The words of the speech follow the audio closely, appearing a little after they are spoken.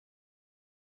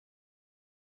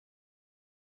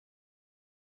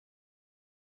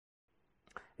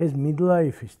ეს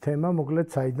midlife-ის თემა მოკლედ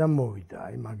საიდან მოვიდა,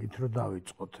 აი მაგით რომ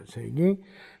დავიწყოთ, ესე იგი,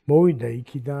 მოვიდა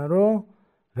იქიდან, რომ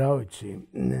რა ვიცი,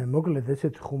 მოკლედ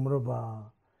ესეთი ხუმრობა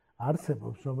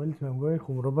არსებობს, რომელიც მე მგონი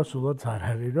ხუმრობა სულაც არ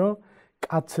არის, რომ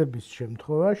კაცების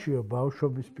შემთხვევაშიო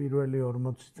ბავშვობის პირველი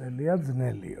 40 წელია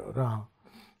ძნელიო რა.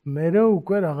 მერე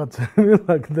უკვე რაღაცები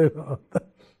ლაგდებოდა.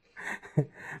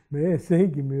 მე ესე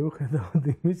იგი მიუხედავად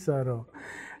იმისა, რომ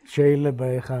შეიძლება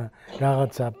ეხა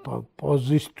რაღაცა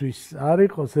პოზისთვის არ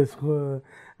იყოს ეს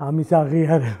ამის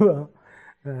აღიარება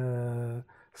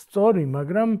სწორი,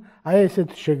 მაგრამ აი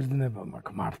ესეთი შეგრძნება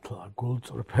მაქვს მართლა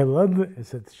გულწრფელად,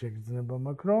 ესეთი შეგრძნება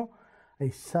მაქვს, რომ აი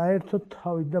საერთოდ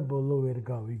თავი და ბოლო ვერ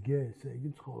გავიგე, ესე იგი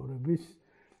ცხოვრების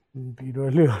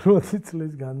პირველი 40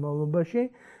 წლის განმავლობაში,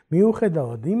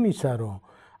 მიუხედავად იმისა, რომ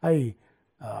აი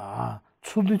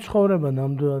ცუდი ცხოვრება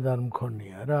ნამდვილად არ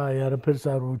მქონია რა, აი არაფერს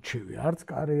არ უჩივი, არც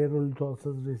კარიერული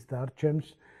თვალსაზრისით, არც ჩემს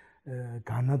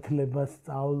განათლებას,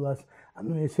 სწავლას,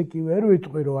 ანუ ესე კი ვერ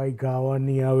ვიტყვი, რომ აი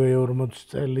გავანიავე 40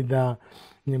 წელი და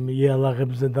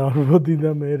იალაღებზე დავარბოდი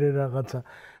და მერე რაღაცა,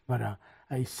 მაგრამ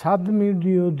აი სად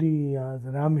მივდიოდი,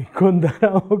 რა მიქონდა,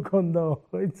 რა მქონდა,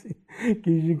 ხოიცი,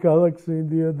 გიჟი ქალაქს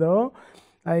მიდიოდაო,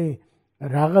 აი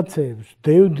რაღაცებს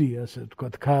დევდი, ასე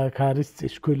ვთქვათ, ქარის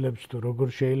წისქვილებს თუ როგორ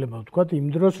შეიძლება ვთქვათ, იმ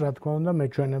დროს რა თქმა უნდა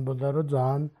მეჩვენებოდა, რომ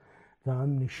ძალიან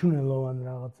მნიშვნელოვან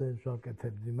რაღაცებს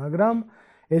ვაკეთებდი, მაგრამ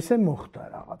ესე მოხდა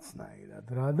რაღაცნაირად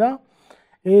რა და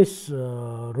ეს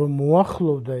რომ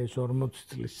მოახლოვდა ეს 40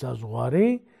 წლის საზღვარი,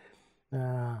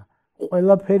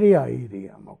 ყველაფერი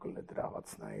აირია მოკლედ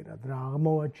რაღაცნაირად რა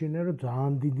აღმოვაჩინე, რომ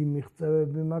ძალიან დიდი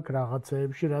მიღწევები მაქვს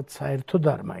რაღაცეებში, რაც საერთოდ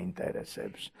არ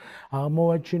მაინტერესებს.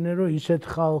 აღმოვაჩინე, რომ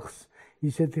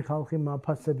ისეთი ხალხი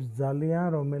მაფასებს ძალიან,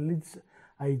 რომელიც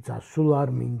აი ძასულ არ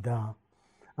მინდა.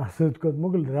 ასე ვთქვათ,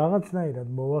 მოკლედ რაღაცნაირად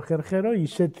მოვახერხე, რომ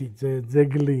ისეთი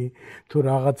ძეგლი თუ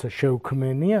რაღაცა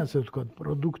შევქმენი, ასე ვთქვათ,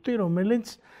 პროდუქტი, რომელიც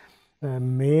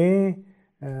მე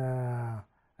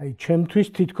აი ჩემთვის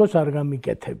თითქოს არ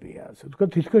გამიკეთებია, ასე ვთქვათ,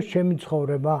 თითქოს ჩემი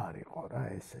ცხოვრება არ იყო რა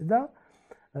ესე და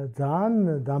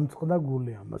ძალიან დამწყდა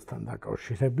გული ამასთან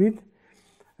დაკავშირებით.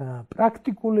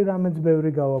 პრაქტიკული რამეც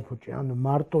ბევრი გავაფუჭე, ანუ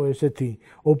მარტო ესეთი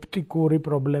ოპტიკური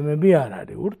პრობლემები არ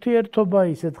არის. ურთიერთობა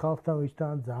ისეთ ხალხთან,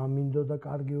 ვისთან ძალიან მინდოდა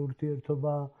კარგი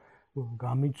ურთიერთობა,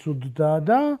 გამიცუდდა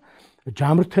და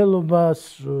ჯანმრთელობას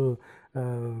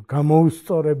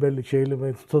გამოუსწორებელი შეიძლება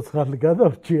ცოცხალი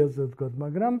გადავრჩი, ასე ვთქვათ,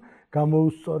 მაგრამ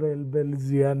გამოუსწორებელი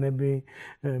ზიანები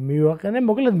მივაყენე,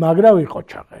 მოკლედ მაგრა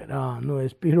ვიყოჩაღე რა, ანუ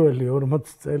ეს პირველი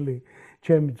 40 წელი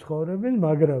ჩემი ცხოვრების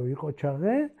მაგრა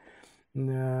ვიყოჩაღე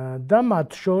და მათ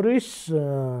შორის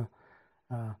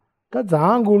და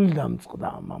ძალიან გული დამწყდა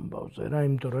ამ ამბავზე რა,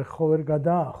 იმიტომ რომ ხო ვერ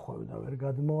გადაახვევდა, ვერ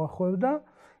გადმოახვევდა,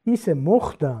 ისე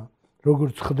მოხდა,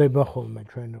 როგორც ხდება ხოლმე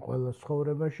ჩვენი ყველა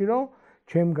ცხოვრებაში, რომ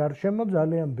ჩემ გარშემო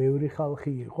ძალიან ბევრი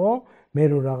ხალხი იყო, მე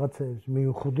რო რაღაცებს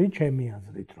მივხვდი, ჩემი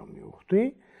აზრით რომ მივხვდი,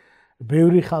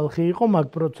 ბევრი ხალხი იყო მაგ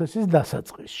პროცესის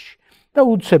დასაწყისში. და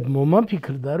უცებ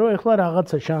მომაფიქრდა, რომ ეხლა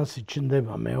რაღაცა შანსი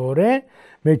ჩნდება მეორე,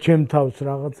 მე ჩემ თავს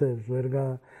რაღაცებს ვერ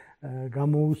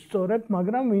გამოუსწორებ,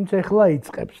 მაგრამ ვინც ეხლა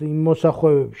იწყებს იმ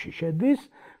მოსახვევებში შედის,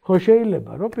 ხო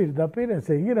შეიძლება რომ პირდაპირ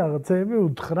ესე იგი რაღაცები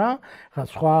უთხრა, ხა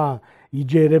სხვა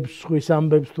იჯერებს სხვის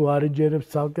ამბებს თუ არ იჯერებს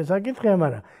ცალკე საკითხია,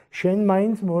 მაგრამ შენ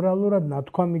მაინც მორალურად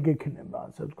ნათქვამი გექნება,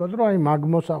 ასე ვთქვათ, რომ აი მაგ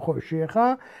მოსახვევში ხა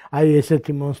აი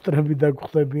ესეთი მონსტრები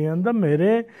დაგხვდებიან და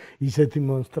მერე ისეთი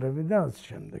მონსტრები და ასე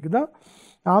შემდეგ და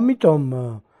ამიტომ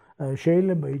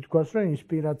შეიძლება ითქვას, რომ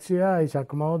ინსპირაცია აი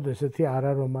საკმაოდ ესეთი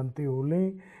არარომანტიული,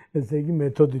 ესე იგი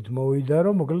მეთოდით მოვიდა,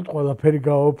 რომ მოკლედ ყველაფერი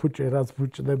გავაფუჭე, რაც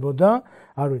ფუჭდებოდა,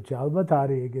 არ ვიცი, ალბათ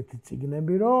არის ეგეთი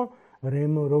წიგნები, რომ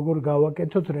როგორ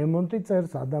გავაკეთოთ რემონტი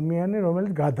წერს ადამიანი,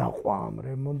 რომელიც გადაყვა ამ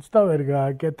რემონტს და ვერ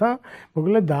გააკეთა,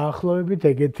 მოკლედ დაახლოებით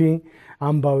ეგეთი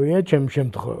ამბავია ჩემ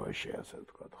შემთხვევაში, ასე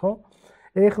ვთქვათ, ხო?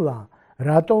 ეხლა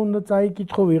რატო უნდა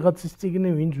წაიკითხო ვიღაცის წიგნი,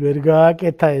 ვინც ვერ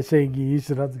გააკეთა, ესე იგი ის,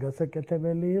 რაც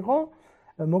გასაკეთებელი იყო?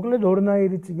 მოკლედ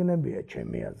ორნაირი წიგნებია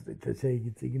ჩემი აზრით, ესე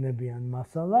იგი წიგნებიან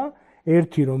მასალა,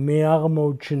 ერთი რომ მე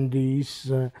აღმოჩნდი ის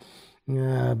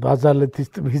ბაზალეთის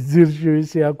ტბის ძირში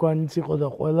ვისი აკვანიც იყო და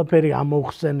ყველაფერი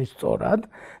ამოვხსენი სწორად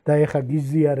და ეხა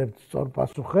გიზიარებთ სწორ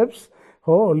პასუხებს,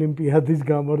 ხო, ოლიმპიადის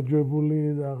გამარჯვებული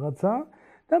რაღაცა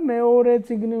და მეორე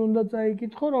წიგნი უნდა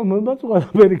წაიკითხო, რომელმაც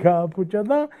ყველაფერი გააფუჭა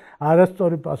და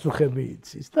არასწორი პასუხები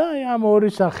იცის და აი ამ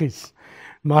ორი სახის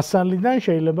მასალიდან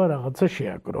შეიძლება რაღაცა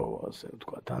შეაგროვო, ასე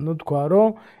ვთქვათ. ანუ თქვა, რომ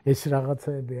ეს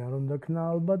რაღაცაები არ უნდა ქნა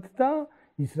ალბათ და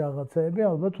ის რაღაცაები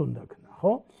ალბათ უნდა ქნა,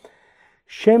 ხო?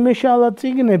 შემეშალა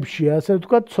წიგნებში, ასე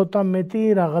ვთქვათ, ცოტა მეტი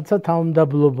რაღაცა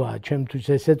თავმდაბლობაა, ჩემთვის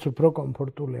ესეც უფრო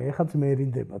კომფორტულია. ეხაც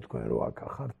მერიდება თქვენ რო აქ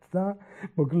ახართ და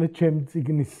მოკლედ ჩემი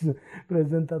წიგნის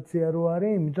პრეზენტაცია რო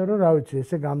არის, იმიტომ რომ რა ვიცი,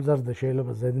 ესე გამზარდა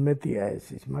შეიძლება ზედმეტია ეს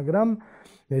ის, მაგრამ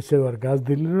ესე ვარ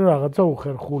გაზრდილი რომ რაღაცა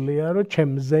უხერხულია, რომ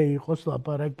ჩემზე იყოს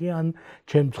ლაპარაკი ან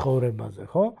ჩემ ცხოვრებაზე,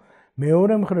 ხო?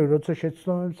 მეორე მხრივ, როცა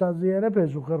შეცდომებს აზიარებ,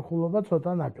 ეს უხერხულობა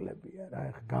ცოტა ნაკლებია რა.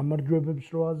 ეხა გამარჯვებებს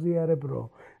რო აზიარებ, რომ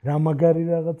რა მაგარი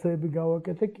რაღაცეები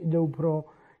გავაკეთე,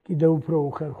 კიდე უფრო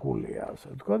უხერხულია, ასე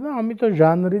ვთქვა და ამიტომ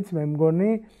ჟანრიც მე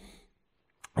მგონი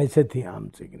ესეთი ამ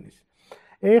წიგნის.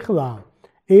 ეხლა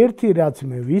ერთი რაც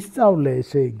მე ვისწავლე,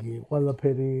 ესე იგი,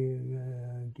 ყველაფერი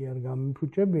კი არ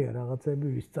გამიფუჭებია, რაღაცები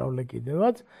ვისწავლე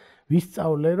კიდევაც,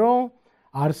 ვისწავლე, რომ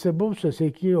არსებობს ესე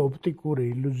იგი ოპტიკური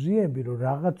ილუზიები, რომ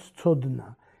რაღაც ცოდნა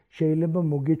შეიძლება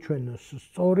მოგეჩვენოს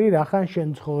სწორი, რახან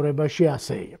შენ ცხოვრებაში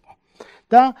ასე იყო.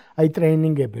 და აი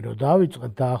ტრეინინგები რო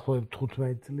დავიწყეთ დაახლოებით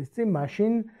 15 წლის წინ,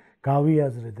 მაშინ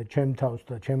გავიაზრე და ჩემ თავს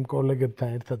და ჩემ კოლეგებთან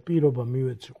ერთად პირობა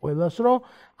მივეცი ყველას, რომ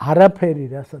არაფერი,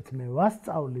 რასაც მე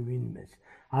ვასწავლი ვინმეს,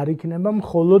 არ იქნება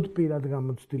მხოლოდ პირად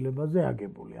გამოცდილებაზე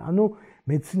აგებული. ანუ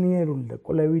მეცნიერული და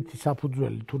კვლევითი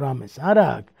საფუძველი თუ რამეს არ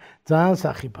აქვს, ძალიან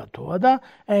სახიფათოა და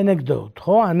ანეკდოტ,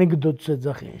 ხო? ანეკდოტს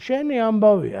ეძახიან. შენი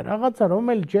ამბავია, რაღაცა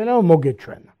რომელიც შეიძლება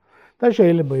მოგეჩვენა. და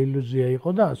შეიძლება ილუზია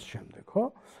იყოს და ასე შემდეგ, ხო?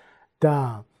 და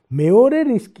მეორე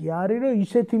რისკი არის, რომ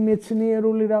ისეთი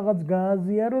მეცნიერული რაღაც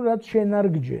გააზიარო, რაც შენ არ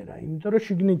გჯერა, იმიტომ რომ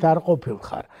შიგნით არ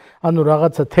ყოფილხარ. ანუ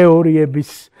რაღაცა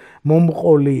თეორიების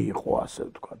მომყოლი იყო, ასე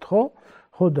ვთქვათ, ხო?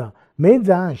 ხო და მე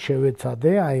ძალიან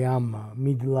შევეცადე აი ამ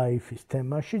midlife-ის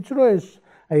თემაშიც, რომ ეს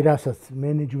აი რასაც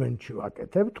მენეჯმენტში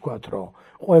ვაკეთებ, ვთქვათ, რომ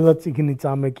ყველა წიგნი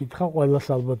წამეკითხა, ყველას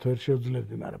ალბათ ვერ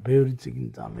შევძლებდი, მაგრამ ბევრი წიგნი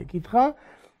წამეკითხა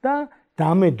და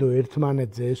დამედო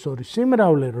ერთმანეთზე ეს ორი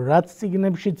სიმრავლე, რომ რაც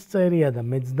წიგნებშიც წერია და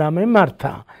მეც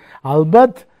დამემართა,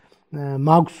 ალბათ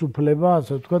მაქვს უფლება,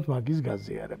 ასე ვთქვათ, მაგის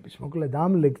გაზიარების. მოკლედ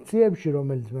ამ ლექციებში,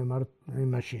 რომელიც მე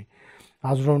იმაში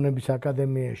აზროვნების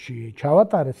აკადემიაში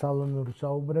ჩავატარე სალონური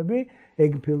საუბრები,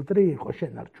 ეგ ფილტრი იყო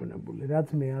შენარჩუნებული, რაც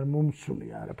მე არ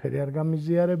მომსულია, არაფერი არ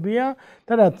გამიზიარებია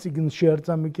და რაც წიგნში არ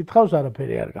წამიკითხავს,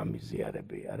 არაფერი არ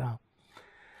გამიზიარებია რა.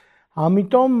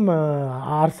 ამიტომ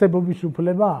არსებობის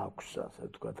უფლება აქვს, ასე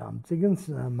ვთქვათ, ამ წიგნს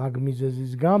მაგ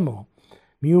მიზეზის გამო,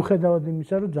 მიუხედავად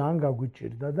იმისა, რომ ძალიან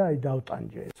გაგვიჭირდა და აი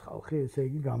დავტანჯე ეს ხალხი, ესე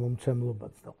იგი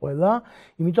გამომცემლობაც და ყველა,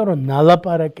 იმიტომ რომ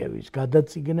ნალაპარაკების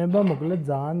გადაწიგნება მოკლედ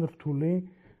ძალიან რთული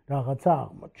რაღაცა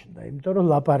აღმოჩნდა, იმიტომ რომ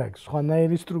ლაპარაკს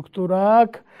სხვანაირი სტრუქტურა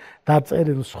აქვს,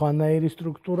 დაწერილს სხვანაირი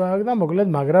სტრუქტურა აქვს და მოკლედ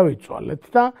მაგრა ვიცვალეთ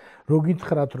და რო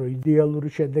გითხრათ, რომ იდეალური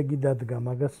შედეგი დადგა,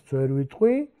 მაგასაც ვერ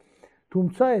ვიტყვი.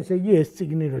 თუმცა ესე იგი ეს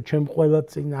წიგნი რომ ჩემ ყველა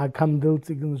წიგნ აქამდელ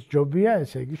წიგნს ჯობია,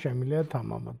 ესე იგი შემიძლია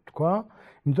თამამად თქვა,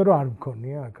 იმიტომ რომ არ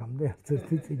მქონია აქამდე არც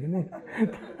ერთი წიგნი.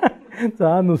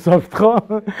 ძალიან უსაფრთხო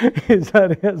ეს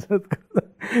არის ასე თქვა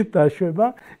დაშვება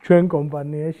ჩვენ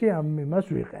კომპანიაში ამ იმას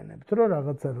ვიყენებთ, რომ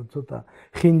რაღაცა რო ცოტა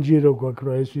ხინჯირო გვაქვს,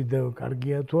 რომ ეს ვიდეო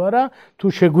კარგია თუ არა, თუ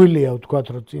შეგვიძლია ვთქვათ,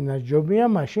 რომ წინას ჯობია,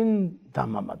 მაშინ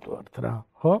თამამად ვართ რა,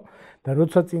 ხო? და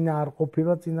როცა წინა არ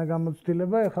ყოფილა წინა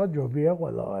გამოცდილება, ეხლა ჯობია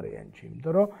ყველა ვარიანტში,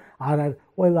 იმიტომ რომ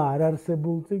ყველა არ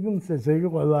არსებულ წიგნს, ესე იგი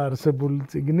ყველა არსებული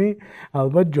წიგნი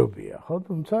ალბათ ჯობია, ხო?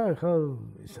 თუმცა ეხლა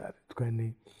ის არის თქვენი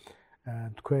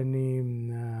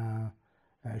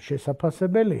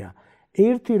შესაძლებელია.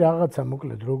 ერთი რაღაცა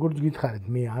მოკლედ როგორც გითხარით,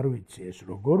 მე არ ვიცი ეს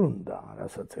როგორ უნდა,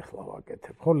 რასაც ეხლა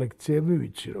ვაკეთებ, ხო, ლექციები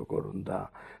ვიცი როგორ უნდა,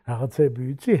 რაღაცები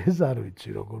ვიცი, ეს არ ვიცი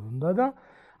როგორ უნდა და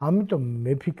ამიტომ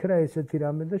მეფიქრა ესეთი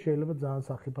რამე და შეიძლება ძალიან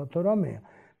სახიფათო რამეა.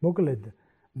 მოკლედ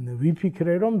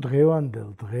ვიფიქრე რომ დღევანდელ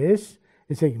დღეს,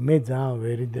 ესე იგი მე ძალიან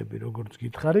ვერიდები როგორც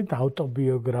გითხარით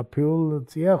ავტობიოგრაფიულ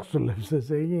წიაღსულებს,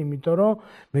 ესე იგი, იმიტომ რომ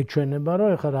მეჩვენება რომ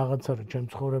ეხლა რაღაცა რომ ჩემ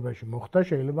ცხოვრებაში მოხდა,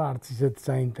 შეიძლება არც ისეთ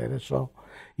საინტერესო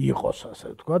იყოს, ასე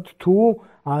ვთქვათ, თუ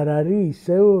არ არის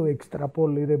ისევ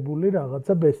ექსტრაპოლირებული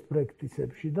რაღაცა best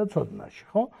practice-ებში და ცოდნაში,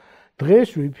 ხო? დღეს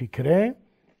ვიფიქრე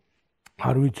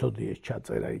არ ვიცოდი ეს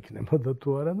ჩაწერა იქნებოდა თუ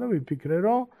არა და ვიფიქრე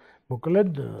რომ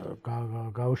მოკლედ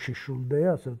გავშიშულდე,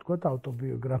 ასე ვთქვათ,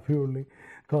 ავტობიოგრაფიული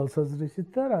თვალსაზრისით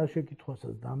და რა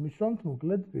შეკითხვასაც დამისვამთ,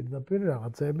 მოკლედ პირდაპირ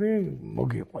რაღაცები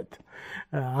მოგიყვეთ.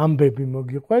 ამბები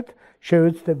მოგიყვეთ,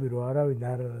 შევეცდები რომ არავინ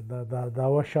არ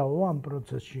დავაშავო ამ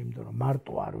პროცესში, იმიტომ რომ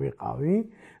მარტო არ ვიყავი,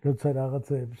 როცა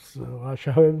რაღაცებს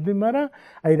ვაშავებდი, მაგრამ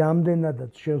აი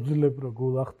რამდენადაც შევძლებ რომ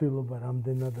გულახდილობა,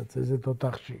 რამდენადაც ესეთ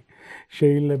ოთახში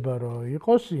შეიძლება რომ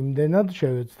იყოს, იმდენად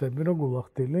შევეცდები რომ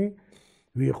გულახდილი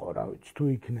ვიყო, რა ვიცი, თუ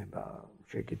იქნება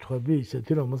შეკითხვები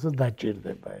ისეთი, რომელსაც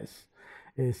დაჭირდება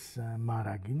ეს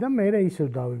მარაგი და მე ისევ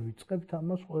დავივიწყებთ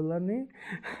ამას ყველანი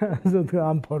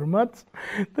ამ ფორმატს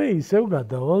და ისევ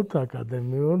გადავალთ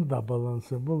აკადემიურ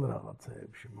დაბალანსებულ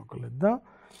რაღაცეებში მოკლედ და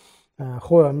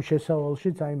ხო ამ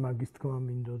შესავალშიც აი მაგის თქმა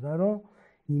მინდოდა რომ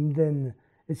იმდენ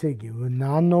ესე იგი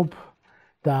ნანობ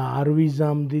და არ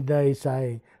ვიზამდი და ეს აი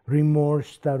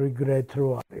remorse და regret რო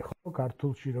არის ხო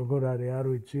ქართულში როგორ არის არ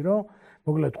ვიცი რომ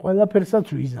მოკლედ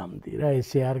ყველაფერსაც ვიზამდი რა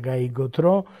ესე არ გაიგოთ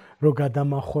რომ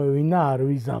გადამახვევინა არ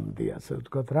ვიზამდი ასე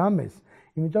ვთქვათ რამეს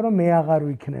იმიტომ რომ მე აღარ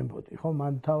ვიქნებოდი ხო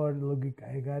მან თავარი ლოგიკა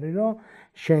ეგ არის რომ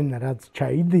შენ რაც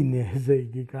ჩაიდინე ესე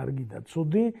იგი კარგი და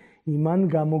ცუდი იმან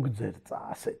გამოგძერწა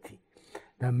ასეთი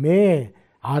და მე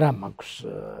არა მაქვს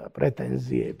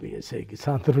პრეტენზიები ესე იგი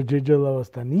სანდრო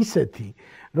ჯეჯელავასთან ისეთი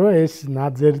რომ ეს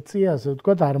ნაძერწი ასე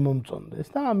ვთქვათ არ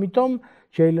მომწონდეს და ამიტომ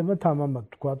შეიძლება თამამად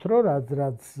ვთქვათ რომ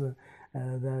რაც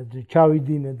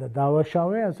ჩავიდინე და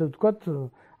დავაშავე ასე ვთქვათ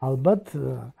ალბათ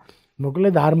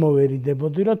მოკლედ არ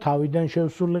მოვერიდებოდი რომ თავიდან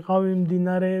შევსულიყავი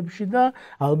მდინარეებში და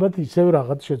ალბათ ისევ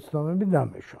რაღაც შეცდომები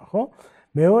დამეშვა ხო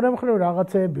მეორე მხრივ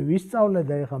რაღაცეები ვისწავლე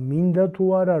და ეხა მინდა თუ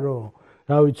არა რომ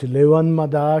რა ვიცი ლევანმა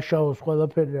დააშავოს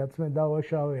ყველაფერი რაც მე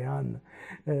დავაშავე ან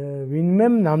ვინმე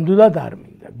ნამდვილად არ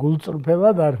მინდა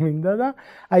გულწრფელად არ მინდა და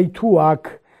აი თუ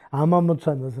აქ ამ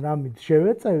ამოცანას რამით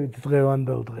შევეწევით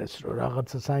დღევანდელ დღეს რომ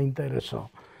რაღაცა საინტერესო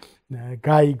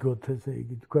გაიგოთ ესე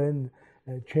იგი თქვენ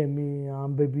ჩემი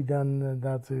ამბებიდან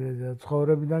და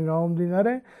ცხოვრებიდან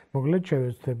გამომდინარე მოკლედ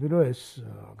შევეცდები რომ ეს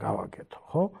გავაკეთო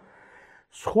ხო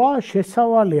სხვა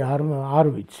შესავალი არ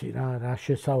ვიცი რა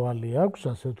შესავალი აქვს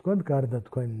ასე ვთქვათ გარდა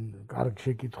თქვენ კარგ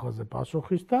შეკითხვაზე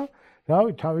პასუხის და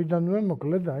რავი თავიდანვე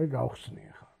მოკლედ აი გავხსნი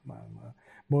ახლა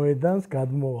მოედანს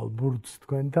გადმოვალ ბურთს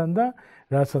თქვენთან და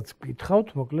რასაც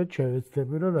გკითხავთ მოკლედ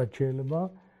შევეცდები რომ რაც შეიძლება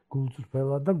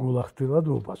გულწრფელად და გულახდილად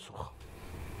ვუპასუხო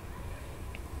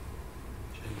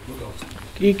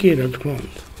კი რა თქმა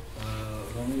უნდა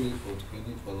რომელი იყო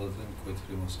თქვენი ყველაზე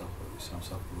მკვეთრი მოსახლეობა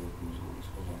სამსახურო მუზეუმის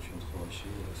ყოველ შემთხვევაში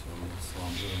ეს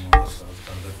სლამდე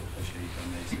გარდაყოფა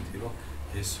შეიტანა ისეთი რომ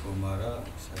ეს რომ არა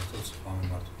საერთოდ სხვა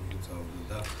მიმართულებით წავიდა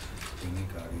და თქვენი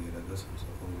კარიერა და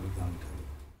სამსახურული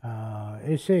განვითარება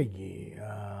ესე იგი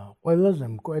ყველაზე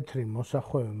მკვეთრი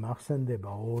მოსახლეობა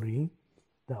მახსენდება ორი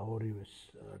და ორივეს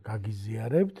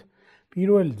გაგიზიარებთ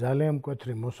პირველი ძალიან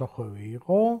მკვეთრი მოსახლეობა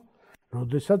იყო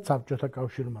როდესაც საბჭოთა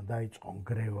კავშირმა დაიწყო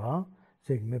ნგრევა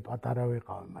ესე იგი მე პატარა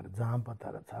ვიყავი, მაგრამ ძალიან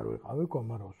პატარაც არ ვიყავი,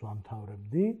 კომაროვს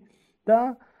ვამთავრებდი და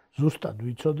ზუსტად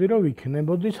ვიცოდი, რომ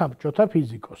ვიქნებოდი საბჭოთა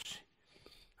ფიზიკოსი.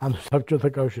 ანუ საბჭოთა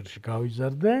კავშირში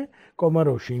გავიზარდე,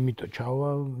 კომაროვში იმიტომ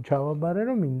ჩავაბარე,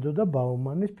 რომ მინდოდა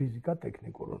ბაუმანის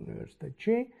ფიზიკა-ტექნიკურ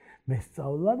უნივერსიტეტში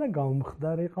მესწავლა და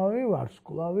გამხდარიყავი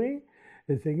ვარსკვლავი,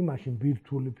 ესე იგი მაშინ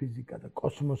ბირთვული ფიზიკა და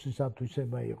კოსმოსის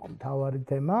ათვისება იყო მთავარი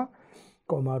თემა.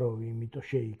 კომაროვი იმიტომ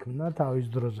შეიქმნა თავის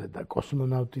დროზე და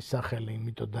კოსმონავტის სახელი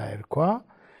იმიტომ დაერქვა,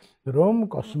 რომ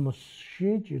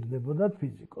კოსმოსში ჭირდებოდათ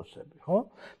ფიზიკოსები, ხო?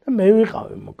 და მე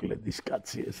ვიყავი მოკლედ ის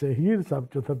კაცი, ესე იგი,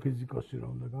 საბჭოთა ფიზიკოსი რომ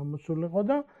უნდა გამოსულიყო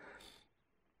და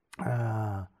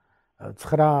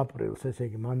 9 აპრილს, ესე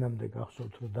იგი, მანამდე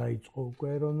გახსოვთ, რომ დაიწყო უკვე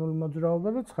ეროვნული მოძრაობა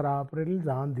და 9 აპრილი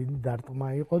ძალიან დიდი დარტყმა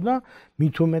იყო და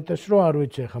მით უმეტეს რომ არ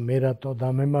ვიცი ხა მე რატო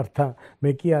დამემართა,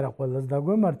 მე კი არა ყველას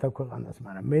დაგვემართა ქვეყანას,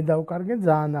 მაგრამ მე დავკარგე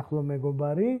ძალიან ახლო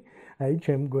მეგობარი, აი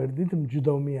ჩემ გვერდით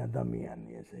მჯდომი ადამიანი,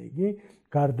 ესე იგი,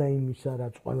 გარდა იმისა,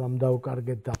 რაც ყველამ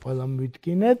დავკარგეთ და ყველამ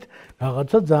ვიტკინეთ,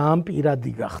 რაღაცა ძალიან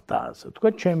პირადი გახდა, ასე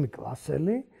ვთქვათ, ჩემი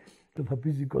კლასელი, და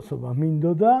ფიზიკოსობა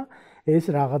მინდოდა ეს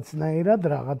რაღაცნაირად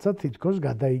რაღაცა თითქოს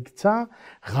გადაიქცა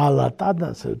ღალატად,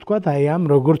 ასე ვთქვათ, აი ამ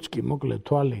როგორც კი მოკლედ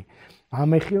თვალი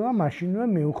ამეხილა, მაშინვე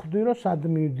მივხვდი, რომ სად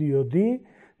მივდიოდი,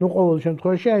 ну ყოველ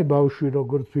შემთხვევაში აი ბავშვი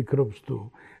როგორც ფიქრობს თუ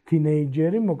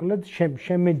თინეიჯერი, მოკლედ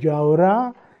შემეჯავრა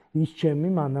ის ჩემი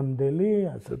მანამდელი,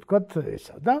 ასე ვთქვათ,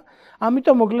 ესა და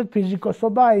ამიტომ მოკლედ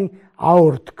ფიზიკოსობა აი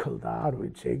აორთქლდა, არ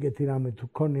ვიცი, ეგეთი რამე თუ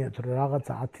გქონიათ, რომ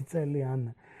რაღაცა 10 წელი ან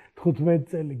 15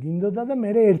 წელი გინდოდა და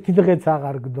მე ერთი დღეც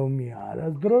აღარ გდომია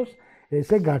არასდროს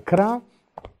ესე გაქრა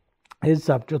ეს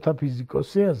საბჭოთა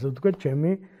ფიზიკოსი, ასე ვთქვათ,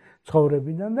 ჩემი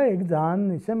ცხოვრებიდან და ეგ ძალიან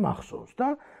ისე მახსოვს და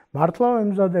მართლა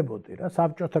ვემზადებოდი რა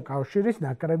საბჭოთა კავშირის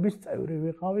ნაკრების წევრი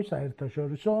ვიყავი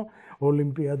საერთაშორისო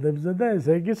ოლიმპიადებზე და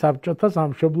ესე იგი საბჭოთა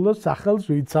სამშობლოს სახელს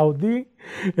ვიცავდი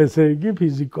ესე იგი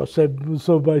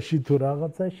ფიზიკოსობაში თუ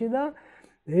რაღაცაში და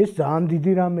ეს ძალიან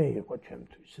დიდი რამე იყო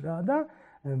ჩემთვის რა და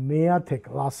მე-10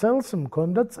 კლასელს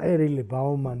მქონდა წერილი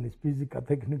ბაუმანის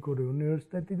ფიზიკა-ტექნიკური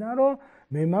უნივერსიტეტიდან, რომ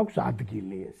მე მაქვს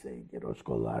ადგილი, ესე იგი, რომ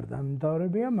სკოლა არ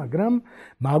დამთავრებია, მაგრამ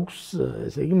მაქვს,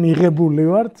 ესე იგი, მიღებული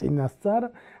ვარ წინასწარ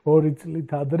 2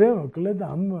 წლით ადრე, მოკლედ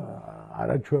ამ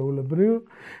არაჩვეულებრივ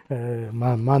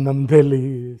მანამდელი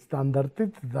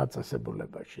სტანდარტით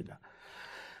დაწესებულებაში და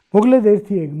მოკლედ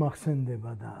ერთი ეგ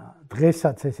მახსენდება და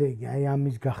დღესაც ესე იგი აი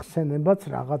ამის გახსენებაც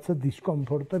რაღაცა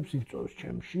დისკომფორტებს იწვევს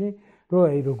ჩემში, რომ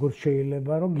აი როგორ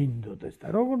შეიძლება რომ გინდოდეს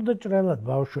და როგორ და ჭრელად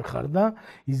ბავშვი ხარ და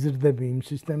იზრდები იმ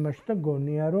სისტემაში და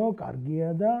გონია რომ კარგია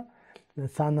და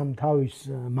სანამ თავის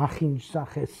მახინჯ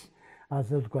სახეს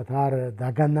ასე ვთქვათ არ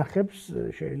დაგანახებს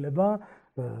შეიძლება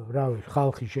რავი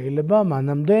ხალხი შეიძლება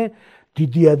მანამდე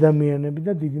დიდი ადამიანები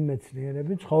და დიდი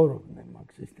მეცნიერები ცხოვრობდნენ მაგ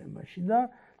სისტემაში და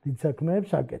დიდ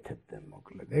საქმეებს აკეთებდნენ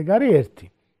მოკლედ. ეგ არის ერთი.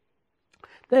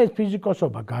 და ეს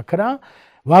ფიზიკოსობა გაქრა,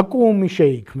 ვაკუუმი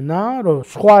შეიქმნა, რომ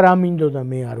სხვა რა მინდოდა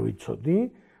მე არ ვიცოდი,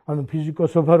 ანუ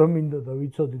ფიზიკოსობა რომ მინდოდა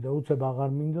ვიცოდი და უცებ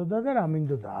აღარ მინდოდა და რა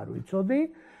მინდოდა არ ვიცოდი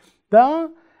და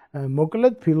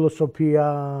მოკლედ ფილოსოფია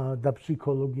და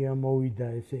ფსიქოლოგია მოვიდა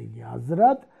ესე იგი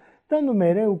აზრად და ნუ მე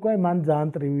უკვე მან ძალიან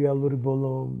ტრივიალური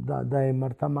ბოლო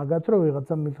დაემართა მაგათ რომ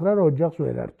ვიღაცა მითხრა რომ ოჯახს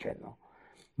ვერ არჩენო.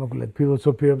 მოკლედ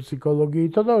ფილოსოფია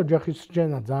ფსიქოლოგიითო და ოჯახის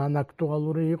რჩენა ძალიან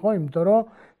აქტუალური იყო, იმიტომ რომ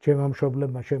ჩემმა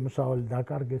მშობლებმა შემოსავალი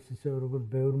დაკარგეს ისე როგორც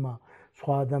ბევრმა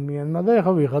სხვა ადამიანმა და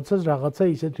ეხლა ვიღაცას რაღაცა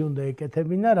ისეთი უნდა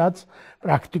ეკეთებინა, რაც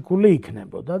პრაქტიკული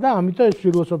იქნებოდა და ამიტომ ეს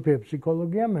ფილოსოფია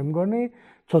ფსიქოლოგია მე მგონი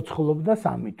ცოცხლობდა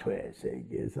 3 თვე, ესე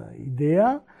იგი ეს იდეა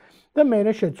და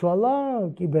მე შეცვალა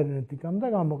კიბერნეტიკამ და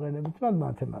გამოყენებითმა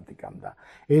მათემატიკამ და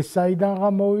ეს საიდან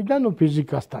გამოვიდა, ნუ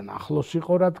ფიზიკასთან ახლოს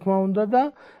იყო რა თქმა უნდა და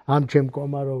ამ ჩემ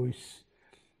კომაროვის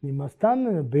იმასთან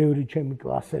ბევრი ჩემი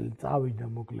კლასელი წავიდა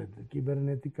მოკლედ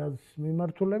კიბერნეტიკას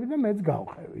მიმართულები და მეც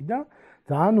გავხევი და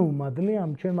ძალიან უმადლი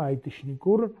ამ ჩემ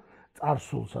IT-შნიკურ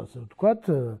წარსულს ასე ვთქვათ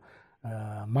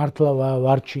მართლა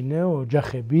ვარჩინე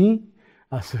ოჯახები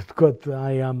ასე ვთქვათ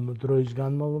აი ამ დროის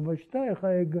განმავლობაში და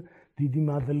ეხა ეგ დიდი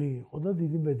მადლი იყო და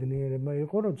დიდი ბედნიერება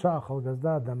იყო, როცა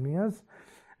ახალგაზრდა ადამიანს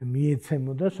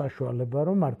მიეცემოდა საშუალება,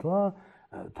 რომ მართლა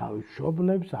თავის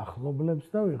მშობლებს, ახლობლებს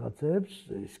და ვიღაცებს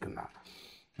ისკნა.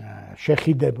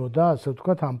 შეხიდებოდა, ასე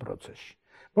ვთქვათ, ამ პროცესში.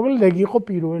 მოკლედ ეგ იყო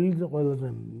პირველი ყველაზე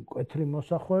მკვეთრი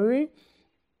მოსახვევი.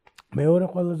 მეორე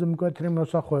ყველაზე მკვეთრი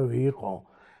მოსახვევი იყო,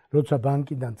 როცა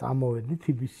ბანკიდან წამოვედი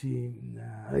TBC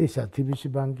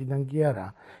ბანკიდან კი არა,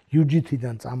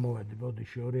 UGT-დან წამოვედი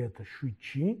ბოდიში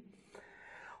 2007-ში.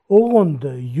 ოღონდ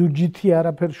UGT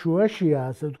არაფერ შუაშია,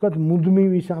 ასე ვთქვათ,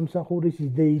 მუდმივი სამსახურის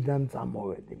იდეიდან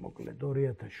წამოვედი, მოკლედ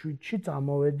 2007-ში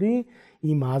წამოვედი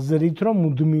იმ აზრით, რომ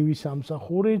მუდმივი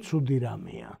სამსახური ცუდი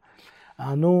რამეა.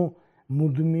 ანუ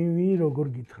მუდმივი, როგორ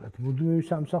გითხრათ, მუდმივი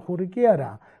სამსახური კი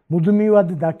არა,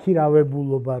 მუდმივად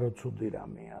დაქირავებულობა რო ცუდი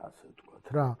რამეა, ასე ვთქვათ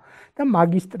რა. და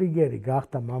მაგის ტრიგერი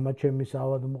გახდა მამა ჩემის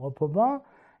ავადმყოფობა,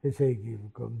 ესე იგი,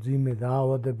 მძიმე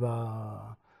დაავადება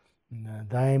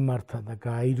დაემართა და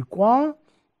გაირკვა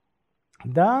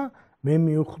და მე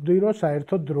მივხვდი რომ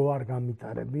საერთოდ დრო არ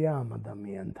გამიტარებია ამ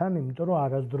ადამიანთან, იმიტომ რომ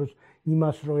არასდროს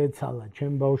იმას რო ეცალა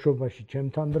ჩემ ბავშვობაში,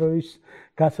 ჩემთან დროის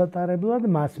გასატარებლად,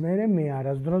 მას მე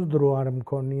არასდროს დრო არ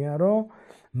მქონია რომ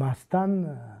მასთან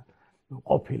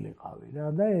ყოფილიყავი რა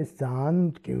და ეს ძალიან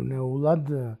მტკივნეულად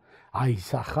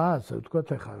აისახა, ასე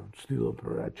ვთქვათ, ეხლა ვცდილობ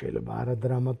რომ რაც შეიძლება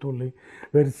არადრამატული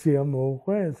ვერსია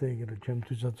მოვუყვე, ესე იგი რომ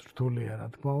ჩემთვისაც რთულია რა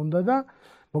თქმა უნდა და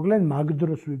მოკლედ მაგ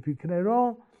დროს ვიფიქრე რომ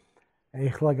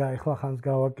ეხლა ხანს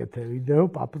გავაკეთე ვიდეო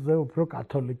პაპზე უფრო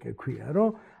კათოლიკე ქვია,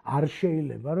 რომ არ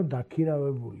შეიძლება რომ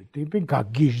დაქირავებული ტიპი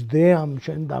გაგიჟდე ამ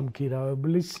შენ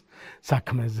დამქირავებლის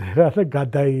საქმეზე რა და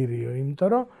გადაირიო, იმიტომ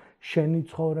რომ შენი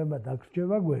ცხოვრება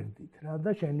დაგრჩება გვერდით რა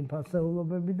და შენი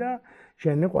ფასეულობები და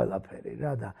შენი ყველაფერი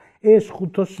რა და ეს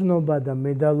ხუთოსნობა და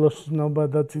მედალოსნობა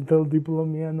და წითელ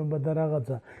დიპლომიანობა და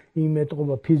რაღაცა იმ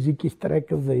ეტყობა ფიზიკის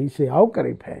ტრეკზე ისე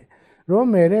ავკრიფე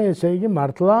რომ მე ესე იგი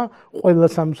მართლა ყველა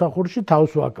სამსახურში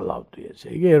თავს ვაკლავდი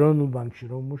ესე იგი ეროვნულ ბანკში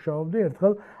რომ მუშაობდი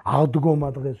ერთხელ აღდგომა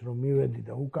დღეს რომ მივედი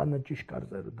და უკანა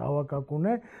ჭიშკარზე რომ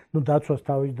დავაკაკუნე ნუ დაცვას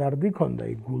თავის დარდი ქონდა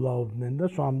იქ გულაობდნენ და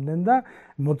სვამდნენ და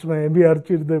მოწმეები არ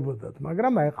ჭირდებოდათ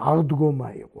მაგრამ აი აღდგომა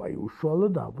იყო აი უშუალო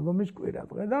დაბლომის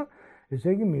კვირადღე და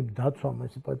ესე იგი დაცვამ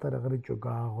ეს პატარა ღრიჭო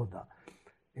გააღოდა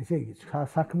ესე იგი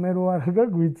საქმე რო არ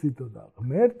გაგვიცითო და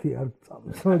ღმერთი არ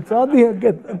წამოწადი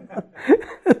აკეთა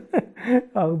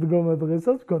აღდგომა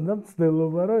დღესაც მქონდა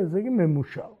მცდელობა რომ ესე იგი მე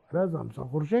მუშაობ რა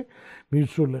სამსახურში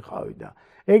მისულიყავი და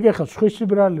ეგ ახლა სხვისი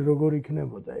ბრალი როგორ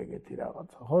იქნებოდა ეგეთი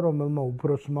რაღაცა ხო რომელმა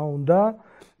უფროსმა უნდა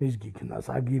ის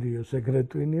გიქნას აგირიოს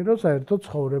ეგრეთვინი რომ საერთოდ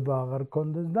ცხოვრება აღარ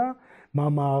ქონდეს და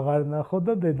მამა აღარ ნახო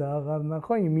და დედა აღარ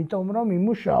ნახო იმიტომ რომ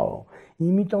იმუშაო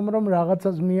იმიტომ რომ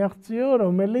რაღაცას მიაღწიო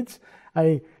რომელიც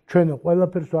აი ჩვენ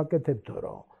ყველაფერს ვაკეთებთო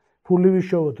რომ ფული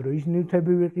ვიშოვოთ რომ ის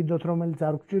ნივთები ვიყიდოთ რომელიც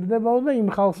არ გვჭირდებაო და იმ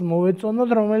ხალხს მოვეწონოთ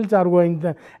რომელიც არ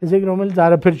გვაინდა ესე იგი რომელიც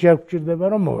არაფერში არ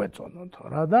გვჭირდება რომ მოვეწონოთო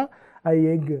რა და აი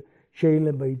ეგ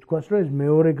შეიძლება ითქვას რომ ეს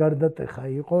მეორე გარდატეხა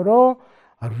იყო რომ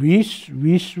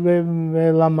ვისვე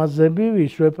ველამაზები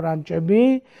ვისვე პრანჭები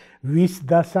ვის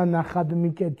დასანახად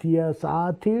მიკეთია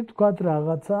საათი, თქვათ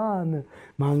რაღაცა, ან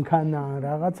მანქანა,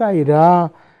 რაღაცა,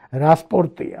 რა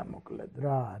სპორტია მოკლედ,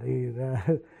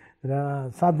 რა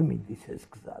სად მიდის ეს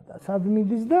გზა და სად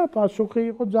მიდის და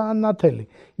პასუხი იყო ძალიან ნათელი.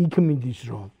 იქ მიდის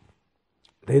რომ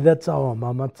დედა წავა,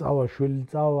 მამა წავა, შვილი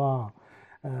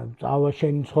წავა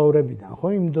შენი ცხოვრებიდან, ხო,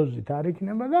 იმ დოზით არ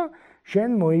იქნება და შენ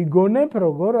მოიგონებ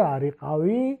როგორ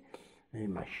არიყავი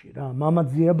იმაში რა,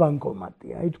 მამაძია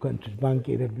ბანკომატია. აი თქვენთვის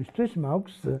ბანკირებისთვის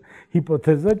მაქვს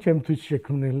ჰიპოთეზა, ჩემთვის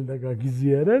შექმნილი და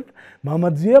გაგიზიარებთ,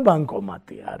 მამაძია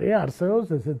ბანკომატი არის, არსებობს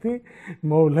ესეთი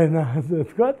მოვლენა, ასე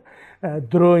ვთქვათ,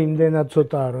 დრო იმდენად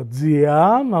ცოტაა, რომ ძია,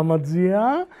 მამაძია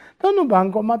და ნუ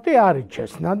ბანკომატი არის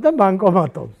ჩესნად და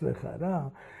ბანკომატობს ახლა რა.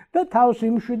 და თავს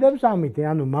იმშვიდებს ამითი,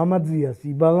 ანუ მამაძიას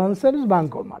იბალანსებს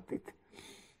ბანკომატით.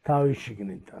 თავის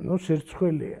შიგნით, ანუ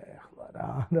სირცხვილია ახლა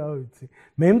რა ვიცი.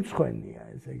 მემცხვენია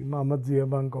ესე იგი მამაძია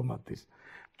ბანკომატის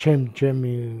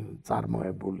ჩემი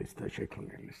წარმოებულის და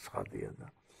შექმნილის ცხადია და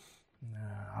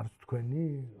არც თქვენი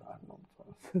არ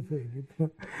მომწონს ესე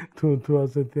იგი თუ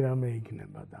ასეთი რამე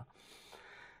იქნება და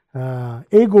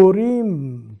ეგორი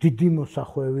დიდი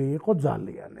მოსახვევი იყო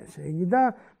ძალიან ესე იგი და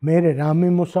მე რამე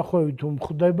მოსახვევი თუ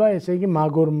მხვდება ესე იგი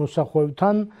მაგორ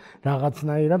მოსახვევთან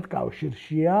რაღაცნაირად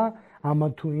კავშირშია ამა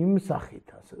თუ იმ სახით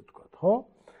ასე ვთქვათ ხო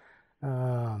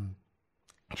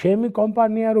ჩემი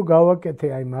კომპანია რო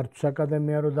გავაკეთე აი მართვის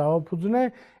აკადემია რო დავაფუძნე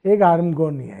ეგ არ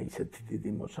მგონია ისეთი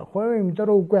დიდი მოსახვევი იმიტომ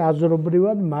რომ უკვე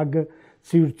აზრობრივად მაგ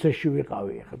სივრცეში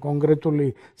ვიყავი ახლა კონკრეტული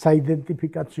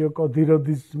საიდენტიფიკაციო კოდი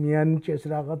როდის მიანიჭეს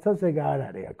რაღაცას ეგ არ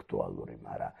არის აქტუალური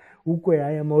მაგრამ უკვე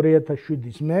აი ამ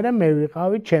 2007-ის მერე მე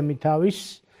ვიყავი ჩემი თავის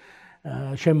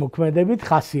შემოქმედებით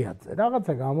ხასიათზე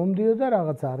რაღაცა გამომდიოდა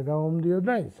რაღაცა არ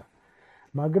გამომდიოდა ისა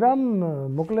მაგრამ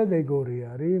მოკლედ ეგორი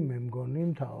არის მე მგონი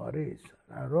მთავარი ის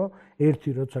რომ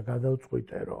ერთი როცა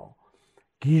გადავწყვიტე რომ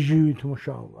გიჟივით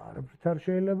მუშაობა არაფრით არ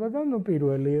შეიძლება და ნუ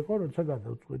პირველი იყო როცა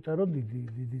გადავწყვიტე რომ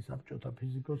დიდი საბჭოთა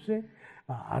ფიზიკოსი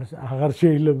აღარ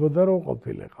შეიძლებოდა რომ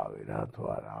ყოფილიყავი რა თუ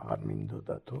არა აღარ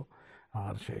მინდოდა თუ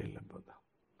აღარ შეიძლებოდა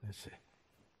ესე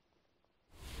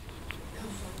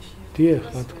დიახ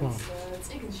რა თქმა უნდა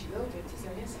წიგნში დავთ ერთი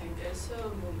ძალიან საინტერესო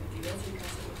მომენტი რაც იქ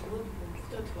ასაკობრივად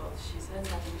მომხდა თვალში სადაც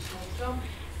აღნიშნავთ რომ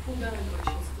ფუნდამენტური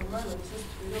შეცდომა როდესაც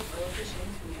თქვი რომ ყველაფერი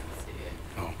შენით მიაღწია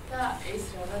და ეს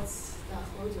რაღაც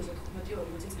დაახლოებით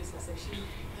 35-40 წლის ასაკში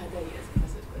გადაიაზრა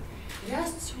ასე ვთქვათ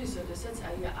რას ცვლის როდესაც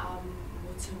აი ამ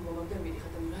მოცემულობამდე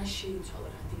მიდიხარ და რა შეიცვალა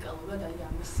რადიკალურად აი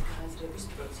ამის გააზრების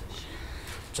პროცესში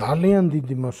ძალიან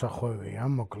დიდი მოსახვევია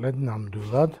მოკლედ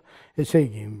ნამდვილად ესე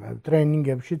იგი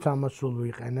ტრენინგებშიც ამას სულ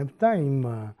ვიყენებ და იმ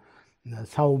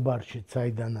საუბარში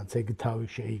საიდანაც ეგ თავი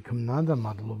შეიქმნა და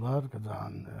მადლობა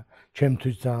ძალიან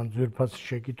ჩემთვის ძალიან ძვირფასი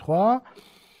შეკითხვა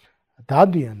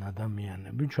დადიან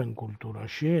ადამიანები ჩვენ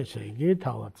კულტურაში ესე იგი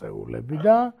თავაწეულები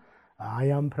და აი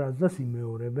ამ ფრაზას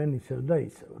იმეორებენ ისევ და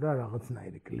ისევ რა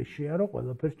რაღაცნაირი კლიშეა რომ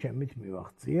ყველაფერს ჩემით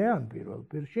მივახციე ან პირველ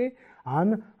პირში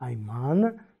ან აი მან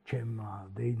ჩემმა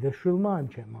დეიდაშვილმა ან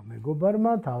ჩემმა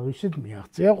მეგობარმა თავისით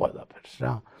მიაღწია ყველაფერს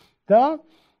რა და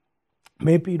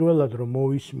მე პირველად რომ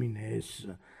მოვისმინე ეს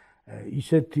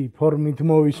ისეთი ფორმით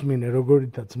მოვისმინე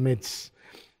როგორითაც მეც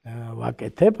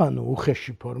ვაკეთებ ანუ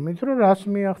უხეში ფორმით რომ რას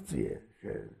მიაღწიე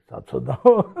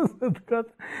საწოდაო ასე ვთქვათ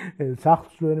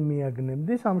სახლს ვერ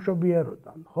მიაგნებდი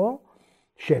სამშობიაროდან ხო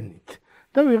შენით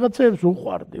და ვიღაცებს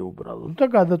უყვარდი უბრალოდ და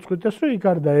გადაწყვიტეს რომ იქ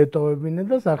არ დაეტოვებინე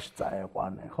და სახლში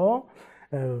წაეყვანე ხო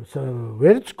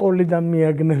ვერც სკოლიდან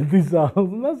მიაგნებდი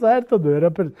სახლს და საერთოდ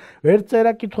ვერც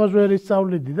წერა-კითხვას ვერ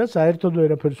ისწავლიდი და საერთოდ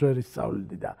ვერაფერს ვერ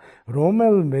ისწავლიდი და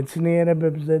რომელ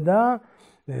მეცნიერებებზე და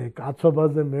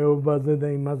კაცობაზე, მეობაზე და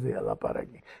იმაზეა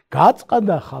ლაპარაკი.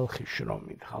 გაწყდა ხალხი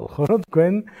შრომით, ხალხო რომ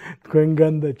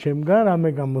თქვენგან და ჩემგან რამე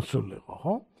გამოსულიყო,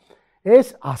 ხო?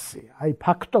 ეს ასე, აი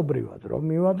ფაქტობრივად რომ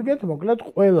მივადგეთ, მოკლედ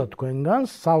ყველა თქვენგან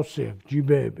სავსე აქვს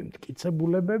ჯიბეები,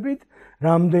 მტკიცებულებებით,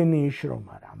 რამდენი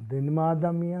იშრომა, რამდენმა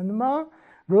ადამიანმა,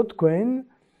 რომ თქვენ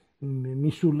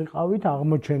მისულიყავით,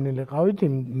 აღმოჩენილიყავით,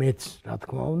 მეც რა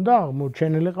თქმა უნდა,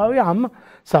 აღმოჩენილიყავი ამ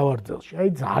სავარძელში. აი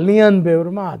ძალიან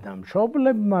ბევრმა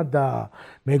ადამიანშობლებმა და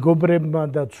მეგობრებმა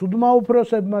და ცუდმა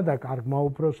უფროსებმა და კარგმა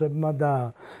უფროსებმა და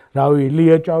რავი,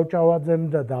 ილია ჭავჭავაძემ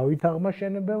და დავით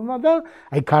აღმაშენებელმა და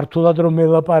აი ქართულად რომ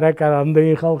მელაპარაკა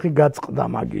რამდენი ხალხი გაწყდა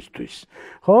მაგისთვის,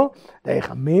 ხო? და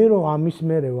ეხა მე რომ ამის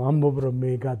მერე ვამბობ რომ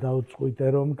მე გადავწყვიტე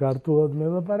რომ ქართულად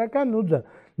მელაპარაკა,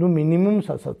 ნუ მინიმუმ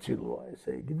სასაცილოა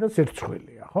ესე იგი და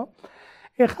სირცხვილია, ხო?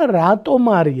 ეხლა რატომ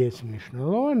არის ეს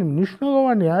მნიშვნელოვანი?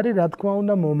 მნიშვნელოვანი არის რა თქმა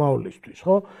უნდა მომავლისთვის,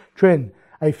 ხო? ჩვენ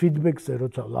აი ფიდბექზე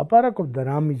როცა ვლაპარაკობ და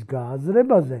რამის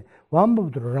გააზრებაზე,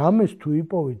 ვამბობთ რომ რამეს თუ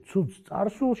იპოვით ცუდს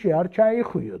წარსულში არ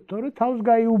ჩაიხვიოთ, თორე თავს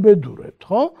გაიუბედურებთ,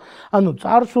 ხო? ანუ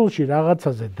წარსულში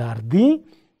რაღაცაზე დარდი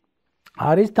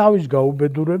არის თავის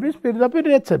გაუბედურების პირდაპირ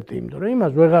რეცეპტი, იმიტომ რომ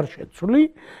იმას ვეღარ შეცვლი,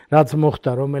 რაც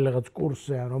მოხდა რომელიღაც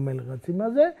კურსზე ან რომელიღაც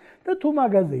იმაზე და თუ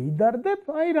მაგაზე იდარდებ,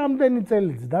 აი რამდენი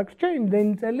წელიც დაგრჩა,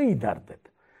 იმდენი წელი იდარდებ,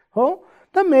 ხო?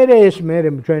 და მე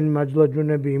ჩვენი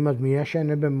მაჯლაჯუნები იმას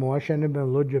მიაშენებენ, მოაშენებენ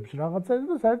ლოჯებს რაღაცას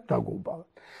და საერთოდ დაგუბავენ.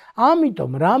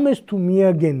 ამიტომ რამეს თუ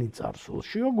მიაგენი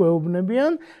წარსულშიო,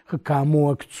 გვეუბნებიან,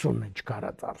 გამოაქცუნე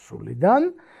ჩქარა წარსულიდან.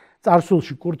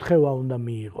 წარსულში კურთხევა უნდა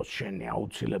მიიღოს შენი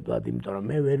აუცილებლად, იმიტომ რომ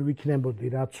მე ვერ ვიქნებოდი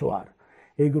რაც ვარ,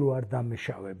 ეგ რო არ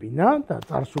დამეშავებინა და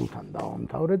წარსულთან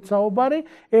დავამთავრეთ საუბარი,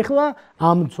 ეხლა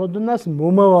ამ ცოდნას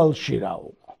მომავალში რა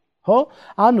უყო, ხო?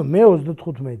 ანუ მე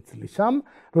 35 წლისამ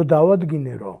რო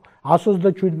დავადგინე, რომ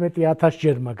 127,000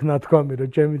 ჯერ მაქვს ნათქვამი, რომ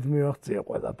ჩემით მივახციე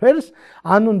ყველაფერს,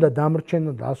 ან უნდა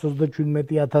დამრჩენოდა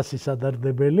 127,000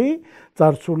 სადარდებელი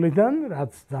წარსულიდან,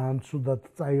 რაც ძალიან ცუდად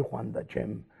წაიყვანდა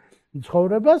ჩემ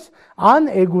ცხოვრებას, ან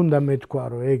ეგ უნდა მეთქვა,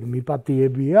 რომ ეგ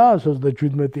მიპატიებია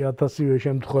 127,000-ვე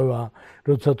შემთხვევა,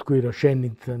 როცა თქვი, რომ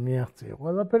შენით მიაღწია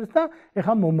ყველაფერს და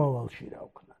ეხა მომავალში რა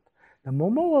ვქნათ. და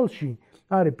მომავალში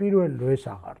არის პირველი რომ ეს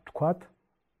აღარ თქვათ,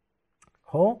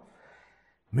 ხო?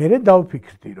 მერე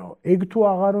დავფიქრდი, რომ ეგ თუ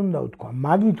აღარ უნდა ვთქვა,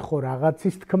 მაგით ხო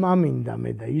რაღაცის თქმა მინდა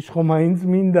მე და ის ხო მაინც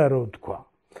მინდა რომ ვთქვა.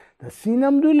 და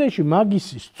სინამდვილეში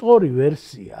მაგისი სწორი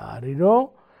ვერსია არის, რომ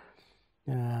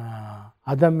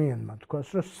ადამიანმა თქვას,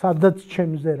 რომ სადაც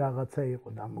ჩემზე რაღაცა იყო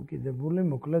დამოკიდებული,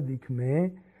 მოკლედ იქ მე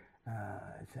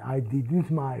I didn't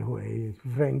my way,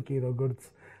 ფრენკი როგორც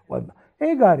ყველა.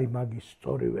 ეგ არის მაგის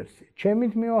სწორი ვერსია.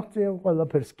 ჩემით მივახციე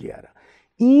ყველაფერს კი არა.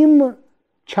 იმ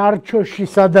ჩარჩოში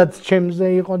სადაც ჩემზე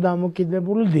იყო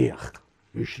დამოკიდებული, დიახ.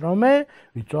 ვიშრომე,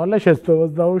 ვიწვალე,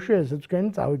 შეცდომას დავუშვი, ესეც თქვენი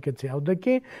წავიკეცი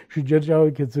ავდექი, 7 ჯერ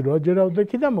ჩავიკეცი, 8 ჯერ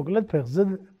ავდექი და მოკლედ ფეხზე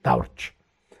დავრჩი.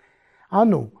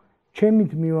 ანუ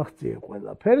ჩემით მივახციე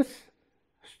ყველაფერს,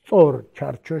 სწორ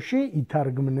ჩარჩოში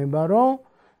ითარგმნება, რომ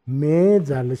მე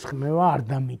ძალისხმევა არ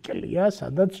დამიკლია,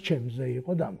 სადაც ჩემზე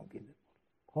იყო დამოკიდებული,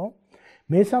 ხო?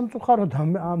 მე სამწუხაროდ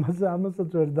ამასაც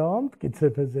ვერ დავამტკი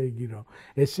ცეფეზე იგი, რომ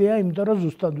ესეა, იმიტომ რომ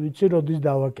ზუსტად ვიცი, როდის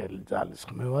დავაკელი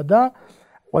ძალისხმევა და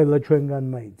ყველა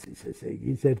ჩვენგანმა იცის, ესე იგი,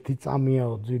 ის ერთი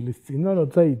წამიაო ძილის წინა,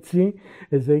 როცა იცი,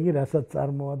 ესე იგი, რასაც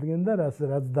წარმოადგენდა, რაც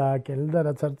დააკელი და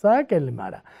რაც არ წააკელი,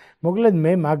 მაგრამ მოკლედ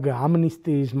მე მაგ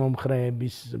ამნისტიის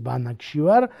მომხრეების ბანაკში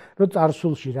ვარ, რომ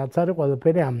წარსულში რაც არის,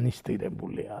 ყველაფერი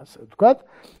ამნისტირებულია, ასე ვთქვათ,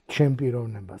 ჩემ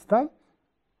პიროვნებასთან.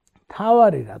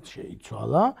 თავარი რაც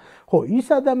შეიცვალა, ხო, ის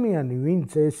ადამიანი,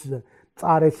 ვინც ეს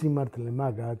წარესიმართლე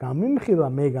მაგ გამიმხილა,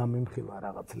 მე გამიმხილა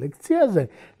რაღაც ლექციაზე,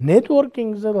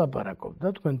 ნეტვორკინგზე ლაპარაკობდა,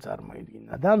 თქვენ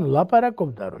წარმოიდგინათ. ანუ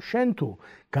ლაპარაკობდა, რომ შენ თუ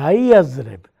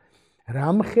გაიაზრებ,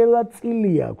 რამხელა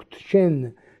წილი აქვთ შენ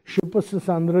შპს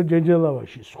სანდრო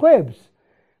ჯეჯელავაში სხვებს,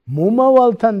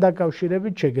 მომავალთან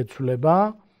დაკავშირებით შეგეცვლება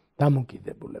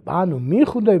დამოკიდებულება. ანუ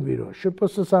მიხვდები, რომ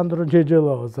შპს სანდრო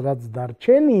ჯეჯელავას რაც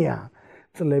დარჩენია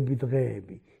წლები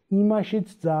დღეები, იმაშიც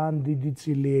ძალიან დიდი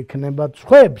წილი ექნება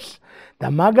სხვებს და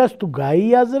მაგას თუ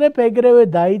გაიაზრებ, ეგრევე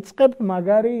დაიწყებ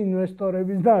მაგარი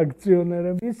ინვესტორების და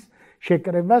აქციონერების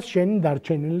შეკრებას შენი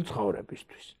დარჩენილი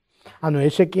ცხოვრებისთვის. ანუ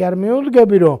ესე კი არ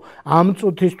მიუდგები, რომ ამ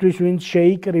წუთისთვის ვინც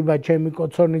შეიკრიბა ჩემი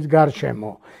კოცონის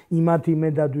გარშემო, იმათ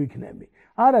იმედად ვიქნები.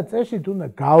 არა, წესით უნდა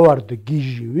გავარდ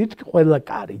გიჟივით ყველა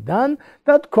კარიდან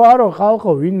და თქვა, რომ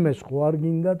ხალხო, ვინმე ხო არ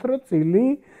გინდათ, რომ წილი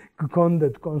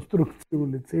გქონდეთ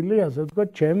კონსტრუქციული წილი, ასე ვთქვათ,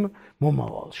 ჩემ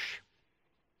მომავალში.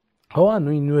 ხო, ანუ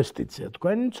ინვესტიცია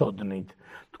თქვენი ცოდნით,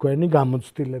 თქვენი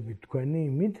გამოცდილებით, თქვენი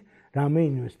იმით, რამე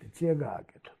ინვესტიცია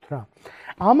გააკეთოთ რა.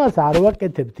 ამას არ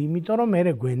ვაკეთებთ, იმიტომ რომ მე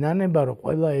გვენანება, რომ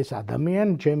ყველა ეს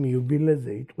ადამიანი ჩემ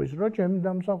იუბილეზე იტყვის, რომ ჩემი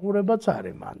დამსახურებაც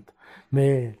არის მანდ. მე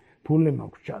ფული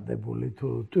მაქვს ჩადებული თუ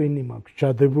ტვინი მაქვს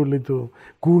ჩადებული თუ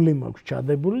გული მაქვს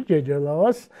ჩადებული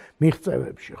ჯეჯელავას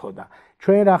მიღწევებში, ხო და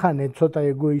ჩვენ რახანე ცოტა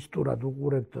ეგოისტურად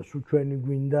უყურებთ და სულ ჩვენი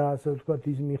გვინდა, ასე ვთქვათ,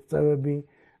 ის მიღწევები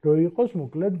რო იყოს,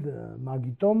 მოკლედ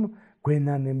მაგიტომ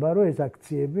გვენანება, რომ ეს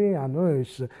აქციები, ანუ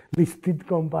ეს listed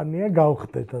კომპანია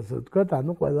გავხდეთ, ასე ვთქვათ,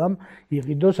 ანუ ყველამ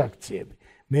იყიდოს აქციები.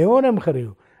 მეორე მხრივ,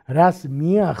 რას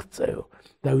მიაღწევ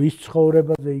და ვის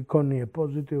ცხოვრებაზე იქონია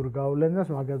პოზიტიურ გავლენას,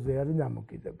 მაგაზე არის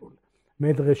დამოკიდებული. მე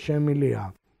დღეს შემილია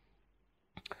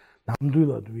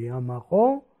ნამდვილად ვიამაყო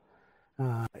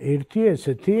ერთი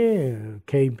ესეთი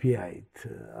KPI-ით,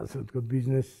 ასე ვთქვათ,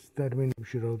 ბიზნეს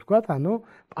ტერმინებში რო ვთქვათ, ანუ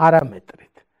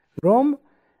პარამეტრით, რომ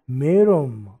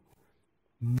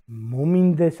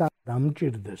მომინდეს ან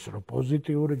დამჭირდეს, რომ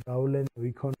პოზიტიური გავლენა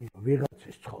ვიქონიო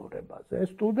ვიღაცის ცხოვრებაზე,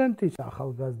 სტუდენტის,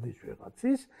 ახალგაზრდის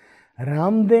ვიღაცის,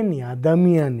 რამდენი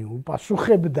ადამიანი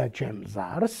უპასუხებდა ჩემ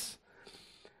ზარს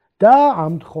და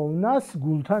ამ თხოვნას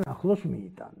გულთან ახლოს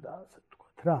მიიტანდა, ასე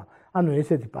ვთქვათ რა. ანუ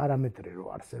ესეთი პარამეტრი რო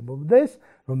არსებობდეს,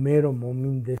 რომ მე რომ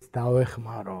მომინდეს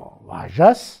დავეხმარო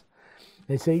ვაჟას,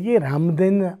 ესე იგი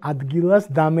რამდენ ადგილას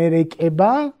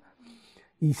დამერეკება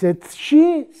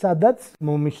ისეთში, სადაც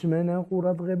მომისმენენ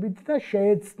ყურადღებით და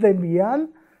შეეცდებიან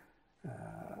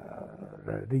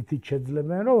რითიც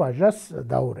შეძლებენ რომ ვაჟას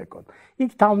დაურეკონ.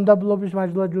 იქ თავმდაბლობის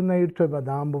მაჯლაჯ უნდა ირთვება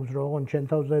და ამბობს რომ ოღონდ შენ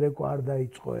თავზე რეკვა არ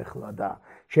დაიწყო ეხლა და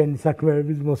შენი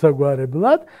საქმეების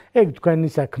მოსაგვარებლად, ეგ თქვენი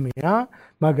საქმეა,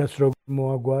 მაგას როგორ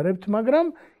მოაგვარებთ, მაგრამ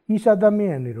ის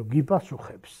ადამიანი რომ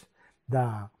გიპასუხებს და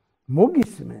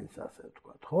მოგისმენს, ასე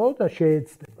ვთქვათ, ხო, და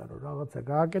შეეცდება რომ რაღაცა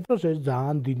გააკეთოს, ეს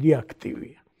ძალიან დიდი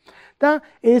აქტივია. და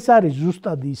ეს არის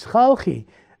ზუსტად ის ხალხი,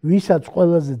 ვისაც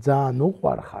ყველაზე ძალიან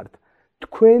უყვარხართ,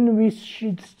 თქვენ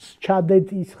ვისშიც ჩადეთ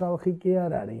ის ხალხი კი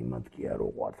არ არის, იმათ კი არ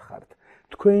უყვარხართ.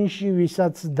 თქვენში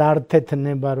ვისაც დართეთ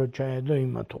ნება რომ ჩაედო,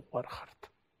 იმათ უყვარხართ.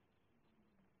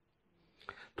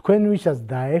 თქვენ ვისაც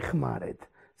დაეხმარეთ,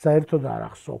 საერთოდ არ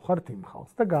ახსოვხართ იმ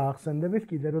ხალხს და გაახსენდებით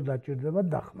კიდე რომ დაჭირდებათ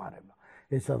დახმარება.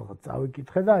 ეს რაღაც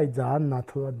წავიკითხე და აი ძალიან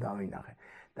ნათლად დავინახე.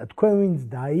 და თქვენ ვინც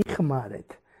დაიხმარეთ,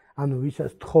 ანუ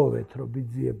ვისაც თხოვეთ რომ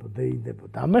ბიძიებო, დეიდებო,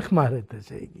 დამეხმარეთ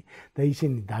ესე იგი და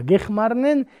ისინი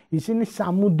დაგეხმარნენ, ისინი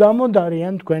სამუდამოდ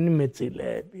არიან თქვენი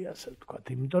მეწილეები, ასე ვთქვათ,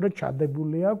 იმიტომ რომ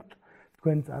ჩადებული აქვთ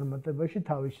თქვენ წარმატებაში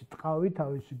თავისი ტყავი,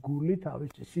 თავისი გული,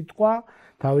 თავისი სიტყვა,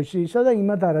 თავისი ისა და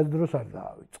იმათ არასდროს არ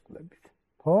დაავიწყდებით,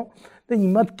 ხო? და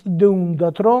იმათ კიდე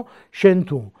უნდათ რომ შენ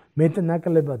თუ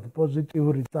მეტნაკლებად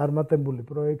პოზიტიური წარმატებული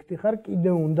პროექტი ხარ,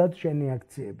 კიდე უნდათ შენი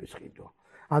აქციების ყიდვა.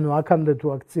 ანუ აქამდე თუ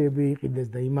აქციები იყიდეს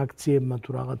და იმ აქციებმა თუ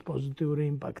რაღაც პოზიტიური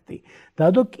იმპაქტი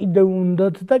დადო, კიდე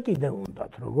უნდათ და კიდე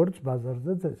უნდათ, როგორც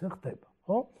ბაზარზეც ესე ხდება,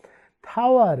 ხო?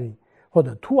 თავარი, ხო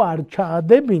და თუ არ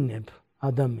ჩაადებინებ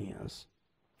ადამიანს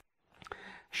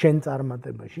შენ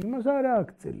წარმატებაში, იმას არ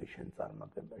აქცილი შენ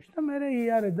წარმატებაში და მე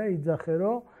იარე და იძახე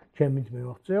რომ ჩემით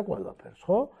მივახციე ყველაფერს,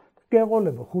 ხო?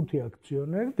 გეყოლება 5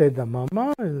 აქციონერი, დედა, მამა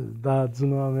და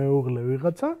ძმა, მეუღლე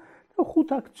ვიღაცა და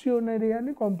 5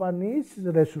 აქციონერიანი კომპანიის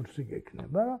რესურსი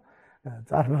გექნება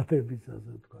წარმატების, ასე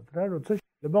ვთქვათ რა, როცა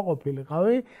შეიძლება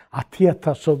ყოფილიყავი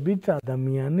 10,000-ობით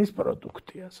ადამიანის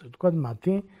პროდუქტი, ასე ვთქვათ,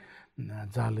 მათი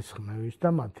ძალისხმევის და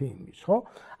მათი იმის, ხო?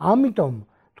 ამიტომ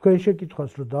თქვენ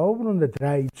შეკითხვას რომ დაუბრუნდეთ,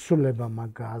 რა იცვლება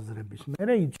მაგ აზრების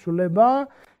მერე, იცვლება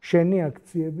შენი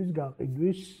აქციების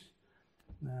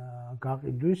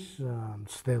გაყიდვის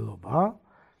მცდელობა,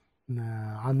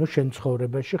 ანუ შენ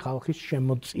ცხოვრებაში ხალხის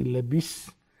შემოწილების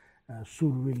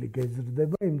სურვილი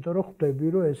გეზრდება, იმიტომ რომ ხვდები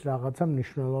რომ ეს რაღაცა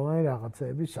მნიშვნელოვანი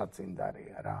რაღაცეების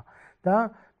საწინდარია რა. და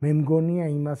მე მგონია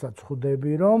იმასაც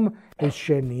ხვდები რომ ეს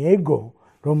შენი ეგო,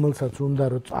 რომელსაც უნდა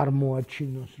რომ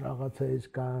წარმოაჩინოს რაღაცა ეს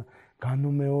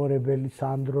განუმეორებელი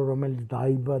სანდრო, რომელიც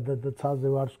დაიბადა და ცაზე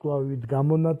ვარსკვლავით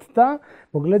გამონათდა,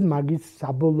 მოკლედ მაგის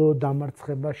საბოლოო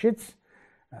დამარცხებაშიც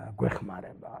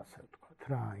გვეხმარება, ასე ვთქვათ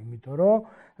რა, იმიტომ რომ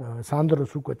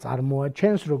სანდროს უკვე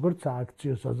წარმოაჩენს როგორც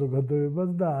სააქციო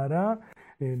საზოგადოებას და არა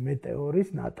მეტეორის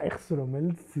ნატეხს,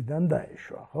 რომელიც ციდან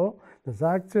დაეშვა, ხო? და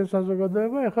სააქციო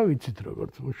საზოგადოება ახლა ვიცით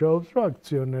როგორც მუშაობს, რომ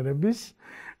აქციონერების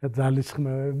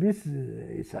ძალისხმევების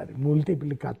ის არის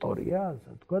მულტიპლიკატორია, ასე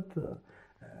ვთქვათ,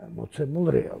 მოცემულ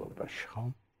რეალობაში, ხო?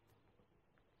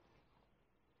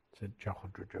 ეს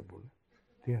ჯახოჯოჯებული.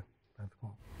 დიახ, რა თქმა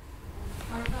უნდა.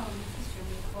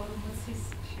 ორმოცის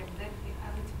შემდეგ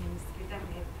იყავით მინისტრი და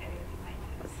მეერტერები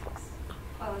მაინტერესებს.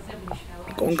 ყველაზე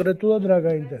მნიშვნელოვანი. კონკრეტულად რა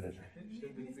გაინტერესებს?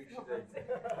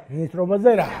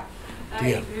 მინისტრობაზე რა?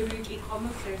 დიახ.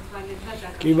 ვიკითხომოთ ერთმანეთთან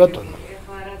დაკავშირებით. კი ბატონო.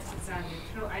 ეხლა რაც გძანით,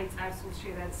 რომ აი წარსულში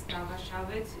რაც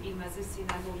დავაშავეთ, იმაზე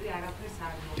სინანული არაფერს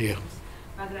არ მოგვიყვანს.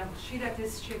 მაგრამ ხშირად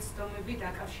ეს შეცდომები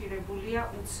დაკავშირებულია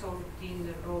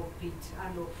უცოდინრობით,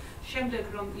 ანუ შემდეგ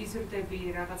რომ იზრდები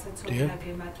რაღაცა ცოდნა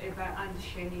გემატება ან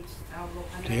შენით სწავლობ,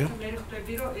 მე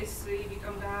ხვდები რომ ეს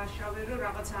იმიტომ დააშავე რომ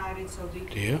რაღაცა არ იცოდი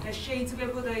და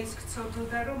შეიძლებოდა ის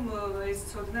გწოდოდა რომ ეს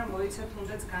ცოდნა მოეცა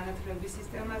თუნდაც განათლების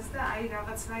სისტემას და აი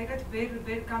რაღაცნაირად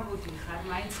ვერ გამოდიხარ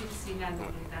მაინც იმ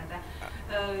სინანულიდან და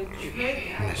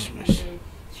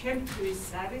ჩემთვის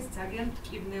არის ძალიან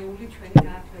მტკივნეული ჩვენი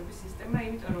განათლების სისტემა,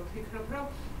 იმიტომ რომ ვფიქრობ, რომ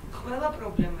ყველა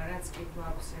პრობლემა, რაც კი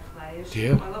გვაქვს ახლა ერთში,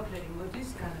 ყველაფერი მოდის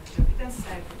განათლებიდან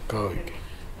საერთოდ.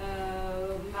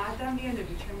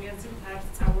 ადამიანები ჩემი აზრით არ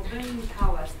სწავლობენ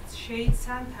თავს,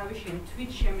 შეიცან თავის შენი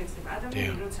თვით შემეცნება.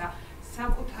 ადამიანი როცა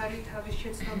საკუთარი თავის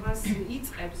შეცნობას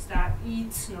იწყებს და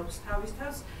იცნობს თავის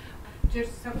თავს, ჯერ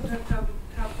საკუთარ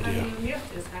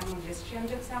მიაღწევს გარმონიას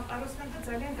შემდეგ სამყაროსთან და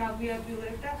ძალიან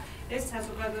გაგვიაბილებდა ეს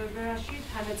საზოგადოებაში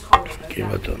თანაცხოვრება. კი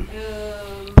ბატონო.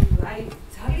 აი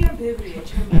ძალიან ბევრია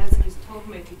ჩემი აზრის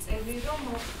 12 წელი რომ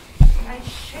აი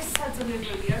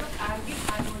შესაძლებელია რომ კარგი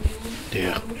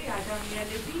ჰარმონიული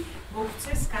ადამიანები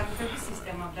მოქცეს განათლების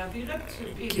სისტემამ და ვიღებთ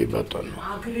კი ბატონო.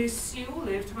 აგრესიულ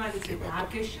ერთმანეთზე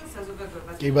აგეშილ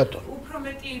საზოგადოებას. კი ბატონო. უფრო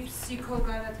მეტი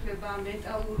ფსიქოგანათლება,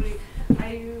 მენტალური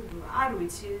აი არ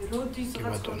ვიცი,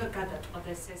 როდისღაც უნდა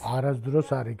გადაწყვეტეს ეს. არასდროს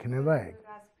არ იქნება ეგ.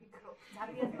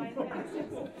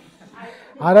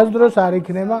 არასდროს არ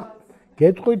იქნება.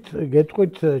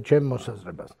 გეტყვით ჩემ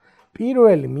მოსაზრებას.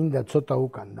 პირველი მინდა ცოტა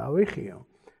უკან დავიხიო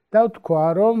და ვთქვა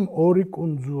რომ ორი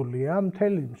კუნძულია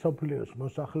მთელი მსოფლიოს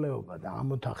მოსახლეობა და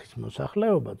ამ ოთახის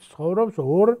მოსახლეობა ცხოვრობს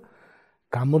ორ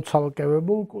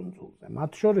გამოცალკევებულ კუნძულზე.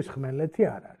 მათ შორის ხმელეთი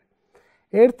არ არის.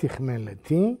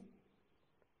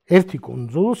 ერთი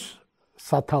კუნძულს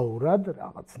სათაურად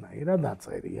რაღაცნაირად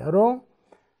აწერია, რომ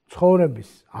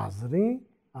ცხოვრების აზრი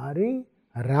არის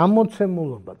რა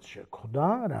მოცემულობაც შეხვდა,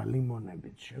 რა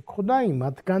ლიმონებიც შეხვდა,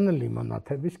 იმათგან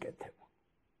ლიმონათების კეთება.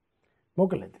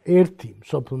 მოკლედ, ერთი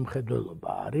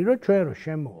მსოფლმხედველობა არის, რომ ჩვენ რო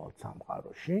შემოვალთ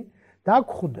სამყაროში და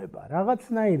გვხვდება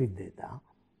რაღაცნაირი დედა,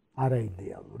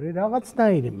 არაიდეალური,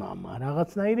 რაღაცნაირი მამა,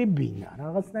 რაღაცნაირი ბინა,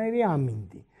 რაღაცნაირი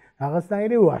ამინდი,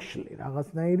 რაღაცნაირი ვაშლი,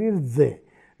 რაღაცნაირი რძე,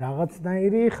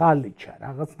 რაღაცნაირი ხალიჩა,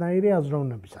 რაღაცნაირი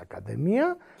აზროვნების აკადემია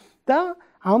და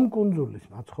ამ კუნძულის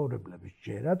მაცხოვრებლების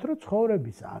ჯერათ, რომ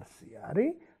ცხოვრების არსი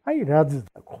არის, აი რაც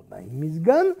დაგხვდა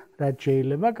იმისგან, რაც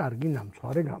შეიძლება კარგი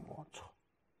ნამცვარი გამოაცხო.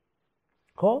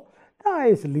 ხო? და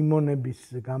ეს ლიმონების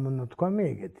გამონათქვამი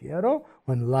ეგეთია, რომ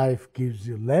when life gives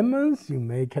you lemons, you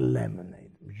make a lemonade.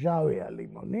 მჟავეა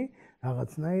ლიმონი,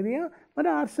 რაღაცნაირია,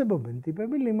 მაგრამ არსებობენ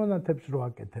ტიპები ლიმონათებს რო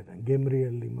აკეთებენ,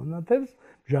 გემრიელ ლიმონათებს,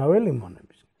 მჟავე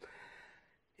ლიმონების.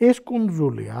 ეს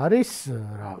კუნძული არის,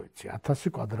 რა ვიცი,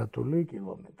 1000 კვადრატული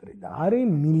კილომეტრი და არის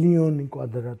მილიონი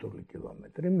კვადრატული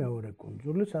კილომეტრი მეორე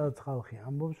კუნძული, სადაც ხალხი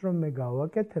ამბობს, რომ მე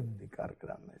გავაკეთებდი კარგ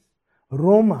რამეს.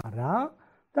 რომ არა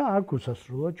და აქ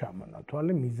უსასრულო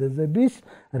ჩამონათვალი მიზეზების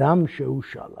რამ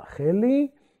შეუშალა ხელი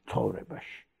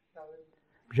ცხოვრებაში.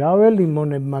 მჟავე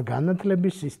ლიმონებმა,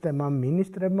 განათლების სისტემამ,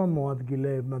 მინისტრებმა,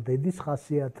 მოადგილეებმა, დედის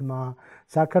ხასიათმა,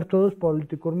 საქართველოს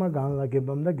პოლიტიკურმა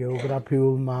განლაგებამ და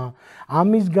გეოგრაფიულმა,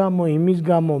 ამის გამო, იმის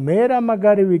გამო, მე რა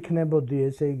მაგარი ვიქნებოდი,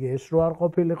 ესე იგი, ეს რო არ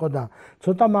ყოფილიყო და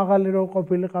ცოტა მაღალი რო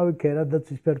ყოფილიყავი,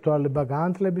 ქერადაც ისფერთვალება,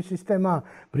 განათლების სისტემა,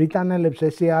 ბრიტანელებს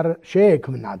ესე არ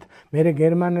შეექმნათ, მერე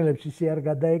გერმანელებს ისე არ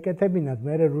გადაეკეთებინათ,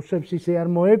 მერე რუსებს ისე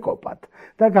არ მოეკოპათ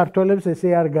და ქართველებს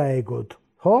ესე არ გაეგოთ,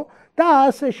 ხო? და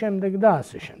ასე შემდეგ და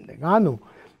ასე შემდეგ. ანუ,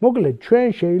 მოკლედ, ჩვენ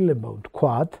შეიძლება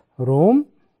ვთქვათ, რომ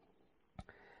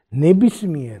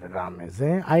ნებისმიერ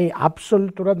რამეზე, აი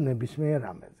აბსოლუტურად ნებისმიერ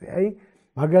რამეზე, აი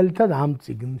მაგალითად ამ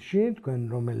წიგნში, თქვენ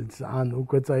რომელიც ან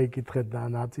უკვე წაიკითხეთ და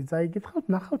ან აწი წაიკითხავთ,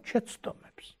 ნახავთ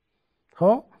შეცდომებს.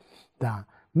 ხო? და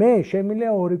მე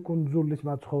შემიძლია ორი კუნძულის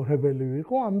მაცხოვრებელი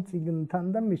ვიყო ამ წიგნთან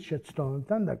და მის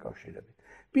შეცდომებთან დაკავშირებით.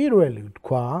 პირველი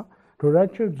ვთქვა, რომ რაც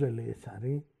შეგვიძლია ეს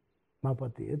არის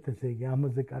მაპატიეთ, ესე იგი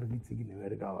ამაზე კარგი წიგნი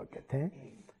ვერ გავაკეთე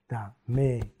და მე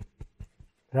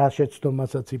რა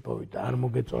შეცდომასაც იპოვით და არ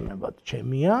მოგეწონებათ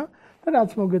ჩემია და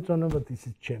რაც მოგეწონებათ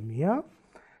ისიც ჩემია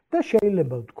და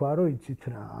შეიძლება ვთქვა, რომ იცით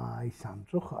რა, აი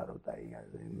სამწუხაროდ აი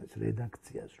ეს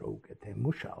რედაქციას რო უკეთ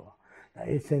ემუშავა და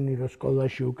ესენი რო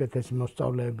სკოლაში უკეთესი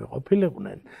მოსწავლეები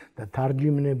ყოფილიყვნენ და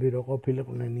თარჯიმნები რო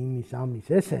ყოფილიყვნენ იმის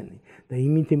ამის ესენი და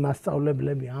იმითი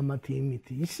მასწავლებლები ამათი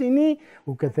იმითი ისინი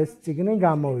უკეთესი წიგნი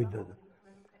გამოვიდოდა.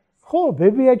 ხო,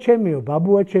 ბებია ჩემიო,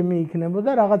 ბაბუა ჩემი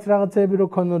იქნებოდა რაღაცეები რო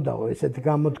ქონოდაო ესეთი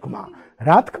გამოთქმა.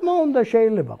 რა თქმა უნდა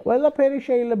შეიძლება, ყველაფერი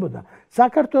შეიძლებოდა.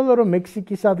 საქართველოს რო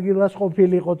მექსიკის ადგილას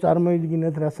ყოფილიყო,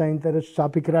 წარმოიდგინეთ რა საინტერესო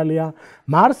საფიქრალია,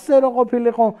 მარსზე რო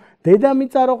ყოფილიყო,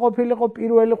 დედამიწა რო ყოფილიყო,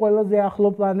 პირველი ყველაზე ახლო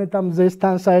პლანეტა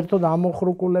მზესთან საერთოდ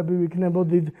ამოხრუკულები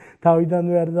ვიქნებოდით,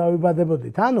 თავიდანვე არ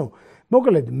დავიბადებოდით. ანუ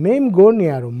მოკლედ, მე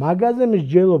მგონია, რომ მაგაზე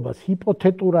მსჯელობას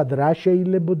ჰიპოთეტურად რა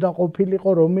შეიძლებოდა ყოფილიყო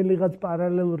რომელიღაც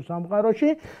პარალელურ სამყაროში,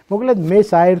 მოკლედ მე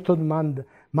საერთოდ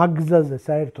მაგზაზე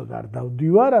საერთოდ არ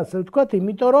დავდივარ, ასე ვთქვათ,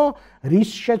 იმიტომ რომ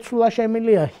რის შეცვლა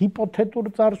შემიძლია ჰიპოთეტურ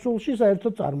წარსულში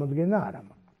საერთოდ წარმოდგენა არ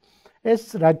აქვს. ეს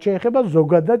რაც შეეხება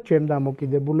ზოგადად ჩემ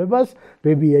დამოკიდებულებას,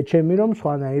 ბებია ჩემი რომ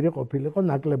სხვანაირი ყოფილიყო,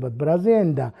 ნაკლებად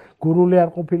ბრაზიანი და გურული არ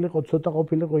ყოფილიყო, ცოტა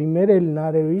ყოფილიყო იმერელი,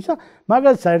 ნარევი ისა,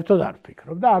 მაგას საერთოდ არ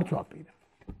ვფიქრობ და არც ვაპირებ.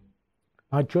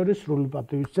 მათ შორის სრული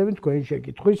პატივისცემით თქვენი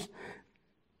შეკითხვის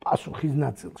პასუხის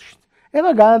ნაწილში.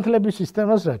 ეხლა განათლების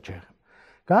სისტემას რაც შეეხება.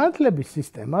 განათლების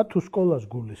სისტემა თუ სკოლას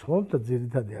გულისხმობთ და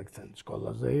ძირითადი აქცენტი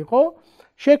სკოლაზე იყო,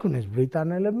 შექმნეს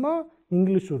ბრიტანელებმა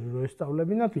ინგლისური რო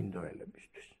ესწავლებინათ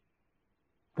ინდოელებისთვის.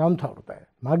 დამთავრდა.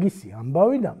 მაგისი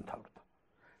ამბავი დამთავრდა.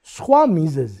 სხვა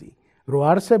მიზეზი, რომ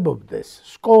არსებობდეს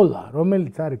სკოლა,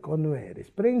 რომელიც არის კონვეიერის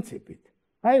პრინციპით,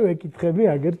 აი ვეკითხები,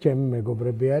 აგერ ჩემი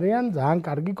მეგობრები არიან ძალიან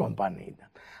კარგი კომპანიიდან.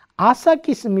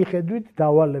 ასაკის მიხედვით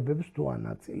დავალებებს თუ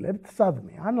ანაწილებთ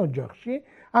სადმე, ან ოჯახში,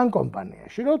 ან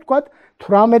კომპანიაში, რომ თქვათ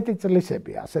 18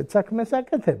 წლისები ასეთ საქმეს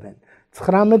აკეთებენ,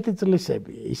 19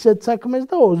 წლისები ისეთ საქმეს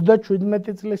და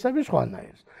 37 წლისები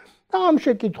სხვანაირს. და ამ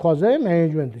შეკითხვაზე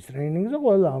მენეჯმენტის ტრეინინგზე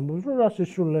ყველა ამბობს, რომ რა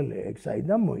სისულელეა ეგ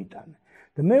საიდან მოიტანე.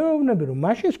 და მე ვეუბნები, რომ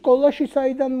მაშინ სკოლაში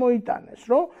საიდან მოიტანეს,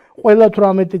 რომ ყველა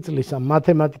 18 წლისამ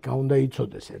მათემატიკა უნდა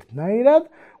იცოდეს ერთნაირად,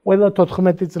 ყველა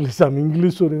 14 წლისამ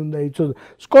ინგლისური უნდა იცოდეს.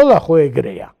 სკოლა ხო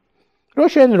ეგრეა. რომ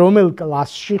შენ რომელ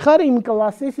კლასში ხარ, იმ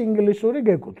კლასის ინგლისური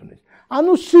გეკუთვნის.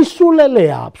 ანუ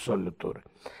სისულელეა აბსოლუტური.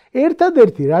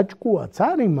 ერთადერთი რა ჭკუაც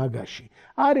არის მაგაში,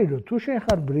 არის რომ თუ შენ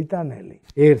ხარ ბრიტანელი,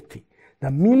 ერთი და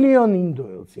მილიონ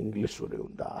ინდოელს ინგლისური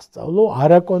უნდა ასწავლო,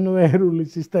 არაკონვეიერული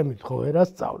სისტემით ხო ვერ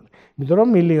ასწავლი, იმიტომ რომ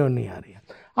მილიონი არიან.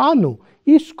 ანუ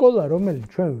ის სკოლა, რომელიც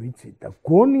ჩვენ ვიცით და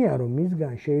გონია რომ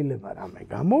მისგან შეიძლება რამე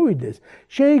გამოვიდეს,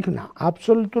 შეიქმნა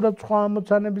აბსოლუტურად სხვა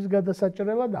ამოცანების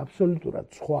გადასაჭრელად, აბსოლუტურად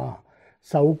სხვა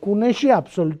საუკუნეში,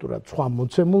 აბსოლუტურად სხვა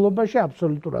მოცემულობაში,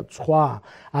 აბსოლუტურად სხვა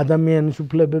ადამიანის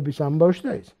უფლებების ამბავში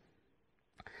და ის.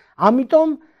 ამიტომ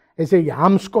ესე იგი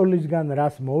ამ სკოლისგან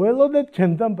რას მოველოდეთ,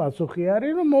 ჩემთან პასუხი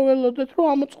არის, რომ მოველოდეთ, რომ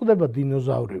ამოწყდება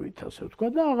დინოზავრივით, ასე ვთქვა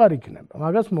და აღარ იქნება.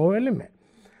 მაგას მოველი მე.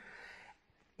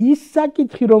 ის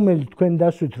საკითხი, რომელიც თქვენ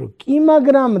დასვით, რომ კი,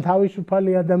 მაგრამ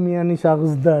თავისუფალი ადამიანის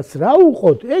აღზრდას რა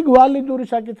უყოთ, ეგ ვალიდური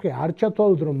საკითხია, არ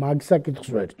ჩათვალოთ, რომ მაგ საკითხს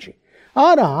ვერჩი.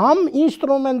 არა, ამ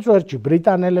ინსტრუმენტს ვერჩი,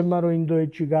 ბრიტანელებმა რომ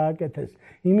ინდოეთში გააკეთეს,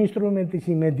 იმ ინსტრუმენტის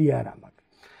იმედი არ მაქვს.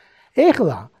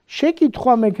 ეხლა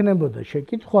შეკითხვა მექნებოდა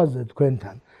შეკითხვაზე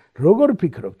თქვენთან, როგორ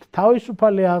ფიქრობთ,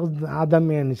 თავისუფალი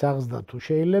ადამიანის აღზრდა თუ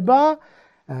შეიძლება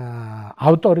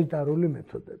ავტორიტარული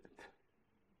მეთოდებით?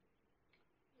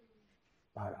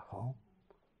 არა ხო?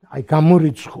 აი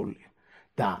გამორიცხული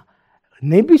და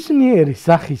ნებისმიერი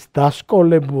სახის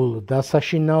დასკოლებულ,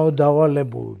 დასაშინაო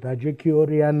დავალებულ,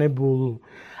 დაჯექიორიანებულ,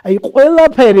 აი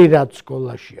ყველაფერი რაც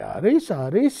სკოლაში არის,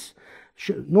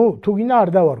 ნუ თუ გინდა არ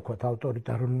დავარქვათ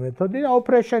ავტორიტარული მეთოდი,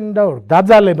 ოპრეშენი დავარქვათ,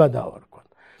 დაძალება დავარქვათ.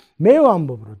 მე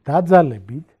ვამბობ, რომ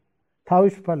დაძალებით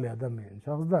თავისუფალი ადამიანის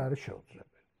აღზრდა არის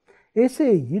შეუძლებელი. ესე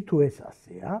იგი, თუ ეს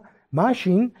ასეა,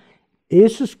 მაშინ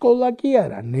ეს სკოლა კი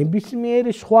არა,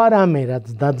 ნებისმიერი სხვა რამე, რაც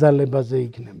დაძალებაზე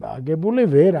იქნება აგებული,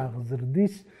 ვერ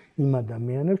აღზრდის იმ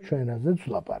ადამიანებს, ჩვენ რაზეც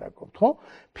ვლაპარაკობთ, ხო?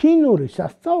 ფინური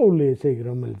სასწაული, ესე იგი,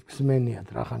 რომელიც გსმენიათ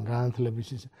რახან განათლების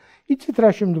ის, იცით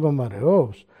რაში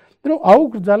მდგომარეობს? რომ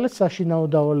აუკრძალეს საშინაო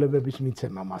დავალებების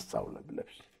მიცემა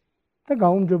მასწავლებლებს და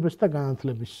გაუმჯობეს და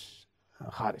განათლების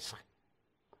ხარისხი.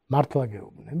 მართლა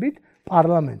გეუბნებით,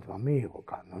 პარლამენტმა მიიღო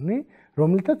კანონი,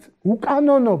 რომელთაც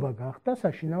უკანონობა გახდა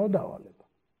საშინაო დავალება.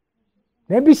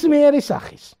 ნებისმიერი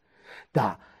სახის.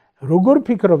 და როგორ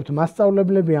ფიქრობთ,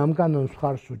 მასწავლებლები ამ კანონს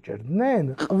ხარს უჭერდნენ?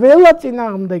 ყველა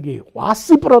წინააღმდეგი იყო,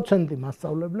 100%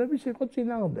 მასწავლებლების იყო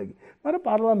წინააღმდეგი. მაგრამ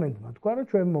პარლამენტმა თქვა, რომ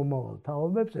ჩვენ მომავალ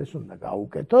თაობებს ეს უნდა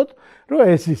გაუკეთოთ, რომ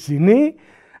ეს ისინი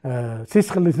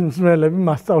სისხლის მსმელები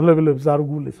მასწავლებლებს არ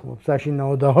გულისხმობ,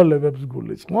 საშინაო დავალებებს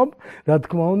გულისხმობ, რა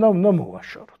თქმა უნდა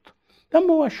მოვაშოროთ. და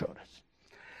მოვაშორეს.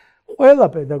 ყველა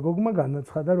პედაგოგმა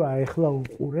განაცხადა, რომ აი ახლა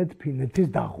უყურეთ ფინეთის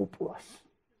დაღუპვას.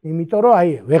 იმიტომ რომ აი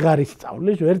ვეღარ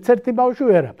ისწავლის ვერც ერთი ბავშვი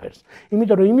ვერაფერს.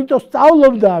 იმიტომ რომ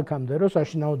სწავლობდა აქამდე, რომ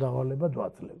საშინაო დავალება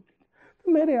დააძლევდით. და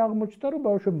მე აღმოჩნდა, რომ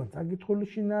ბავშვებმა საკითხული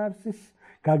შინაარსის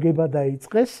გაგება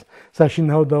დაიწყეს,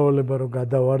 საშინაო დავალება რომ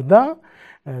გადავარდა,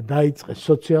 დაიწყეს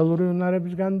სოციალური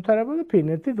უნარების განვითარება და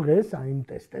ფინეთი დღეს აი იმ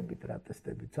ტესტებით, რა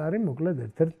ტესტებიც არის, მოკლედ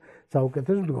ერთ-ერთ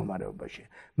საუკეთესო მდგომარეობაში.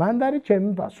 მანდ არის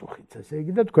ჩემი პასუხიც, ესე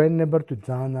იგი და თქვენ ნებართვით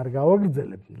ძალიან არ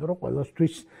გავაგრძელებთ, იმიტომ რომ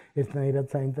ყველასთვის ერთნაირად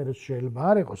საინტერესო შეიძლება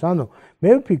არ იყოს. ანუ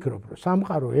მე ვფიქრობ, რომ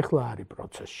სამყარო ეხლა არის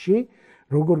პროცესში,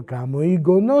 როგორ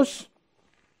გამოიგონოს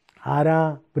არა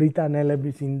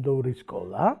ბრიტანელების ინდური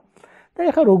სკოლა. და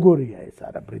ეხლა როგორია ეს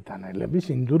არა ბრიტანელების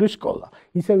ინდური სკოლა.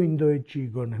 ისევ ინდოეთში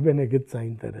იგონებენ, ეგეც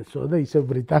საინტერესოა და ისევ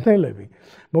ბრიტანელები.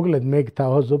 მოკლედ მე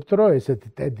გთავაზობთ, რომ ესეთი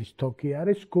TED-ის თოქი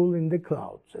არის School in the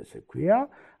Clouds, ესე ქვია,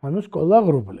 ანუ სკოლა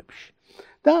ღრუბლებში.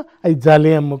 და აი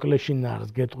ძალიან მოკლე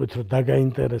შინაარსს გეტყვით, რომ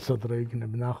დაგაინტერესოთ, რომ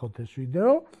იქნებ ნახოთ ეს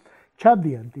ვიდეო.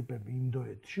 ჩადიან ტიპები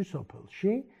ინდოეთში,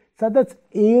 სოფელში, სადაც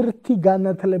ერთი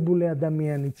განათლებული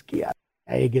ადამიანიც კი არის.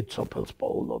 ეგეთ სოფელს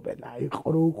პოულობენ, აი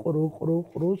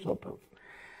ყრუ სოფელს.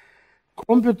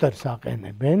 კომპიუტერს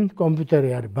აყენებენ, კომპიუტერი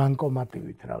არის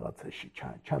ბანკომატივით რაღაცაში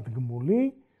ჩადგმული,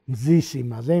 მზის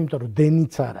იმაზე, იმიტომ რომ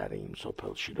დენიც არ არის იმ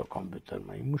სოფელში, რომ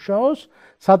კომპიუტერმა იმუშაოს,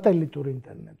 სატელიტურ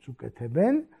ინტერნეტს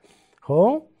უკეთებენ, ხო?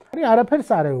 არაფერს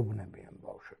არ ეუბნებიან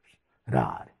ბავშვებს. რა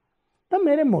არის? და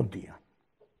მერე მოდიან.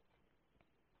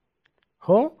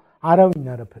 ხო? არავინ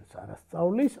არაფერს არ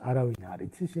ასწავლის, არავინ არ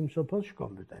იცის იმ სოფელში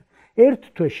კომპიუტერი. ერთ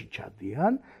თვეში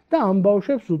ჩადიან და ამ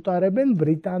ბავშვებს უტარებენ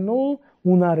ბრიტანულ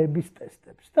უნარების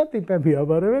ტესტებს და ტიპები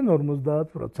აბარებენ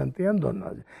 50%-იან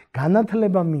დონეზე.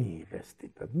 განათლება მიიღეს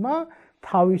ტიპებმა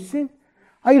თავისი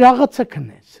აი რაღაცა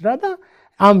ქნეს რა და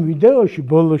ამ ვიდეოში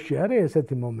ბოლოში არის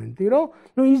ესეთი მომენტი,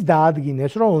 რომ ის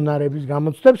დაადგინეს, რომ უნარების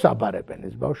გამოცდებს აბარებენ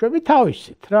ეს ბავშვები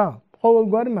თავისით რა,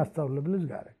 ყოველგვარი მასწავლებლის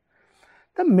გარეთ.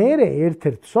 და მერე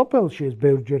ერთ-ერთ სოფელში ეს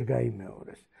ბევრჯერ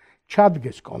გაიმეორეს.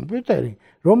 ჩადგეს კომპიუტერი,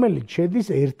 რომელიც შედის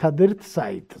ერთადერთ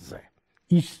საიტზე.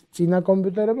 ის წინა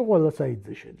კომპიუტერები ყველა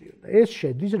საიტზე შედიოდა. ეს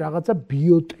შედის რაღაცა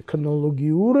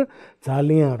ბიოტექნოლოგიურ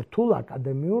ძალიან რთულ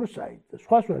აკადემიურ საიტზე.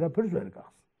 სხვას ვერაფერს ვერ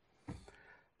გახსოვს.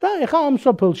 და ეხლა ამ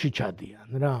სოფელში ჩადიან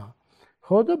რა.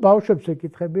 ხო და ბავშვებს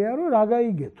ეკითხებიან, რომ რა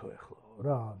გაიგეთო ეხლა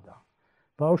რა და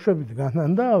ბავშვები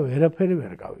დგანან და ვერაფერი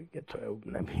ვერ გავიგეთო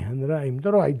ეუბნებიან რა,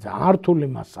 იმიტომ რომ აი ძალიან რთული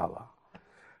მასალა.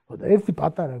 ხო და ერთი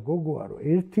პატარა გოგოა რომ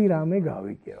ერთი რამე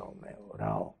გავიგეო მეო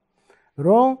რაო.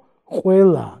 რომ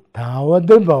ყველა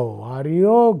დაავადებაო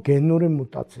არისო გენური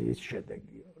მუტაციის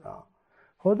შედეგიო რა.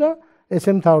 ხო და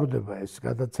ესე მთავრდება ეს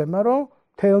გადაცემა, რომ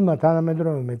თელმა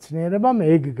თანამედროვე მეცნიერებამ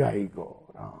ეგ გაიგო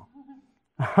რა.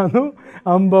 ანუ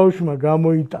ამ ბავშვმა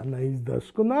გამოიტანა ის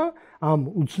დასკვნა ამ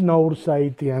უცნაურ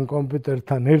საიტიან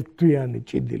კომპიუტერთან ერთთვიანი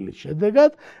ჭიდილის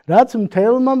შედეგად, რაც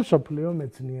მთელმა მსოფლიო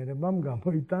მეცნიერებამ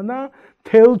გამოიტანა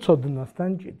მთელ ცოდნასთან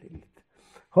ჭიდილით.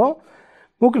 ხო?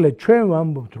 მოკლედ ჩვენ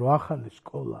ვამბობთ, რომ ახალი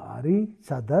სკოლა არის,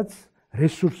 სადაც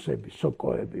რესურსები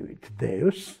სოკოებივით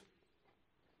დევს,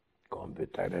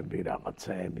 კომპიუტერები,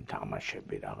 რაღაცეები,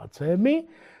 თამაშები, რაღაცეები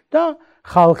და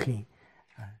ხალხი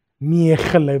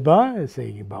მიეხლება, ესე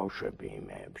იგი ბავშვები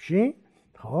იმეებში,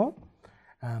 ხო?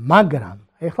 მაგრამ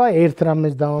ეხლა ერთ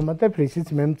რამეს დავამატებ, რისიც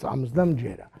მე მწამს და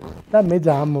მჯერა. და მე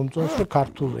ძალიან მომწონს, რომ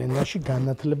ქართულ ენაში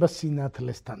განათლება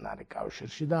სინათლესთან არის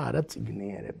კავშირში და არა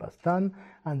წიგნიერებასთან,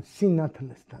 ან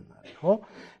სინათლესთან არის, ხო?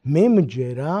 მე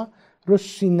მჯერა, რომ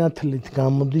სინათლით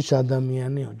გამოდის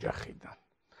ადამიანი ოჯახიდან.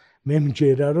 მე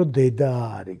მჯერა, რომ დედა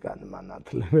არის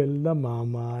განმანათლებელი და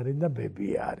მამა არის და ბები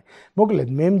არის. მოკლედ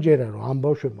მე მჯერა, რომ ამ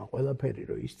ბავშვებმა ყველაფერი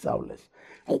რომ ისწავლეს,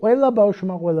 ყველა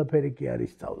ბავშვმა ყველაფერი კი არ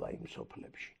ისწავლა იმ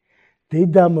სოფლებში.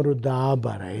 დედამ რომ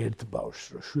დააბარა ერთ ბავშვს,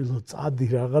 რომ შვილო წადი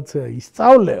რაღაცა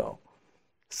ისწავლეო,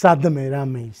 სადმე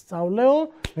რამე ისწავლეო,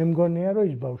 მე მგონია, რომ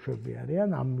ის ბავშვები არიან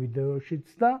ამ ვიდეოშიც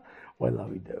და ყველა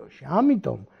ვიდეოში.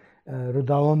 ამიტომ რომ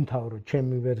დავამთავრო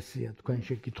ჩემი ვერსია თქვენ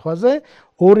შეკითხვაზე,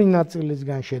 ორი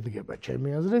ნაწილისგან შედგება ჩემი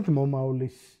აზრით,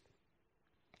 მომავლის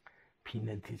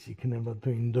ფინეთის იქნება თუ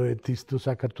ინდოეთის თუ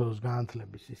საქართველოს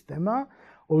განათლების სისტემა,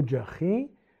 ოჯახი,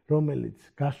 რომელიც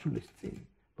გასulis წინ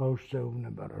ბავშვს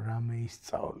ეუბნება, რომ რამე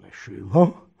ისწავლე შვილო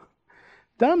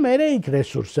და მერე იქ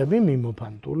რესურსები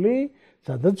მიმოფანტული,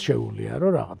 სადაც შეუძლია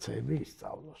რომ რაღაცეები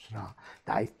ისწავლოს რა.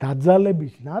 და ის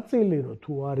დაძალების ნაწილი რომ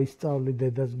თუ არ ისწავლი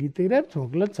დედას გიტირებთ,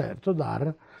 მოკლედ საერთოდ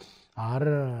არ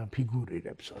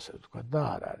ფიგურირებს, ასე ვთქვათ და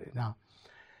არ არის რა.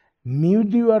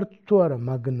 მივდივართ თუ არა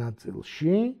მაგ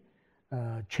ნაწილში,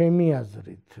 ჩემი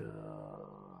აზრით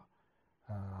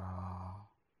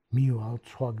მივალთ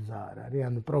სხვა გზა არ არის,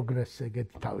 ანუ პროგრესი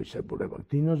ეგეთი თავისებურება.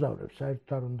 დინოზავრებს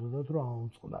საერთოდ არ უნდათ რომ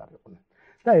აუმწყდარიყვნენ.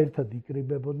 და ერთად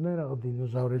იკრიბებოდნენ რაღაც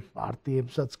დინოზავრებს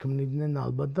პარტიებსაც ქმნიდნენ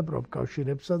ალბათ და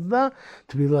პროფკავშირებსაც და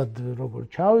თბილად როგორ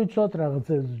ჩავიცვათ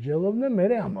რაღაცებს ჯელობდნენ,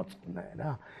 მერე ამოწყდნენ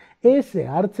რა. ესე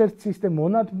არც ერთ სისტემ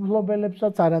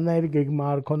მონათმფლობელებსაც არანაირი გეგმა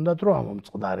არ ქონდათ რომ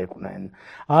ამომწყდარიყვნენ.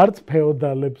 არც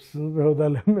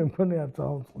ფეოდალები მე მგონი არც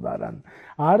ამომწყდარან.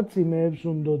 არც იმეებს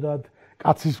უნდათ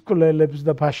კაცის მკვლელებს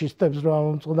და ფაშისტებს რომ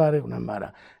ამომწყდარიყვნენ,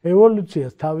 მაგრამ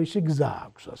ევოლუციას თავისი გზა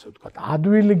აქვს, ასე ვთქვათ.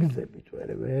 ადვილი გზებით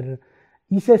ვერ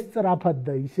ისე სწრაფად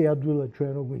და ისე ადვილად ჩვენ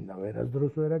რო გვინდა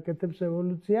ვერასდროს ვერ აკეთებს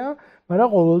ევოლუცია, მაგრამ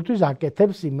ყოველთვის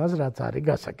აკეთებს იმას, რაც არის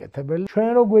გასაკეთებელი. ჩვენ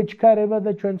რო გვეჩქარება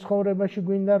და ჩვენ ცხოვრებაში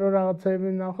გვინდა რომ რაღაცები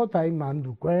ვნახოთ, აი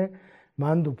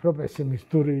მანდ უფრო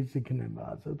პესიმისტური ის იქნება,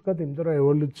 ასე ვთქვათ, იმიტომ რომ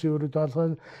ევოლუციური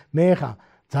თვალსაზრისით მე ხა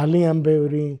ძალიან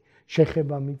ბევრი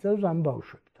შეხება მიწევს ამ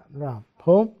ბავშვებთან რა,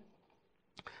 ხო?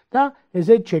 და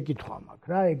ესეც შეკითხვა მაქვს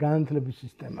რა, განათლების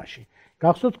სისტემაში.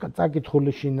 გახსოვთ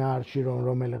წაკითხული შინაარსში რომ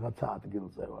რომელიღაცა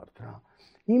ადგილზე ვართ რა.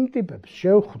 იმ ტიპებს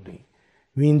შევხვდი,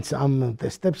 ვინც ამ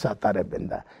ტესტებს ატარებენ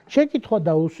და შეკითხვა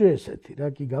დაუსვი ესეთი რა,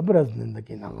 კი გაბრაზდნენ და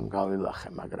კი ნახომ გავილახე,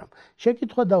 მაგრამ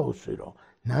შეკითხვა დაუსვი რომ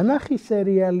ნანახი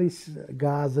სერიალის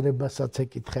გააზრებასაც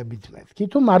ეკითხებით მეთქი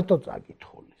თუ მარტო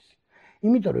წაკითხulis.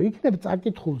 იმიტომ რომ იქნებ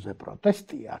წაკითხულზე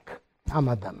პროტესტი აქვს ამ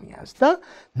ადამიანს და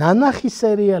ნანახი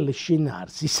სერიალის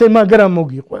შინაარსს ისე მაგრამ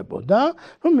მოგიყვებოდა,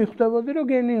 რომ მიხვდებოდი რომ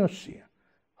გენიოსია.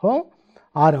 ხო?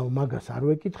 არა, მაგას არ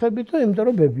ვეკითხებითო, იმიტომ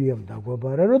რომ ბებიამ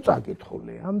დაგვაბარა, რომ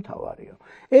წაკითხულია, მთავარიო.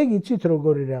 ეგ იცით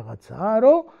როგორი რაღაცაა,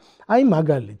 რომ აი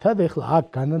მაგალითად, ეხლა აქ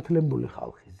განათლებული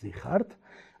ხალხი ზიხართ,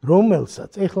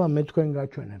 რომელსაც ეხლა მე თქვენ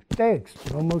გაჩვენებ ტექსტს,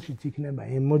 რომელშიც იქნება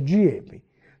ემოჯიები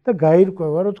და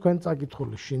გაირკვევა, რომ თქვენ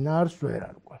წაკითხული შინაარსს ვერ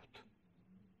არკვევთ.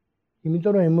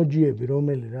 იმიტომ რომ ემოჯიები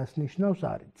რომელი რას ნიშნავს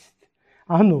არ იცით.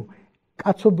 ანუ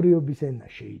კაცობრიობის ენა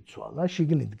შეიცვალა,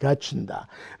 შიგნით გაჩნდა,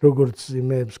 როგორც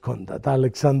იმებს ჰქონდათ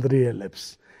ალექსანდრიელებს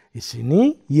ისინი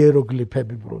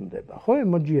იეროგლიფები ბრუნდება, ხო?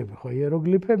 ემოჯიები ხო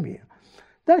იეროგლიფებია.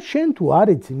 და შენ თუ არ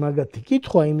იცი მაგათი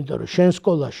კითხვა, იმიტომ რომ შენ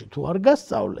სკოლაში თუ არ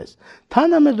გასწავლეს,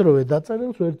 თანამედროვე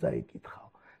დაწერილს ვერ წაიკითხავ.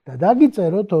 და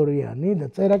დაგიწეროთ ორიანი და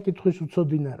წერა-კითხვის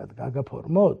უცოდინარად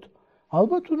გაგაფორმოთ.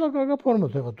 ალბათ უნდა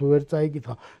გაგაფორმოთ, ეხლა თუ ვერ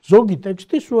წაიკითხავ. ზოგი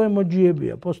ტექსტი სულ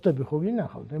ემოჯიებია, პოსტები ხო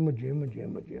გინახავთ,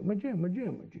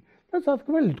 ემოჯი. და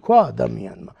სათქმელი თქვა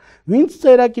ადამიანმა, ვინც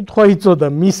წერა-კითხვა იცოდა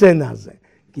მის ენაზე,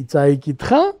 კი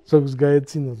წაიკითხა, ზოგს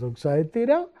გაეცინა, ზოგს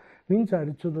აეტირა, ვინც არ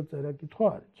იცოდა წერა-კითხვა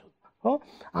არ იცოდა, ხო?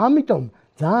 ამიტომ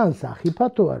ძალიან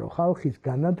სახიფათოა, რომ ხალხის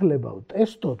განათლება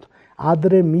ტესტოთ,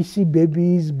 ადრე მისი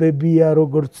ბებიის ბებია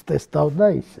როგორც ტესტავდა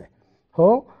ისე,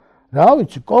 ხო? რა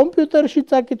ვიცი, კომპიუტერში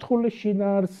წაკითხული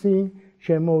შინაარსი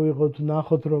შემოვიღოთ,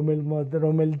 ნახოთ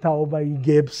რომელი თაობა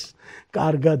იგებს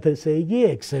კარგად, ესე იგი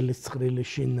Excel-ის ცხრილი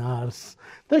შინაარსს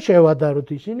და შევადაროთ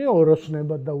ისინი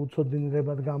ოროსნებად და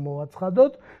უცოდინრებად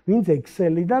გამოვაცხადოთ, ვინც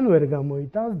Excel-იდან ვერ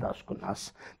გამოიტანს დასკვნას,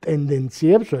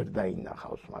 ტენდენციებს ვერ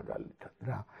დაინახავს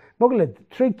მაგალითად რა. მოკლედ,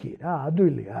 ტრიკი რა,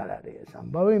 ადვილი არ არის ეს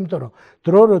ამბავი, იმიტომ რომ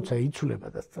დრო როცა იცვლება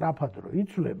და სწრაფად რო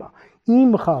იცვლება,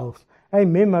 იმ ხალხს, აი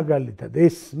მე მაგალითად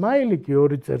ეს სმაილიკი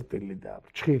ორი წერტილი და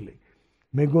ფრჩხილი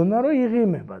მეგონა რომ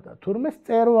იღიმება და თურმე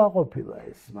წერვა ყოფილა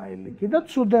ეს სმაილიკი და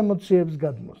ცუდ ემოციებს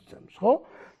გადმოსცემს, ხო?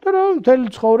 და რომ მთელი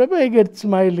ცხოვრება ეგ ერთ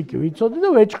სმაილიკი ვიცოდი და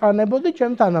ვეჭყანებოდი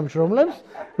ჩემ თანამშრომლებს,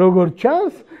 როგორც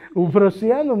ჩანს,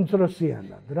 უფროსიან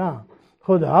უმცროსიანად რა.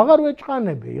 ხო და აღარ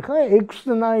ვეჭყანები, ხა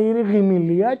 6-ნაირი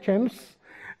ღიმილია ჩემს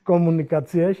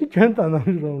კომუნიკაციაში ჩემ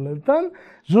თანამშრომლებთან,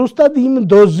 ზუსტად იმ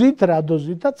დოზით, რა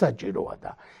დოზითაც საჭიროა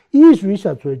და ის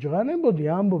ვისაც ვეჭღანებოდი,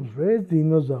 ამბობს, რომ ეს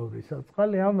დინოზავრი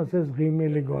საწყალი, ამას ეს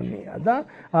ღიმილი გონია და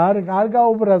არ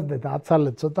გაუბრაზდეთ,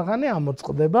 აცალეთ ცოტახანი,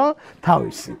 ამოწყდება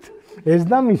თავისით. ეს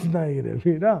და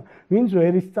მისნაირები რა. ვინც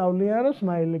ვერ ისწავლია, რომ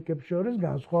სმაილიკებს შორის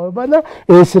განსხვავება და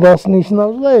ეს რას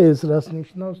ნიშნავს და ეს რას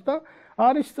ნიშნავს და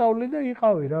არ ისწავლი და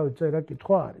იყავი, რა ვიცი,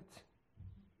 წერა-კითხვა არ იცი.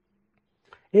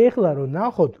 ეხლა რომ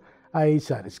ნახოთ, აი ის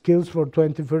არის Skills for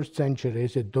 21st Century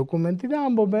ესეთ დოკუმენტი და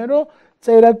ამბობენ, რომ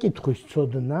წერა-კითხვის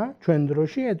ცოდნა ჩვენ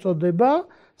დროში ეწოდება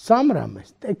სამ რამეს: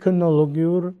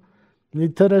 ტექნოლოგიურ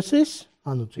ლიტერესის,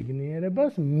 ანუ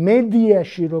წიგნიერებას,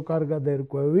 მედიაში რო კარგად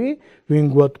ერკვევი, ვინ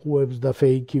გვატყუებს და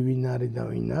ფეიქი ვინ არის და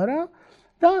ვინ არა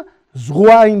და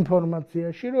ზღვა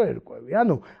ინფორმაციაში რო ერკვევი.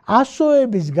 ანუ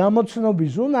ასოების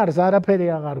გამოცნობის უნარს არაფერი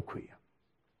აღარ ქვია.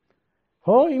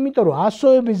 ხო, იმიტომ რომ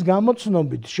ასოების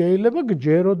გამოცნობით შეიძლება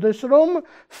გჯეროდეს, რომ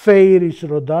ფეირის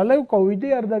რო დალევ, კოვიდი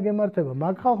არ დაგემართება.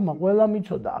 მაგ ხალხმა ყველამ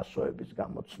იცოდა ასოების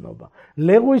გამოცნობა.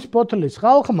 ლეღვის ფოთლის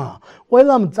ხალხმა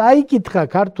ყველამ წაიკითხა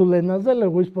ქართულ ენაზე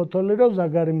ლეღვის ფოთოლი რო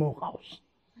ზაგარი მოყავს.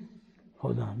 ხო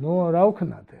და ნუ რა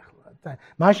ვქნათ ახლა?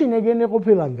 მაშინ ეგენი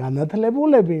ყოფილან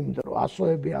განათლებულები, იმიტომ რომ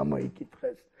ასოები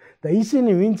ამოიკითხეს. და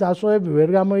ისინი, ვინც ასოები ვერ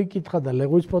გამოიკითხა და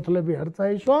ლეღვის ფოთლები არ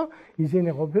წაისვა, ისინი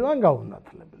ყოფილან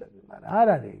გაუნათლებლები. არ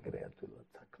არის კრეატიულად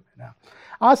საქმე რა.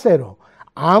 ასე რომ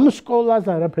ამ სკოლას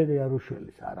არაფერი არ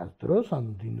უშველის არასდროს,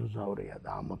 ანუ დინოზავრია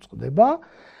და ამოწყდება.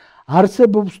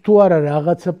 არსებობს თუ არა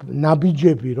რაღაცა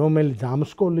ნაბიჯები, რომელიც ამ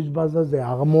სკოლის ბაზაზე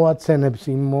აღმოაცენებს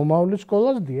იმ მომავლის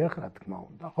სკოლას, დიახ, რა თქმა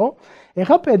უნდა, ხო?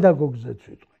 ეხა პედაგოგზეც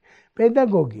ვიტყვი.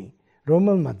 პედაგოგი,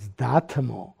 რომელმაც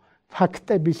დათმო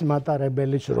ფაქტების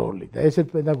მატარებელის როლი და ესეთ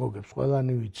პედაგოგებს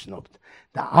ყველანი ვიცნობთ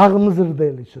და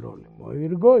აღმზრდელის როლი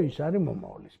მოირგო, ის არის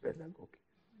მომავლის პედაგოგი.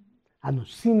 ანუ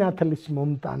სინათლის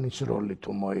მომტანის როლი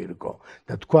თუ მოირგო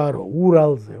და თქვა რომ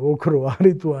ურალზე ოქრო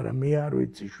არის თუ არა, მე არ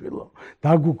ვიცი შვილო,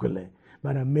 დაგუგლე,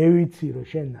 მაგრამ მე ვიცი რომ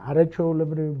შენ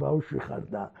არაჩვეულებრივი ბავშვი ხარ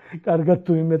და კარგად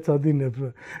თუ იმეცადინებ,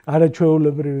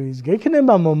 არაჩვეულებრივი ის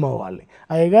გექნება მომავალი.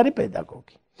 აი ეგ არის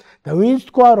პედაგოგი. და ვინც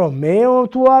თქვა რომ მე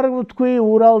თუ არ თქვი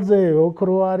ურალზე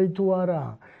ოქრო არის თუ არა,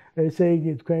 ესე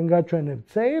იგი თქვენ გაჩვენებთ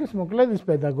ცეირს, მოკლედ ის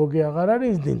პედაგოგი აღარ არის,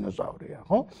 ის დინოზავრია,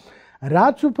 ხო?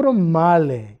 რაც უფრო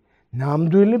მალე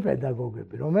ნამდვილი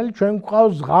პედაგოგები, რომელიც ჩვენ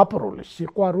გვყავს ზღაპრული,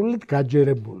 სიყვარულით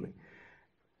გაჯერებული,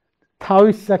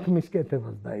 თავის საქმის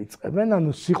კეთებას დაიწყებენ,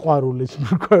 ანუ სიყვარულის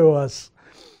მრკვევას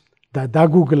და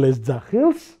დაგუგლეს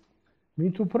ძახილს,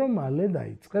 მით უფრო მალე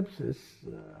დაიწყებს ეს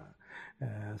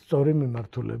სწორი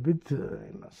მიმართულებით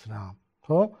იმას რა,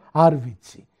 ხო? არ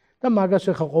ვიცი. და მაგას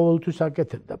ახლა ყოველთვის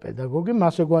აკეთებდა პედაგოგი,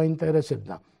 მასე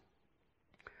გვაინტერესებდა.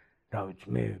 რა ვიცი,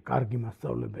 მე კარგი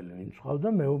მასწავლებელი ვინც ხავდა,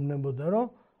 მეუბნებოდა რომ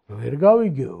ვერ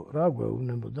გავიგეო რა,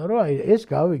 გვეუბნებოდა რომ აი ეს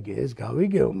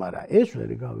გავიგეო, მაგრამ ეს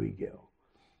ვერ გავიგეო.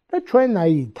 და ჩვენ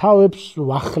აი თავებს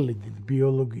ვახლიდით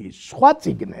ბიოლოგიის სხვა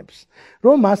წიგნებს,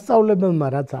 რომ მასწავლებელმა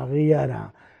რაც აღიარა,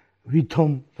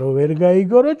 ვითომ რომ ვერ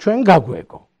გაიგო, რომ ჩვენ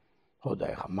გაგვეგო. ხო და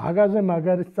ეხა მაგაზე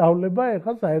მაგარი სწავლება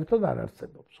ეხა საერთოდ არ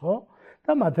არსებობს, ხო?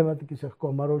 და მათემატიკის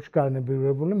ხომაროვში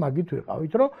განებირებული მაგით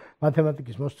ვიყავით, რომ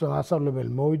მათემატიკის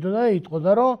მასწავლებელი მოვიდა და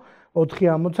იტყოდა, რომ 4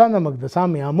 ამოცანა მაქვს და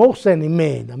 3 ამოვხსენი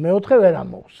მე და მე-4 ვერ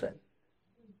ამოვხსენ.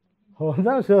 ხო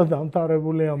და შევ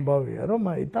დამთავრებული ამბავია, რომ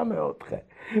მაიტა მე-4.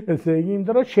 ესე იგი,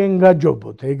 იმიტომ რომ შენ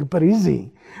გაჯობოთ ეგ პრიზი,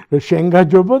 რომ შენ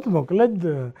გაჯობოთ, მოკლედ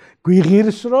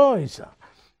გვიღირს რომ ისა.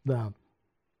 და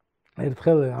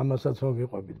ერთხელ ამასაც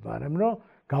მოგიყვებით ბარემ, რომ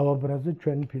გავაბრაზეთ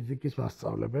ჩვენი ფიზიკის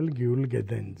მასწავლებელი გიული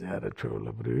გედენიძე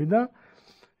არაჩვეულებრივი და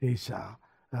ისა.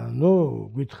 ნუ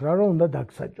გითხრა რომ უნდა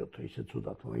დაგსაჭოთო, ისე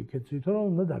ცუდად მოიქეცით რომ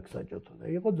უნდა დაგსაჭოთო და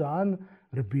იყო ძალიან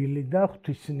რბილი და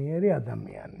ღვთისმიერი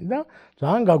ადამიანი და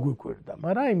ძალიან გაგვიკვირდა,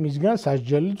 მაგრამ აი მისგან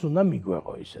სასჯელიც უნდა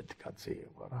მიგვეღო, ისეთი კაცი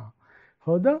იყო რა.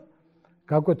 ხო და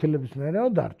გაკვეთილების მერეო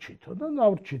დარჩითო და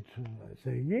დავრჩით,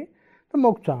 ესე იგი და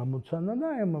მოგცა ამოცანა და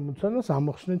ამ ამოცანას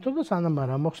ამოხსნითო და სანამ არ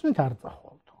ამოხსნით არ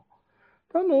წახვალთო.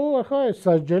 და ნუ ახლა ეს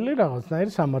სასჯელი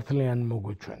რაღაცნაირი სამართლიანი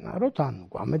მოგვეჩვენა, რომ თან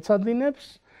გვამეცადინებს,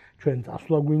 ჩვენ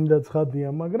წასვლა გვინდა ცხადია,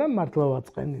 მაგრამ მართლა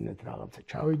ვაწყენინეთ რაღაცა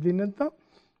ჩავიდინეთ და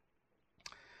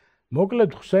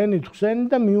მოკლედ ხსენით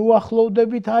და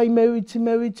მიუახლოვდებით, აი მე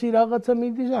ვიცი რაღაცა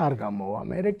მიდის, არ გამოვა.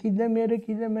 მე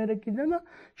კიდე და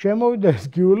შემოვიდა ეს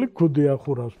გიული ქუდი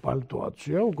ახურავს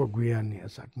პალტოაცია, უკვე გვიანია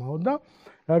საკმაოდ და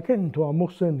რაკენ თუ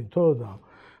ამოხსენითო და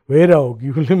ვერაო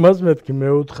გიული მას მეთქი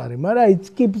მე-4, მაგრამ აი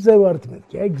წკიპზე ვართ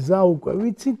მეთქი, აი გზა უკვე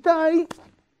ვიცით და აი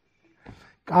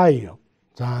კაიო,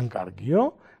 ძალიან კარგიო.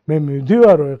 მე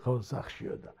მივდივარო ეხლა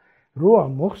სახშიო და რო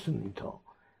ამოხსნითო,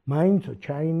 მაინცო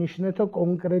ჩაინიშნეთო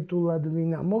კონკრეტულად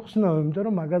ვინ ამოხსნაო, იმიტომ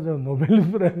რომ მაგაზე ნობელის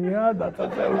პრემიაა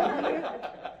დაწესებული.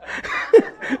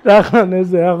 რახან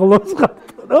ესე ახლოს ხართ,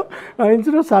 რომ მაინც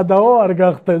რო სადაო არ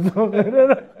გახდესო მე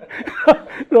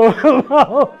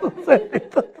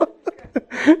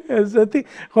ესეთი,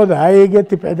 ხო და აი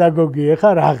ეგეთი პედაგოგი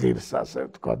ხა რა ღირს ასე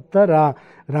ვთქვათ და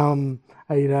რა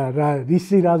აი რა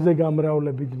რისი რაზე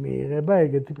გამრავლებით მიიღება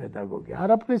ეგეთი პედაგოგი.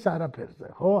 არაფერზე,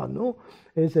 ხო? ანუ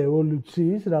ეს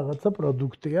ევოლუციის რაღაცა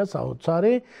პროდუქტია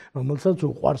საოცარი, რომელსაც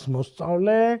უყვარს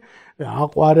მოსწავლე,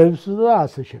 აყვარებს და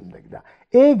ასე შემდეგ და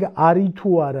ეგ არი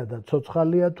თუ არა და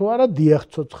ცოცხალია თუ არა, დიახ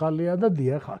ცოცხალია და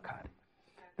დიახ აქ არის.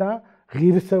 და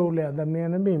ღირსეული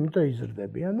ადამიანები იმიტომ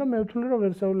იზრდებიან და მე ვთვლი რომ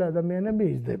ღირსეული ადამიანები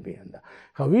იზრდებიან და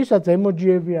ხა ვისაც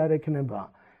ემოჯიები არ ექნება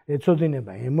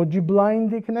ეცოდინება emoji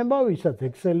blind იქნება, ვისაც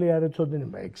Excel-ი არ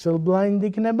ეცოდინება, Excel blind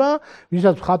იქნება,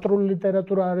 ვისაც მხატვრული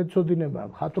ლიტერატურა არ ეცოდინება,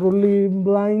 მხატვრული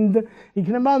blind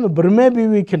იქნება, ანუ ბრმები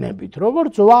ვიქნებით,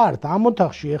 როგორც ვართ ამ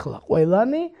ოთახში ახლა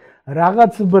ყველანი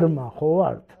რაღაც ბრმა ხო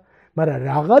ვართ, მაგრამ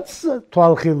რაღაც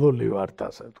თვალხილული ვართ,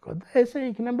 ასე ვთქვა და ესე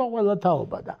იქნება ყველა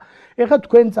თაობა და ეხლა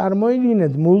თქვენ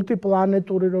წარმოიდგინეთ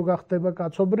მულტიპლანეტური რო გახდება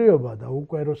კაცობრიობა და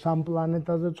უკვე რო სამ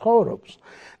პლანეტაზე ცხოვრობს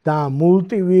და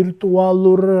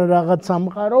მულტივირტუალურ რაღაც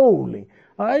სამყაროული,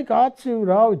 აი კაცი,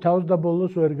 რავი, თავს და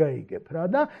ბოლოს ვერ გაიგებ რა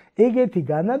და ეგეთი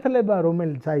განათლება,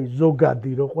 რომელიც აი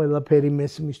ზოგადი რო ყველაფერი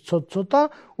მესმის ცოტ-ცოტა,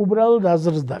 უბრალოდ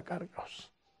აზრს დაკარგავს.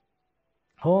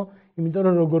 ხო? იმიტომ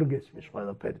რომ როგორ გესმის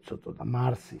ყველაფერი ცოტა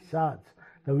მარსისაც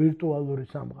და ვირტუალური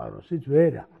სამყაროსიც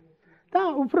ვერა. და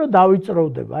უფრო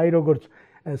დავიწროვდება, აი როგორც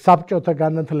საბჭოთა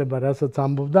განათლება, რასაც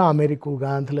ამბობდა ამერიკულ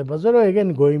განათლებაზე, რომ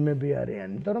ეგენი გოიმები არიან,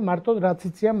 იმიტომ რომ მარტო რაც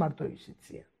იციან, მარტო ის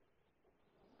იციან.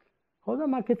 ხო და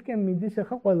მაგეთკენ მიდის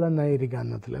ახლა ყველანაირი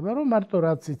განათლება, რომ მარტო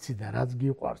რაც იცი და რაც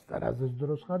გიყვარს და რაზეც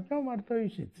დროს ხარჯავ, მარტო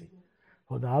ის იცი.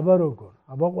 ხო და აბა როგორ?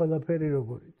 აბა ყველაფერი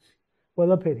როგორ იცი?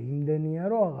 ყველაფერი იმდენია,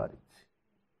 რომ აღარ იცი.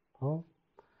 ხო?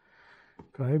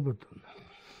 კაი ბატონო.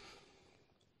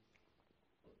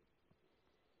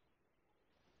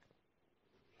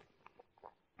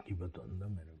 ბატონო და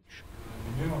მე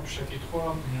მე მაქვს შეკითხვა,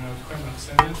 თქვენ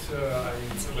ახსენეთ აი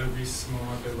წლების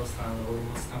მომატებასთან,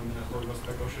 40-თან მენახეობას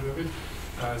დაკავშირებით,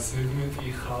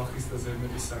 ზედმეტი ხალხის და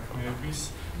ზედმეტი საქმეების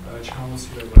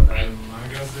ჩამოსილება და აი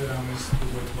მაგაზე რამეს თუ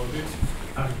გეტყოდით,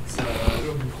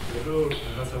 რომ მიხვდეთ, რომ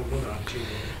რაღაცა უბრალოდ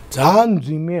არჩევია. ძალიან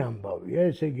მძიმე ამბავია,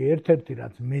 ესე იგი ერთ-ერთი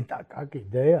რაც მეტაკა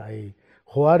კიდე, აი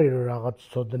ხო არის რომ რაღაც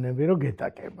ცოდნები რომ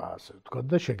გეტაკება, ასე ვთქვათ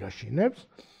და შეგაშინებს.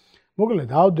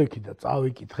 მოკლედ ავდექი და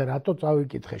წავიკითხე, რატო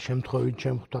წავიკითხე, შემთხვევით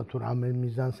შემხვდა თუ რამე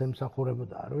მიზანს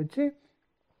ემსახურებოდა, არ ვიცი.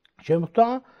 შემხვდა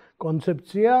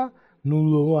კონცეფცია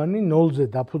ნულოვანი, ნოლზე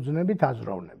დაფუძნებით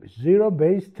აზროვნების, zero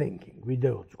based thinking.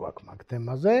 ვიდეოც გვაქვს მაგ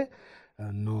თემაზე,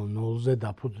 ნოლზე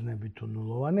დაფუძნებით თუ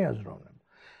ნულოვანი აზროვნება.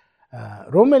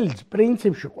 რომელიც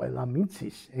პრინციპში ყველა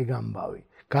მიცის ეგ ამბავი.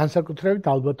 განსაკუთრებით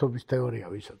ალბათობის თეორია,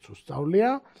 ვისაც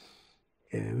უსწავლია,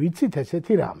 ვიცით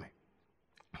ესეთი რამე.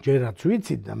 ჯერაც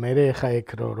ვიცით და მე ხა ეგ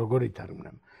როგორ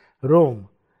ითარგმნեմ, რომ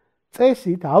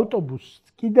წესით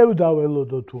ავტობუსს კიდევ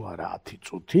დაველოდო თუ არა 10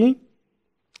 წუთი,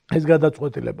 ეს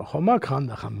გადაწყვეტილება ხომ აქვს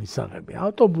ხანდახან მისაღები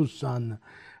ავტობუსს ან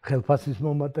ხელფასის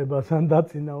მომატებას ან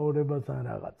დაწინაურებას ან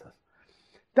რაღაცას.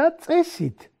 და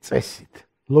წესით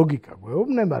ლოგიკა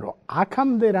გვეუბნება, რომ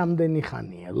აქამდე რამდენი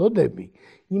ხანი ელოდები,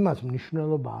 იმას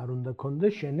მნიშვნელობა არ უნდა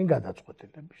ქონდეს შენი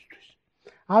გადაწყვეტილებისთვის.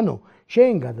 ანუ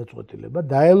შენ გადაწყვეტილება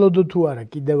დაელოდო თუ არა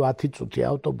კიდევ 10 წუთი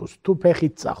ავტობუსს თუ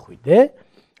ფეხით წახვიდე,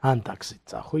 ან ტაქსით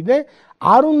წახვიდე,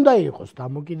 არ უნდა იყოს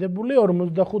დამოკიდებული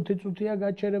 45 წუთია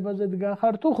გაჩერებაზე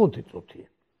დგახარ თუ 5 წუთია.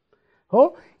 ხო?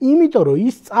 იმიტომ რომ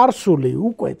ის წარსული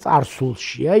უკვე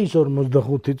წარსულშია, ის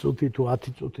 45 წუთი თუ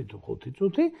 10 წუთი თუ 5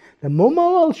 წუთი და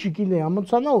მომავალში კიდე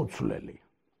ამოცანა უცვლელია.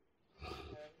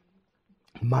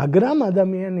 მაგრამ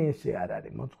ადამიანი ესე არ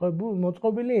არის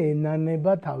მოწყობილი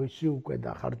ენანება თავისი უკვე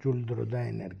დახარჯული დრო და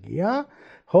ენერგია,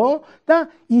 ხო? და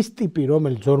ის ტიპი,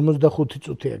 რომელიც 45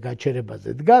 წუთია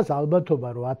გაჩერებაზე დგას, ალბათობა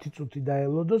რომ 10 წუთი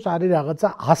დაელოდოს არის რაღაცა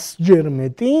 100-ჯერ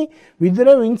მეტი,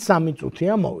 ვიდრე ვინც 3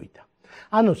 წუთია მოვიდა.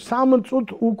 ანუ 3 წუთ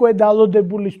უკვე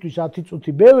დალოდებულისთვის 10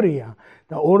 წუთი ბევრია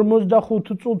და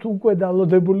 45 წუთ უკვე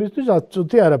დალოდებულისთვის 10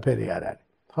 წუთი არაფერი არ არის,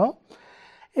 ხო?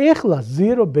 ეხლა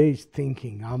zero based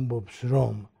thinking ამბობს,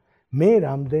 რომ მე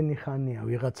რამდენი ხანია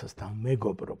ვიღაცასთან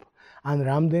მეგობრობ, ან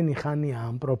რამდენი ხანია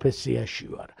ამ პროფესიაში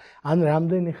ვარ, ან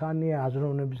რამდენი ხანია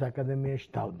აზროვნების აკადემიაში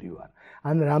დავდივარ,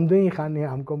 ან რამდენი ხანია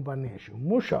ამ კომპანიაში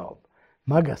ვმუშაობ,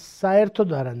 მაგას საერთოდ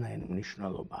არანაირი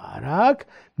მნიშვნელობა არ აქვს,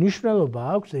 მნიშვნელობა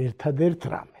აქვს ერთადერთ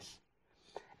რამეს.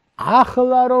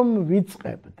 ახლა რომ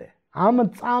ვიწყებდე, ამ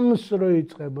წამს რო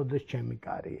იწყებოდეს ჩემი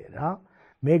კარიერა,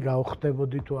 მე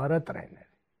გავხდებოდი თუ არა ტრენერი.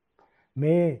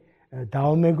 მე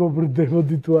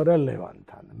დავმეგობრდებოდი თუ არა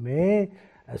ლევანთან, მე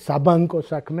საბანკო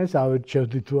საქმეს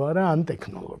ავერჩევდი თუ არა ან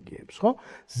ტექნოლოგიებს, ხო?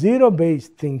 Zero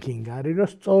based thinking არის რომ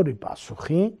სწორი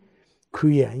პასუხი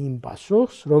ქვია იმ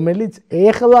პასუხს, რომელიც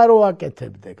ეხლა რო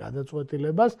აკეთებდე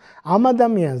გადაწყვეტილებას, ამ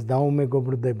ადამიანს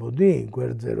დავმეგობრდებოდი,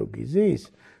 გვერდზე რო გიზის,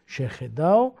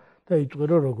 შეხედავ და იტყვი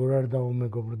რომ როგორ არ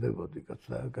დავმეგობრდებოდი,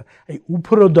 კაცო. აი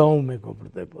უფრო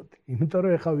დავმეგობრდებოდი, იმიტომ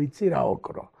რომ ეხა ვიცი რა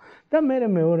ოქრო. და მე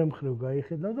მეორე მხრივ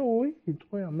გაიხედავ და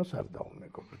იტყვი ამას არ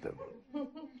დავმეგობრდებოდი.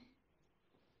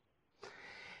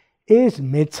 ეს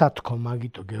მეცათქო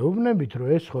მაგითო გეუბნებით, რომ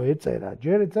ეს ხო ეწერა,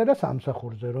 ჯერ ეწერა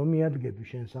სამსახურზე, რომ მიადგები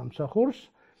შენ სამსახურს,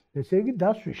 ესე იგი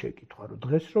დასვი შეკითხვა, რომ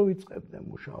დღეს რო ვიწყებდე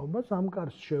მუშაობას, ამ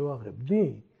კარს შევაღებდი,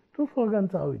 თუ სხვაგან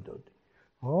წავიდოდი.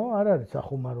 ხო, არ არის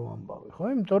სახუმარო ამბავი, ხო?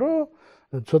 იმიტომ რომ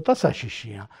ცოტა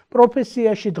საშიშია.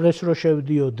 პროფესიაში დღეს რო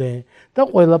შევდიოდე და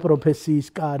ყველა პროფესიის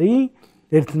კარი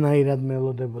ერთნაირად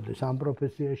მელოდებოდეს, ამ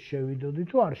პროფესიაში შევიდოდი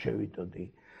თუ არ შევიდოდი.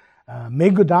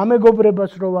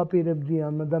 დამეგობრებას რო ვაპირებდი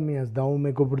ამ ადამიანს,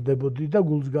 დაუმეგობრდებოდი და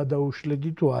გულს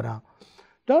გადაუშლედი თუ არა.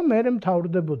 და მე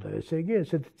მთავრდებოდა, ესე იგი,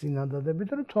 ესეთი წინადადებით,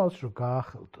 რომ თვალს რო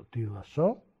გაახელთო დილასო,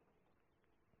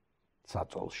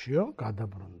 საწოლშიო,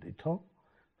 გადაბრუნდითო,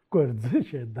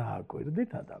 გვერდზე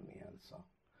დააკვირდით ადამიანსო.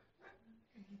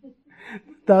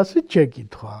 და ასე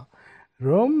შეკითხვა,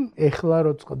 რომ ეხლა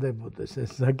რო წყდებოდეს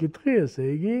ეს საკითხი, ესე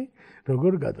იგი,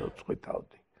 როგორ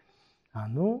გადავწყვიტავდი.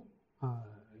 ანუ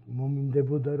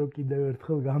მომინდებოდა რომ კიდევ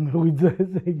ერთხელ გამეღვიძა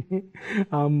ესე იგი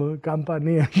ამ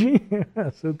კამპანიაში,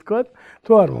 ასე ვთქვათ,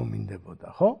 თუ არ მომინდებოდა,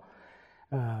 ხო?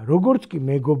 როგორც კი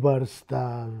მეგობარს და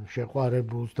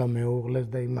შეყვარებულს და მეუღლეს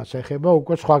და იმას ეხება,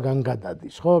 უკვე სხვაგან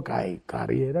გადადის, ხო? კაი,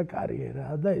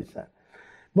 კარიერაა და ესა.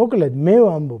 მოკლედ, მე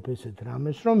ვამბობ ესეთ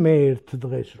რამეს, რომ მე ერთ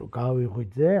დღეს რო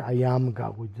გავიღვიძე, აი ამ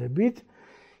გაღვიძებით,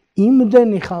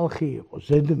 იმდენი ხალხი იყო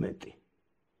ზედმეტი.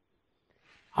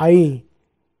 აი,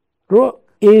 რომ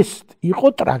ეს იყო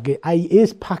აი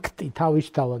ეს ფაქტი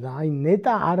თავისთავად, აი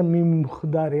ნეტა არ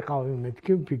მიმხდარიყავი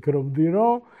მეთქი, ვფიქრობდი,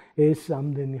 რომ ეს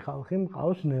ამდენი ხალხი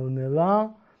მყავს ნელ-ნელა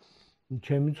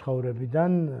ჩემი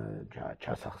ცხოვრებიდან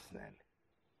ჩასახსნელი.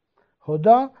 ხო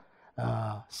და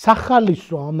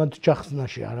სახალისო ამათ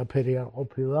ჩახსნაში არაფერი არ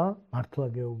ყოფილა, მართლა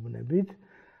გეუბნებით,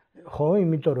 ხო,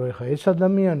 იმიტომ რომ ეხა ეს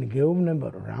ადამიანი გეუბნება,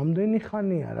 რომ რამდენი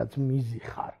ხანია რაც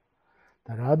მიზიხარ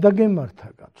და რა დაგემართა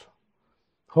კაცო.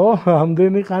 ხო,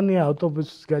 ამდენი ხანია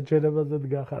ავტობუსის გაჩერებაზე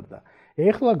დგახარ და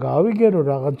ეხლა გავიგე რომ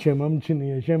რაღაც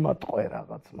შემამჩნია, შემატყვე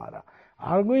რაღაც, მაგრამ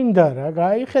არ გვინდა რა,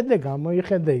 გაიხედე,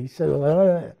 გამოიხედე ისე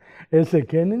ესე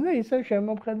ქენი და ისე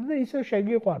შემომხედე და ისე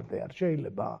შეგიყვარდე, არ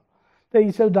შეიძლება. და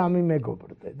ისევ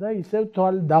დამიმეგობრდე და ისევ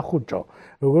თვალი დახუჭო,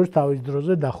 როგორც თავის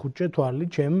დროზე დახუჭე თვალი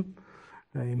ჩემ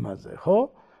იმაზე, ხო?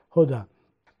 ხო და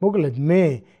მოკლედ მე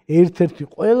ერთ-ერთი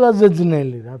ყველაზე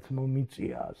ძნელი რაც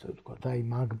მომიწია, ასე ვთქვათ, აი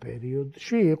მაგ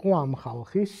პერიოდში იყო ამ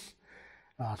ხალხის,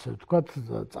 ასე ვთქვათ,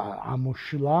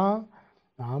 ამოშლა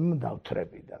ამ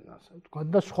დავთრებიდან, ასე ვთქვათ,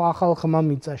 და სხვა ხალხმა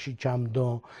მიწაში ჩამდო,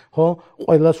 ხო?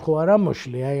 ყველას ხო არ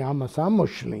ამოშლი, აი ამას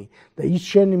ამოშლი და ის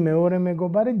შენი მეორე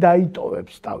მეგობარი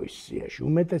დაიტოვებს თავის სიაში.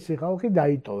 უმეტესი ხალხი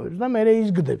დაიტოვებს და მე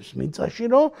იზგდებს მიწაში,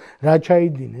 რომ რა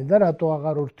ჩაიდინე და რატო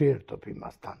აღარ ურთიერთობ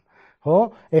იმასთან. ხო?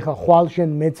 ეხა ხვალ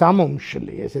შენ მეც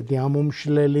ამომშლი, ესეთი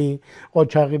ამომშლელი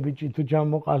ყოჩაღი ბიჭი თუ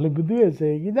ჩამოყალიბდი, ესე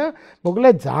იგი და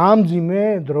მოკლედ ძალიან მძიმე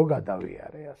დრო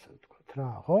გადავიარე, ასე ვთქვათ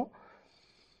რა, ხო?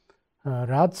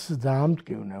 რაც ძალიან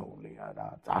მტკივნეულია რა,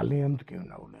 ძალიან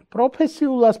მტკივნეულია.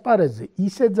 პროფესიულ ასპარეზზე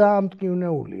ისე ძალიან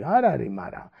მტკივნეული არ არის,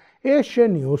 მაგრამ ეს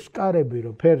შენი ოსკარები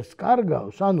რო ფერს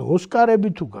კარგავს, ანუ ოსკარები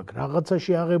თუ გაქვს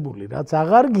რაღაცაში აღებული, რაც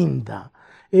აღარ გინდა,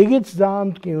 ეგეც ძალიან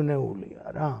მტკივნეულია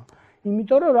რა.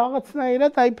 იმიტომ რომ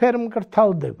რაღაცნაირად აი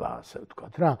ფერმკრთალდება, ასე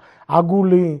ვთქვათ რა.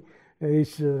 აგული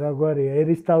ის რა გვარია,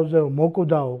 ერისთავზე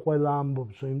მოკვდაო ყველა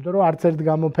ამბობსო, იმიტომ რომ არც ერთ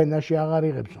გამოფენაში აღარ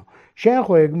იღებსო. შენ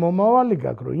ხო ეგ მომავალი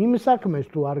გაქვს, რომ იმ საქმეს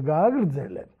თუ არ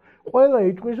გააგრძელებ, ყველა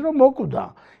იტყვის რომ მოკვდა.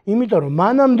 იმიტომ რომ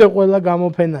მანამდე ყველა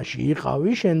გამოფენაში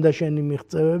იყავი, შენ და შენი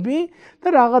მიღწევები და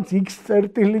რაღაც X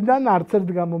წერტილიდან არც ერთ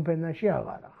გამოფენაში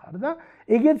აღარ ახარ და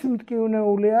ეგეც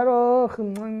მტკივნეულია,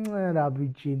 რომ რა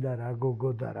ბიჭი და რა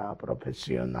გოგო და რა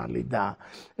პროფესიონალი და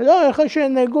ეხა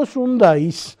შენ ეგოს უნდა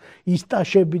ის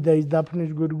ტაშები და ის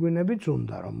დაფნის გვირგვინებიც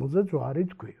უნდა, რომელზეც ვარი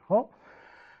თქვი, ხო?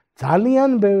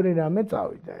 ძალიან ბევრი რამე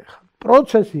წავიდა ეხა.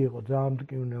 პროცესი იყო ძალიან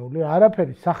მტკივნეული,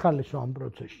 არაფერი სახალისო ამ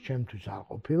პროცესში ჩემთვის არ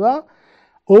ყოფილა.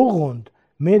 ოღონდ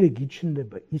მე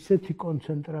გიჩნდება ისეთი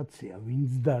კონცენტრაცია,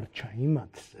 ვინც დარჩა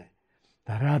იმათზე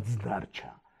და რაც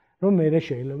დარჩა. რომ მე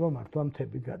შეიძლება მართლა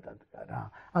მთები გადადგა რა.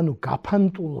 ანუ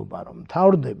გაფანტულობა რომ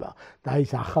მთავრდება და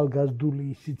ის ახალგაზრდული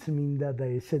ისიც მინდა და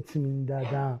ესეც მინდა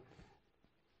და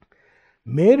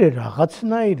მე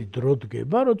რაღაცნაირი დრო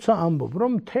დგება, როცა ამბობ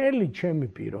რომ მთელი ჩემი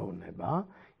პიროვნება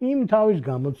იმ თავის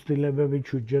გამოცდილებებით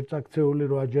შუჯერ წაქცეული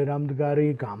 8-ჯერ ამდგარი,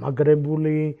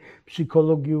 გამაგრებული,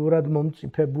 ფსიქოლოგიურად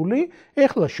მომწიფებული,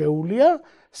 ეხლა შეუულია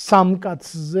სამ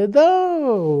კაცზე და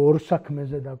ორ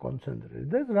საქმეზე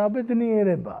დაკონცენტრირდეს, რა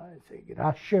ბედნიერებაა, ესე იგი,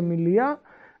 რა შემილია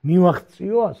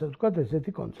მივაღწიო, ასე ვთქვათ,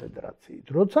 ესეთი კონცენტრაციით.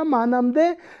 როცა მანამდე,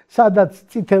 სადაც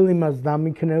წითელ იმას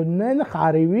დამიქნევდნენ,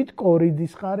 ხარივით,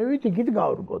 კორიდის ხარივით, იქით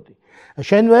გავრგოდი.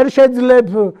 შენ ვერ შეძლებ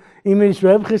იმის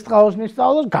ვეფხის ტყაოსნის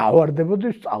სწავლას,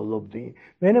 გავარდებოდი, ვსწავლობდი.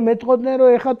 მე მეტყოდნენ, რომ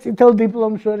ეხა წითელ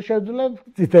დიპლომს ვერ შეძლებ,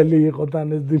 წითელი იყო თან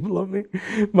ეს დიპლომი,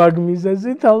 მაგ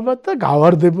მიზეზით ალბათ და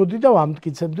გავარდებოდი და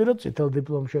ვამტკიცებდი, რომ წითელ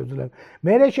დიპლომს შევძლებ.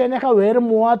 მე შენ ეხა ვერ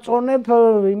მოაწონებ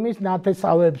იმის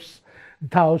ნათესავებს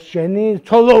თავს შენი,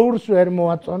 ცოლოურს ვერ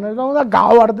მოაწონებ და უნდა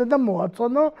გავარდე და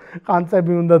მოაწონო,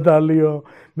 ყანწები უნდა დალიო.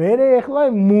 მე ეხლა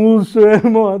მულს ვერ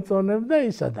მოაწონებ და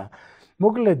ისა და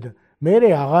მოკლედ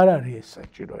მე აღარ არის ეს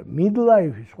საჭირო.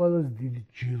 Midlife-ის ყველაზე დიდი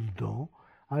ჯილდო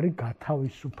არის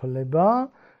გათავისუფლება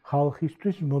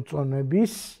ხალხისთვის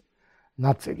მოწონების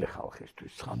ნაწილი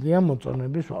ხალხისთვის, ხალხიან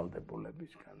მოწონების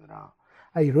ვალდებულებისგან რა.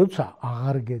 აი როცა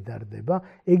აღარ გედარდება,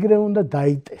 ეგრე უნდა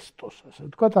დაიტესტოს, ასე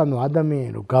ვთქვათ, ანუ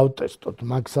ადამიანი რომ გავტესტოთ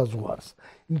მაგ საზღვარს,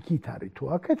 იქით არის თუ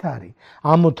აქეთ არის,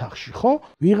 ამ ოთახში ხო,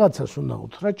 ვიღაცას უნდა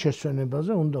უთხრა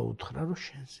შესვენებაზე, უნდა უთხრა რომ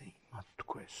შენზე იმათ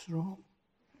თქვეს რომ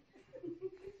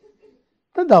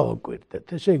და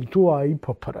დავაკვირდეთ, ესე იგი თუ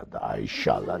აიფოფრა და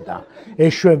აიშალა და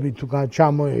ეშვები თუ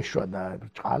ჩამოეშვა და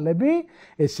ბრჭყალები,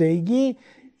 ესე იგი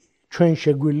ჩვენ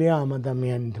შეგვიძლია ამ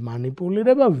ადამიანით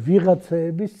манипуლირება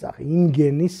ვიღაცების სახით, იმ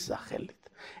გენის სახელით.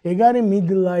 ეგ არის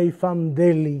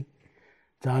midlife-ამდელი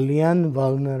ძალიან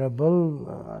vulnerable,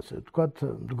 ასე ვთქვათ,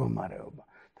 მდგომარეობა.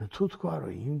 და თუ თქვა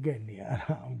რომ იმ გენი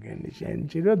არა, ამ გენი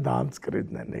შენჭირო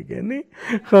დამწკრიდნენ ეგენი,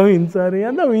 ხო ვინც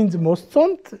არიან და ვინც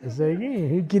მოსწონთ, ესე იგი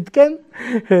იქითკენ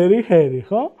ჰერი,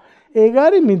 ხო? ეგ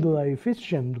არის midlife-ის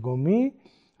შემდგომი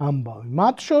ამბავი.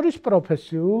 მათ შორის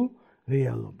პროფესიულ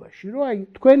რეალობაში, რომ აი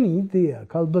თქვენი იდეა,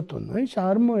 ქალბატონო, ის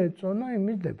არ მოეწონა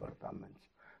იმის დეპარტამენტს.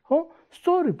 ხო?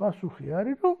 სწორი პასუხი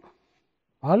არის, რომ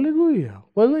ალილუია,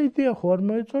 ყველა იდეა ხო არ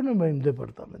მოეწონება იმ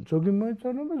დეპარტამენტს, ზოგი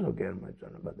მოეწონება, ზოგი არ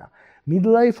მოეწონება და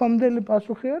midlife-ამდელი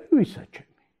პასუხი არის ვისა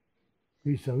ჩემი.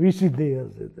 ვის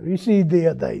იდეაზე და ვისი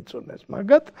იდეა დაიწონეს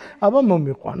მაგათ, აბა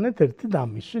მომიყვანეთ ერთი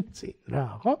დამისვით წინ რა,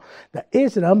 ხო? და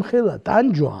ეს რამხელა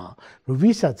ტანჯვაა, რომ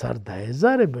ვისაც არ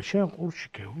დაეზარება, შენ ყურში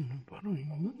გეუბნება, რომ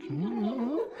იმათ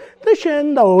და შენ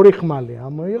და ორი ხმალი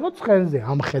ამოიღო ცხენზე,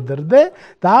 ამხედრდე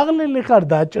და აღლილი ხარ,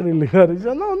 დაჭრილი ხარ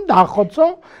ისა და დახოცო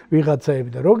ვიღაცაები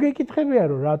და რო გეკითხებია,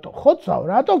 რომ რატო ხოცავ,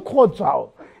 რატო გხოცავ?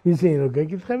 ისინი რო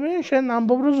გეკითხებიან, შენ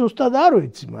ამბობ, რომ ზუსტად არ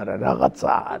ვიცი, მაგრამ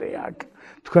რაღაცა არის აქ.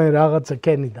 თქვენ რაღაცა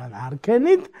კენიდან არ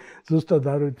კენით, ზუსტად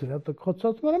არ ვიცი რატო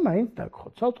გხოცავთ, მაგრამ მაინც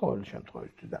დაგხოცავთ ყოველ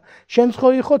შემთხვევაში და შენც ხო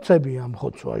იხოცები ამ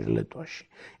ხოცვა-ჟლეტვაში.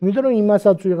 იმიტომ რომ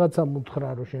იმასაც ვიღაცამ უთხრა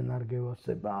რომ შენ არ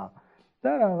გევასება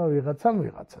და რაღა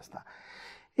ვიღაცას და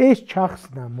ეს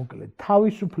ჩახსნა მოკლედ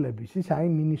თავისუფლების ის აი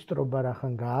მინისტრობა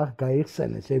რახან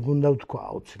გაიხსენეს, ეგ უნდა ვთქვა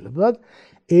აუცილებლად,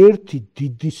 ერთი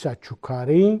დიდი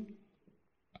საჩუქარი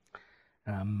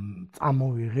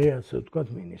წამოვიღე, ასე ვთქვათ,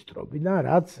 მინისტრობიდან,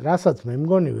 რასაც მე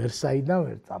მგონი ვერსაიდან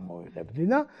ვერ წამოვიღებდი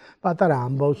და პატარა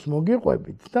ამბავს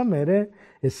მოგიყვებით და მე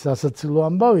ეს სასაცილო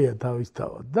ამბავია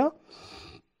თავისთავად და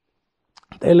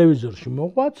ტელევიზორში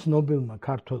მოყვა ცნობილმა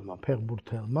ქართველმა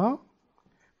ფეხბურთელმა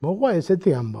მოყვა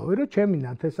ესეთი ამბავი, რომ ჩემი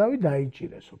ნათესავი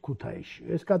დაიჭირესო ქუთაისში.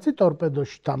 ეს კაცი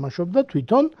ტორპედოში თამაშობდა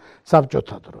თვითონ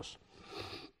საბჭოთა დროს.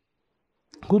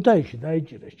 ქუთაისში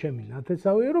დაიჭირეს ჩემი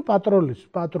ნათესავი, რომ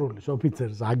პატრულის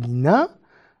ოფიცერს აგინა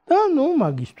და ნუ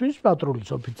მაგისტვის პატრულის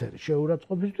ოფიცერი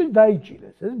შეურაცხყოფისთვის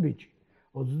დაიჭირეს ეს ბიჭი.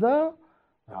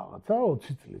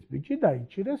 20 წლის ბიჭი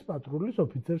დაიჭირეს პატრულის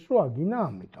ოფიცერს, რომ აგინა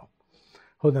ამიტომ.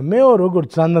 ხო და მეო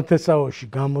როგორც სანათესაოში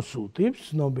გამოსულ ტიპს,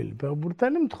 ცნობილი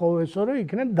ფეხბურთელი მთხოვესო, რომ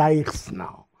იქნებ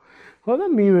დაიხსნაო. ხო და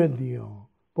მივედიო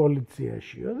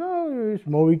პოლიციაშიო და ის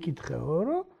მოვიკითხეო,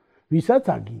 რომ ვისაც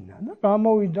აგინა და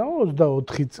გამოვიდაო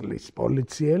 24 წლის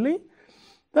პოლიციელი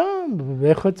და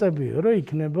ვეხვეწებიო, რომ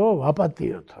იქნებო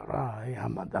ვაპატიოთო რა, აი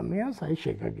ამ ადამიანს აი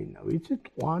შეგაგინა, ვიცი,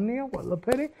 ტყვანია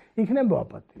ყველაფერი, იქნებო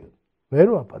ვაპატიოთო. ვერ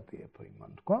ვაპატიებო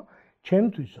იმან თქვა,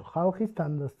 ჩემთვისო ხალხის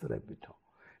თანდასწრებითო.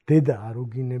 დედა არ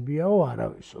უგინებიაო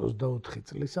არავის 24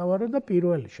 წლისა ვარო და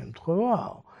პირველი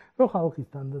შემთხვევაა, რომ ხალხის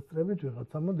თანდასწრებით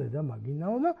ვიღაცამო დედა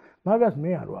მაგინაო და მაგას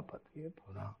მე არ ვაპატიებო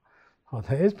რა. ხო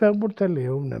და ეს ფეხბურთელი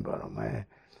ეუბნება, რომ მე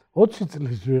 20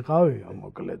 წლის ვიყავიო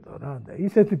მოკლედო რა და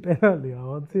ისეთი პენალი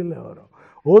ავაცილეო, რომ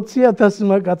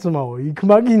 20,000 კაცმაო იქ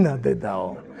მაგინა დედაო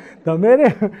და მე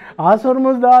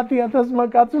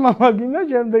 150,000 კაცმა მაგინა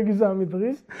შემდეგი 3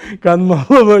 დღის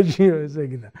განმავლობაშიო ესე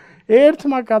იგი და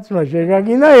ერთმა კაცმა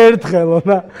შეგაგინა ერთხელო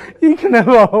და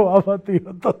იქნებაო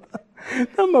აპატიოტო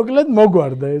და მოკლედ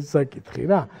მოგვარდა ეს საკითხი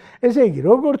რა. ესე იგი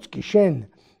როგორც კი შენ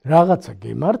რაღაცა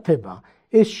გემართება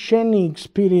ეს შენი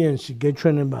ექსპერიენსი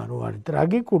გეჩვენება რომ არის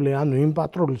ტრაგიკული, ანუ იმ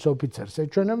პატრულის ოფიცერს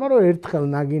ეჩვენება რომ ერთხელ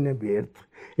ნაგინები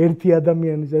ერთი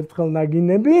ადამიანის ერთხელ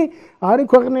ნაგინები არის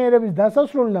ქვეყნიერების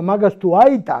დასასრული და მაგას თუ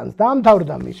აიტანს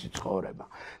დაამთავრდა მისი ცხოვრება.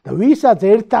 და ვისაც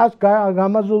 100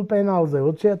 გამაზულ პენალზე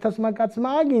 20,000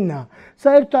 კაცმა აგინა,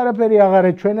 საერთოდ არაფერი აღარ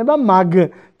ეჩვენება მაგ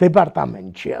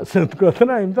დეპარტამენტში, ასე ვთქვათ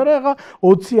რა, იმიტომ რომ ახლა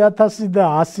 20,000 და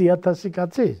 100,000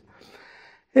 კაცი.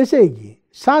 ესე იგი,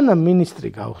 სანამ მინისტრი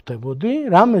გავხდებოდი,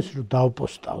 რამეს რო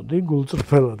დავპოსტავდი,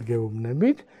 გულწრფელად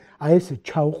გეუბნებით, აი ესე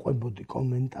ჩავყვებოდი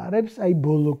კომენტარებს, აი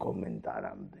ბოლო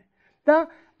კომენტარამდე. და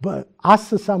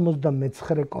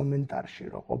 169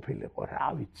 კომენტარში რო ყოფილიყო, რა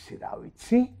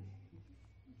ვიცი.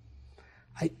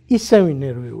 აი ისევ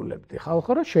ნერვიულებდი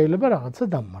ხალხო, რომ შეიძლება რაღაცა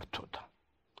დამმართოდა.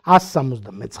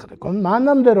 169 კომენტარი,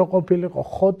 მანამდე რო ყოფილიყო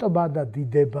ხოტბა და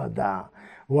დიდება და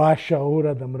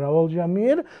ვაშაურა და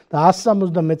მრავალჟამიერ და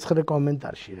 169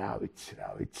 კომენტარში რა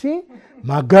ვიცი,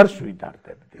 მაგარს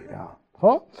ვიდარდებდი რა,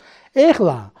 ხო?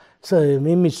 ეხლა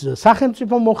იმის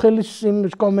სახელმწიფო მოხელის იმ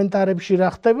კომენტარებში რა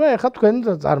ხდება, ეხლა თქვენ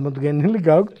წარმოდგენილი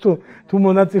გაქვთ თუ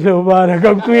მონაწილეობა არა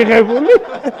გაქვთ ვიღებული.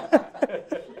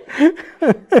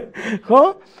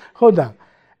 ხო და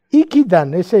იქიდან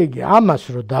ესე იგი ამას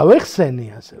რო დავეხსენი,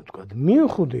 ასე ვთქვათ,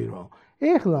 მივხვდი რომ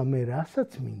ეხლა მე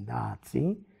რასაც მინდა აცი,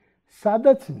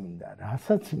 სადაც მინდა,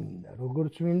 რასაც მინდა,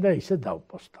 როგორც მინდა, ისე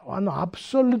დავპოსტავ. ანუ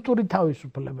აბსოლუტური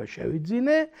თავისუფლება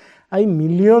შევიძინე, აი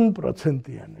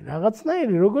 1,000,000%-იანი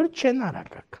რაღაცნაირი, როგორც შენ არა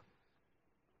გაქვს.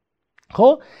 ხო?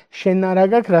 შენ არა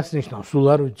გაქვს, რას ნიშნავს? სულ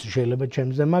არ ვიცი, შეიძლება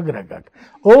ჩემზე მაგრა გაქვს.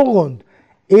 ოღონდ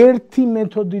ერთი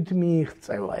მეთოდით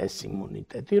მიიღწევა ეს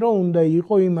იმუნიტეტი, რომ უნდა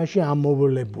იყო იმაში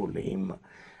ამოვლებული იმ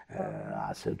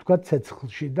ასე ვთქვათ,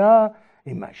 ცეცხლში და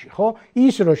იმაში, ხო?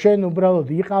 ის რომ შენ უბრალოდ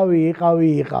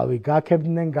იყავი,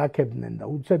 გაქებდნენ და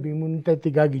უცებ იმუნიტეტი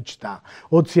გაგიჩნდა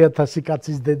 20,000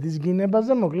 კაცის დედის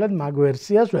გინებაზე, მოკლედ მაგ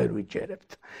ვერსიას ვერ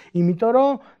ვიჯერებთ. იმიტომ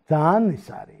რომ ძალიან ის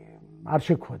არის, არ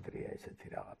შეგვედრია ესეთი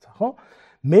რაღაცა, ხო?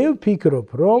 მე ვფიქრობ,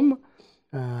 რომ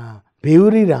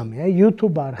ბევრი რამეა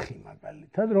YouTube არხი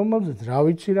მაგალითად, რომელზეც რა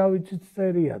ვიცი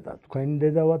წერია და თქვენი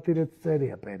დედავატირეც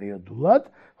წერია პერიოდულად,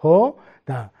 ხო?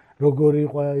 და როგორი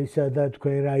იყო ისა და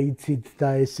თქვენ რა იცით და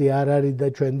ესე არ არის და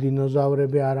ჩვენ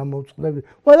დინოზავრები არ ამოვწყდებით.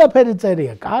 ყველაფერი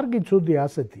წერია, კარგი, ცუდი,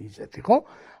 ასეთი, ისეთი, ხო?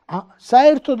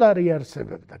 საერთოდ არ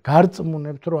იარსებებდა,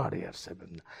 გარწმუნებთ რომ არ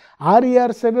იარსებებდა. არ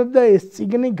იარსებებდა ეს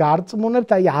წიგნი გარწმუნებთ,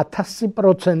 აი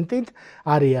 1000%-ით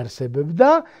არ იარსებებდა,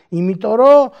 იმიტომ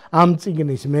რომ ამ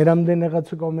წიგნის მე რამდენიღაც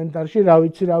კომენტარში რა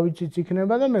ვიციც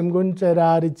იქნება და მე მგონი წერა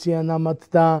არიციან ამათ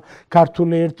და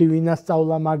ქართული ერთი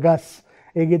ვინასწავლა მაგას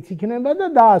ეგეც იქნება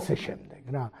და ასე შემდეგ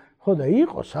რა. ხო და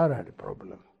იყოს არ არის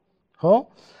პრობლემა. ხო?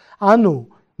 ანუ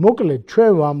მოკლედ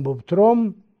ჩვენ ვამბობთ რომ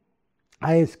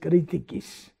აი ეს კრიტიკის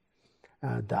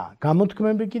და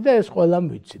გამოთქმები კიდე ეს ყველამ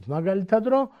ვიცით. მაგალითად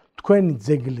რომ თქვენი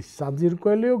ძეგლის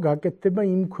საძირკველიო გაკეთდება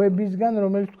იმ ქვებისგან,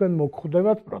 რომელიც თქვენ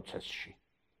მოგხვდებათ პროცესში.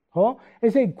 ხო?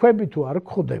 ესე იგი ქვები თუ არ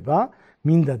გვხვდება,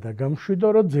 მინდა და გამშვიდო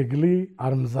რომ ძეგლი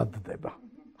არ მზადდება.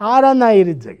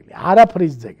 არანაირი ძეგლი,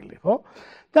 არაფრის ძეგლი, ხო?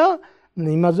 და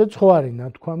იმაზეც ხო არის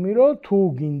ნათქვამი რომ თუ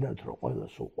გინდათ რომ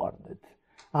ყველას უყვარდეთ.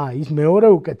 ის მეორე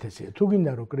უკეთესია. თუ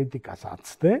გინდა რომ კრიტიკას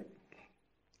აცდე,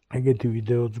 ეგეთი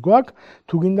ვიდეოც გვაქვს,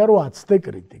 თუ გინდა რომ აცდე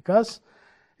კრიტიკას,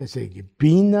 ესე იგი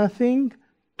be nothing,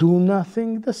 do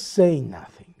nothing და say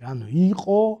nothing. ანუ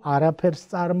იყო, არაფერს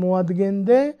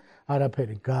წარმოადგენდე,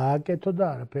 არაფერი გააკეთო და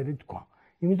არაფერი თქვა.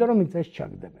 იმიტომ რომ მიწაში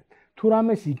ჩაგდებენ. თუ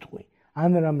რამეს იტყვი,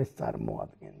 ან რამეს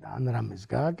წარმოადგენ და ან რამეს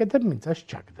გააკეთებ, მიწაში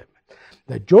ჩაგდებენ.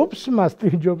 და ჯობსმა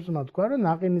თქვა რომ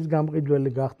ნაყინის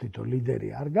გამყიდველი გახდითო, ლიდერი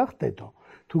არ გახდეთო,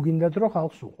 თუ გინდათ რომ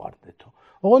ხალხს უყვარდეთო.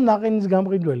 ოღონდ ნაყინის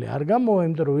გამყიდველი არ გამოვა,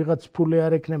 იმიტომ რომ ვიღაც ფული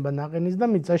არ ექნება ნაყინის და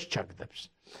მიწაში ჩაგდებს.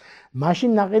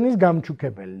 მაშინ ნაყინის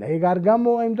გამჩუქებელი და ეგ არ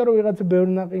გამოვა, იმიტომ რომ ვიღაც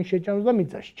ბევრი ნაყინს შეჭამს და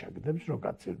მიწაში ჩაგდებს, რო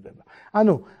გაწირდება.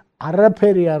 ანუ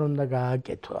არაფერი არ უნდა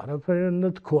გააკეთო, არაფერი არ უნდა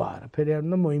თქვა, არაფერი არ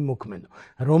უნდა მოიმოქმედო.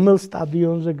 რომელ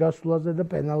სტადიონზე გასვლაზე და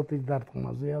პენალტის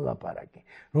დარტყმაზეა ლაპარაკი,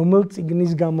 რომელ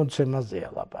წიგნის გამოცემაზეა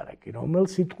ლაპარაკი, რომელ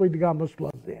სიტყვით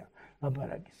გამოსვლაზეა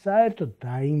ლაპარაკი. საერთოდ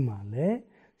დაიმალე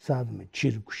სადმე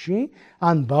ჩირგვში,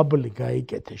 ან ბაბლი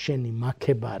გაიკეთე შენი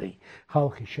მაქებარი,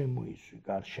 ხალხი შემოისვი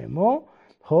გარშემო,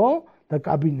 ხო? და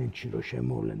კაბინეტში რო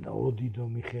შემოვლენ და ოდიდო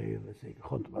მიხეილეს ეგ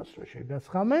ხოტბას რო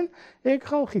შეგასხამენ, ეგ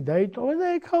ხალხი დაიტოვე და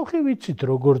ეგ ხალხი ვიცით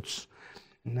როგორც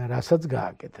რასაც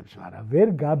გააკეთებს, მაგრამ ვერ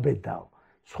გაბედავ.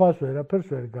 სხვას ვერაფერს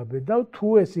ვერ გაბედავ, თუ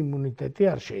ეს იმუნიტეტი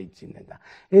არ შეიძინე და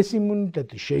ეს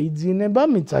იმუნიტეტი შეიძინება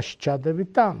მიწაში ჩადებით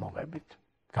და ამოღებით,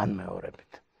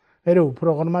 განმეორებით. მერე უფრო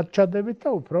ღრმად ჩადებით და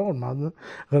უფრო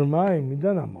ღრმა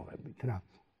იმიდან ამოღებით რა.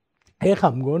 ეხა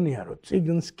მგონია რომ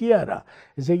წიგნს კი არა,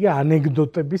 ესე იგი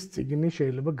ანეკდოტების წიგნი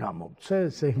შეიძლება გამოვცე,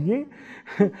 ესე იგი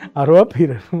არ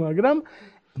ვაპირებ, მაგრამ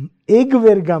ეგ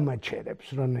ვერ გამაჩერებს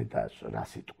რომ ნეტას რა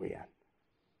სიტყვიან.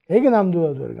 ეგ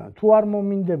ნამდვილად ვერ გამა. თუ არ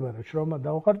მომინდება რომ შრომა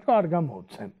დავხარჯო, არ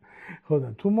გამოვცემ. ხო და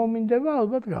თუ მომინდება,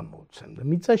 ალბათ გამოვცემ და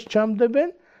მიწაში ჩამდებენ,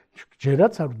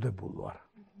 ჯერაც არ ვდებულ ვარ.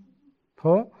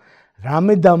 ხო?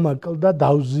 რამე დამაკლდა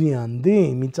დავზიანდი,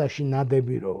 მიწაში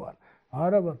ნადები რო ვარ.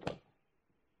 არა ბატონო.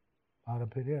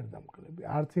 არაფერი არ დამკლები.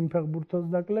 არც იმ ფეხბურთელს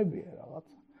დაკლებია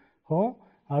რაღაცა. ხო?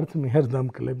 არც მე არ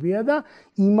დამკლებია და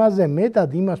იმაზე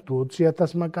მეტად იმას თუ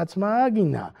 20,000-მა კაცმა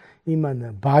აგინა, იმან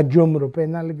ბაჯომ რო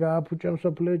პენალი გააფუჭა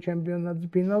მსოფლიო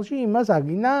ჩემპიონატის ფინალში, იმას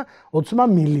აგინა 20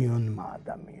 მილიონმა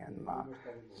ადამიანმა.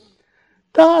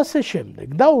 და ასე შემდეგ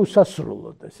და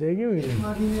უსასრულოდ ესე იგი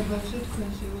მაგინებაში თქვენ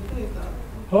შევედა ეკა.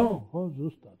 ხო,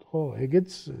 ზუსტად, ხო, ეგეც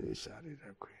ის არის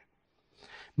რა ქვია.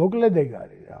 მოკლედ ეგ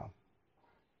არის რა.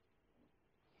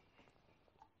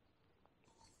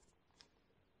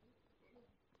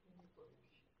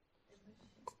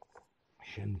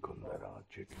 შენ კონდა რაღაც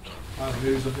შეკითხვა. მე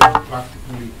ვიზახებ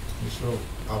პრაქტიკული ის რომ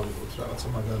ავიღოთ რაღაცა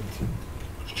მაგალითი.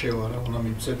 რჩევა რა უნდა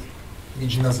მივცეთ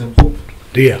მიჯნაზე მყოფ.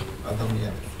 დიახ.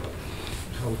 ადამიანებს.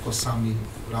 ხა უკვე სამი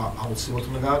რა აუცილებლად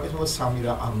უნდა გააკეთო და სამი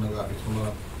რა არ უნდა გააკეთო,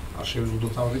 მაგრამ არ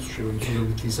შევიზღუდოთ ამ რიცხვს,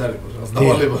 შევიზღუდოთ ის არის, რაღაც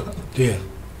დავალება. დიახ.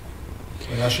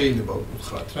 რა შეიძლება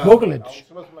უთხრათ რა? მოკლედ.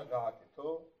 აუცილებლად უნდა გააკეთო.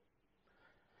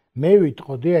 მე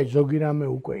ვიტყოდი, აი ზოგი რამე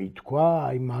უკვე ითქვა,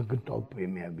 აი მაგ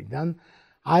ტოპიმებიდან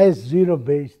აი ეს zero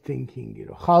based thinking-ი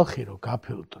რო ხალხი რო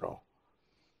გაფილტრო.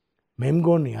 მე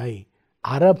მგონი აი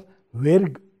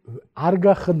არ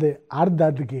გახდე, არ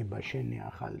დადგება შენი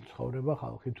ახალი ცხოვრება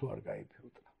ხალხი თუ არ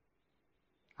გაიფილტრა.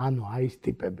 ანუ აი ეს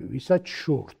ტიპები, ვისაც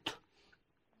შურთ.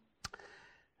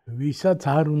 ვისაც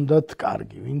არ უნდათ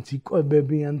კარგი, ვინც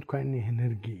იკვებებიან თქვენი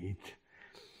ენერგიით.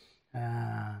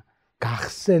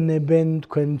 გახსენებენ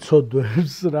თქვენ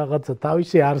ცოდვებს რაღაცა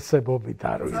თავისი არსებობით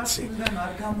არ ვიცი.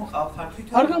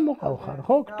 არ გამოყავხარ,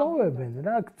 ხო, გტოვებენ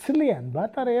რა, გცლიან,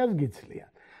 ბატარეას გიცლიან.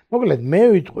 მოკლედ მე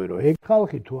ვიტყვი რომ ეგ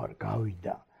ხალხი თუ არ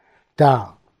გავიდა და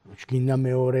გინდა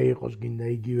მეორე იყოს, გინდა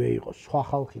იგივე იყოს, სხვა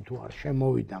ხალხი თუ არ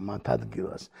შემოვიდა მათ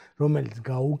ადგილას, რომელიც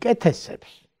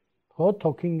გაუკეთესებს, ხო,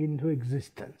 talking into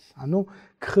existence, ანუ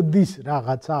ხდის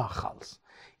რაღაცა ახალს.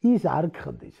 ის არ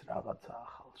ხდის რაღაცა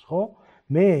ახალს, ხო?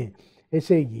 მე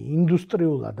ესე იგი,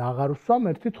 ინდუსტრიულად აღარ ვსვამ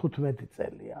 1-15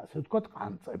 წელია, ასე ვთქვათ,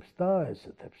 ყანწებს და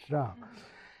ესეთებს რა.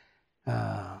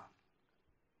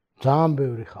 ძალიან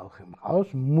ბევრი ხალხი მყავს,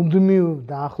 მუდმივ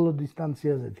და ახლო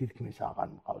დისტანციაზე თითქმის აღარ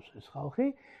მყავს ეს ხალხი,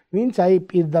 ვინც აი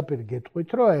პირდაპირ გეტყვით,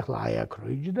 რომ ეხლა აი აქ რო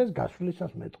იჯდეს,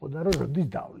 გასვლისას მეტყოდა, რომ როდის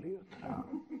დავლიოთ რა.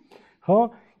 ხო?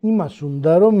 იმას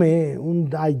უნდა რომ მე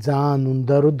აი ძალიან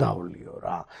უნდა რომ დავლიო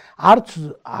რა.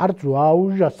 არც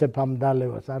ვაუჟასებ ამ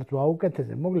დალევას, არც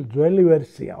ვაუკეთესებ, მოკლედ ძველი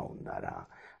ვერსია უნდა რა.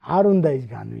 არ უნდა ის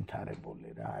განვითარებული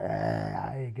რა.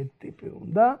 აი ეგეთი ტიპი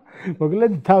უნდა.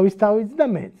 მოკლედ თავის და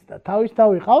მეც და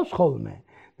თავი ყავს ხოლმე.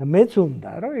 და მეც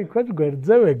უნდა რომ იქვე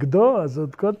გვერდზე ვეგდო, ასე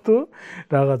ვთქვათ თუ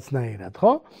რაღაცნაირად,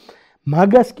 ხო?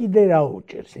 მაგას კიდე რა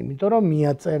უჭერს, იმიტომ რომ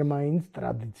მიაწერ მაინც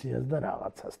ტრადიციას და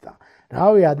რაღაცას და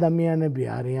რავი ადამიანები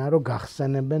არიან რომ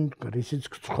გახსენებენ რისიც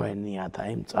გწხვენიათ, აი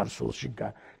იმ წარსულში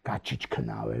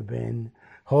გაჩიჩქნავებენ,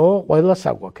 ხო? ყველას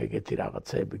აგვაქვს ეგეთი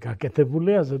რაღაცები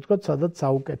გაკეთებული, ასე ვთქვათ, სადაც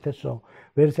საუკეთესო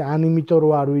ვერსია, ან იმიტომ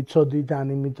რომ არ ვიცოდით, ან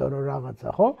იმიტომ რომ რაღაცა,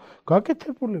 ხო?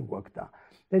 გაკეთებული გვაქვს და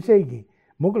ესე იგი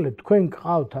მოკლედ თქვენ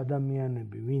გყავთ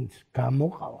ადამიანები, ვინც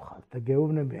გამოყავხართ და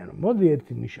გეუბნებიან, რომ მოდი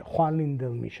ერთი მიშა,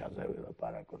 ხვალინდელ მიშაზე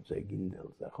ვილაპარაკოთ,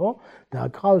 ზეგინდელზე, ხო? და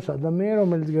გყავს ადამიანი,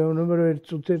 რომელიც გეუბნება, რომ ერთ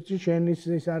წუთებში შენ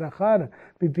ის არა ხარ,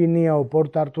 პიპინიაო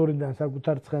პორტ-არტურიდან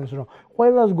საკუთარ ცხენს, რომ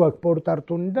ყველას გვაქვს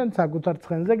პორტ-არტურიდან საკუთარ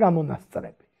ცხენზე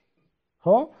გამონასწრები.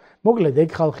 ხო? მოკლედ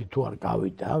ეგ ხალხი თუ არ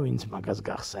გავიდა, ვინც მაგას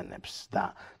გახსენებს და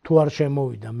თუ არ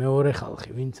შემოვიდა მეორე ხალხი,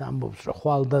 ვინც ამბობს, რომ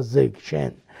ხვალ და ზეგ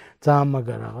შენ ძალიან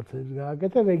მაგარ რაღაცებს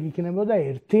გააკეთებ, ეგ იქნებოდა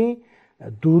ერთი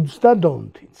დუდს და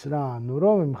დონთიც რა, ანუ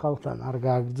რომ იმ ხალხთან არ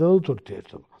გააგრძელოთ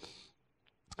ურთიერთობა.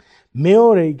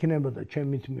 მეორე იქნებოდა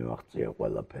ჩემით მივაღწია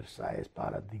ყველაფერსა ეს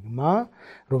პარადიგმა,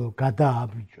 რომ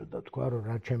გადააბიჯო და თქვა, რომ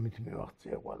რა ჩემით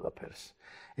მივაღწია ყველაფერს.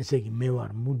 ესე იგი მე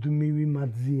ვარ მუდმივი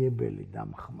მაძიებელი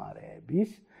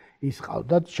დამხმარეების. ის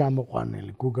ყავდათ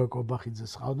ჩამოყვანილი გუგა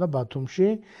კობახიძეს ყავდა ბათუმში,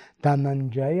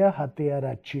 დანანჯაია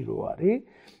ჰატიარაჩირო არის.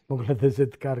 მოკლედ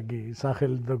ესეთ კარგი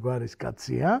სახელი და გვარის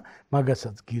კაცია,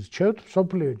 მაგასაც გირჩევთ,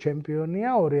 მსოფლიო ჩემპიონია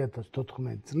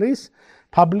 2014 წლის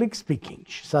public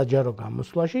speaking-ში, საჯარო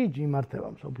გამოსვლაში იმართება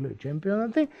მსოფლიო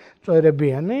ჩემპიონატი,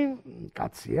 წვერებიანი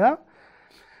კაცია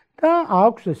და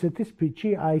აქვს ესეთი სპიჩი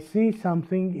I see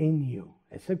something in you.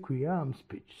 ესე ქვია ამ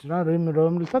სპიჩს, რა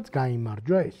რომელსაც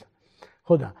გაიმარჯვა ეს.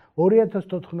 ხო და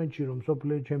 2014-ში რომ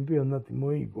მსოფლიო ჩემპიონატი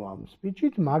მოიგო ამ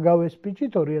სპიჩით, მაგავე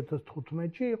სპიჩით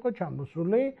 2015-ში იყო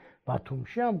ჩამოსული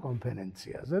ბათუმში ამ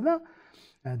კონფერენციაზე და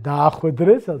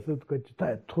დაახვედრეს, ასე ვთქვათ,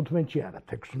 15-ში არა,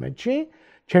 16-ში,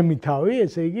 ჩემი თავი,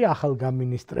 ესე იგი,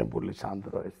 ახალგამინისტრებული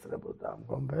სანდრო ესწრებოდა ამ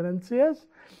კონფერენციას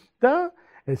და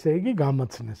ესე იგი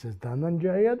გამაცნეს ეს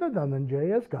დანანჯაია და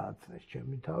დანანჯაიას გააცნეს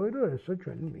ჩემი თავი, რომ ესო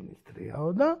ჩვენი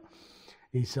მინისტრიაო და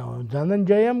ისა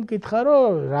დანანჯაიამ მკითხა,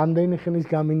 რომ რამდენი ხნის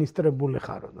გამინისტრებული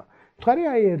ხარო და ვთქვარი,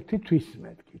 აი ერთი თვის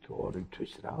მეთქი თუ ორი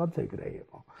თვის რაღაც ეგრე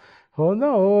იყო. ხო და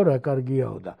რა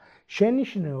კარგიაო და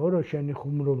შენიშნეო, რომ შენი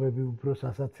ხუმრობები უფრო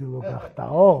სასაცილო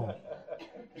გახდაო.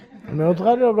 მე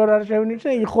ვთქვარი, როგორ არ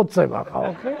შევნიშნე, იხოცება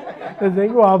ხალხი. ესე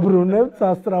იგი აბრუნებთ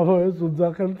სასტრაფოებს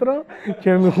უძახებთ, რომ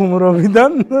ჩემი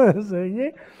ხუმრობიდან, ესე იგი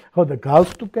ხო და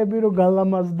გალსტუკები რო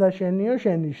გალამაზდა შენიო,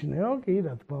 შენიშნეო, კი,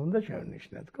 რა თქმა უნდა,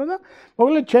 შევნიშნეთ. ხო და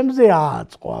მოკლედ ჩემზე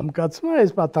ააწყო ამ კაცმა,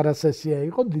 ეს პატარა სესია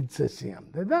იყო დიდ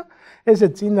სესიამდე და ესე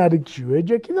წინა რიგში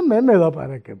ვეჯექი და მე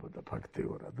მელაპარაკებოდა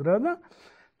ფაქტიურად რა და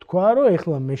თქვა, რომ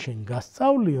ეხლა მე შენ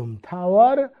გასწავლიო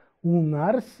მთავარ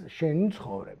უნარს შენი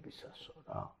ცხოვრებისასო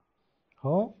რა.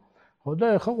 ხო? ხო და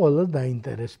ეხლა ყველას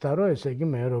დაინტერესდა, რომ ესე იგი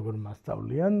მე როგორ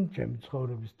მასწავლიან ჩემი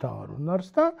ცხოვრების მთავარ უნარს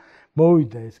და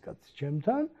მოვიდა ეს კაცი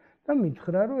ჩემთან და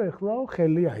მითხრა, რომ ეხლაო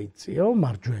ხელი აიწიო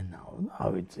მარჯვენაო და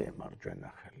ავიწიე მარჯვენა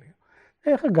ხელიო. და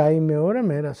ეხლა გაიმეორე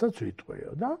მე რასაც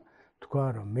ვიტყვიო და თქვა,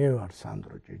 რომ მე ვარ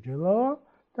სანდრო ჯეჯელავა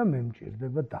და მე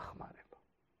მჭირდება დახმარება.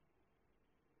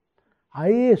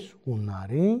 აი ეს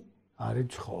უნარი არის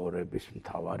ცხოვრების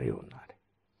მთავარი უნარი.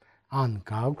 ან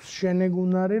გაქვს შენეგ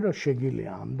უნარი, რომ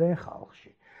შეგიძლია ამდენ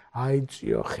ხალხში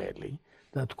აიწიო ხელი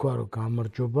და თქვა, რომ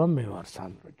გამარჯობა, მე ვარ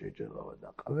სანდრო ჯეჯელავა და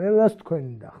ყველას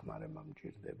თქვენი დახმარება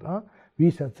მჭირდება,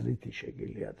 ვისაც რითი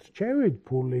შეგიძლიათ რჩევით,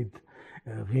 ფულით,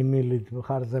 ღიმილით,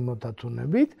 ხარზე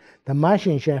მოტათუნებით და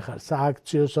მაშინ შენ ხარ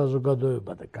სააქციო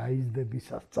საზოგადოება და გაიზდები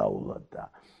სასწაულად და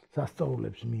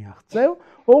სასწაულებს მიაღწევ,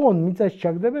 ოღონდ მიწაში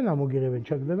ჩაგდებენ, ამოგიღებენ,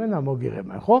 ჩაგდებენ,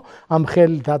 ამოგიღებენ, ხო? ამ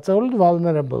ხელით აწეულით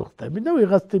vulnerable ხდები და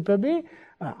ვიღაც ტიპები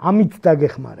ამით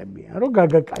დაგეხმარებიან, რომ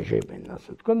გაგაკაჟებენ, ასე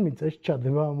ვთქვათ, მიწაში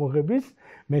ჩადება ამოღების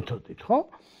მეთოდით, ხო?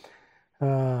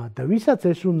 და ვისაც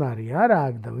ეს უნარი არ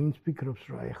აქვს და ვინც ფიქრობს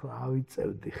რომ ეხლა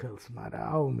ავიწევდი ხელს, მაგრამ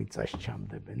აუ მიწაში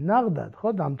ჩამდებენ ნაღდად, ხო,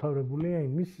 დამთავრებულია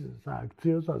იმის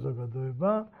სააქციო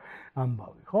საზოგადოება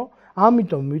ამბავი, ხო?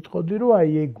 ამიტომ ვიტყოდი რომ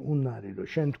აი ეგ უნარი რომ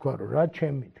შენ თქვა რომ რა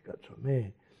ჩემით კაცო,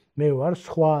 მე ვარ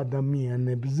სხვა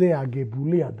ადამიანებზე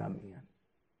აგებული ადამიანი.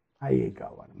 აი ეგ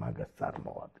ვარ, მაგას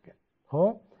წარმოვადგენ, ხო?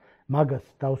 მაგას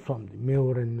დავსვამდი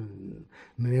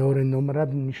მეორე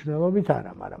ნომრად მნიშვნელობით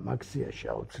არა, მაგრამ მაქსიაში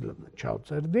აუცილებლად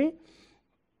ჩავწერდი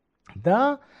და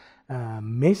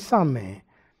მესამე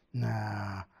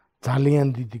ძალიან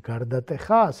დიდი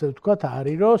გარდატეხა, ასე ვთქვათ,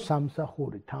 არის რომ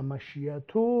სამსახური თამაშია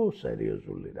თუ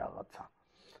სერიოზული რაღაცა.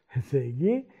 ესე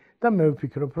იგი და მე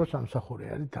ვფიქრობ რომ სამსახური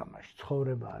არის თამაში,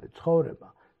 ცხოვრება არის ცხოვრება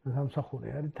და სამსახური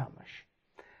არის თამაში.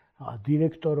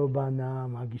 დირექტორობანა,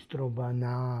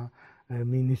 მაგისტრობანა,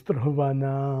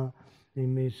 მინისტრობანა,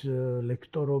 იმის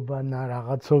ლექტორობანა,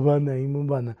 რაღაცობანა,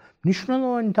 იმობანა,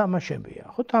 მნიშვნელოვანი თამაშებია.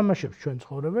 ხო, თამაშებს ჩვენ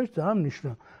ცხოვრებაში ძალიან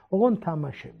მნიშვნელოვანი, ოღონდ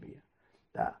თამაშებია.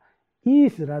 და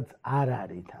ის რაც არ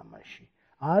არის თამაში,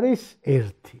 არის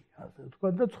ერთი, ასე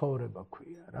ვთქვათ და ცხოვრება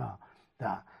ქვია რა.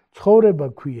 და ცხოვრება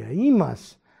ქვია იმას,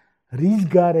 რის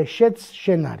გარეშეც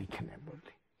შენ არ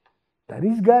იქნებოდი. და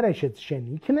რის გარეშეც შენ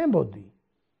იქნებოდი,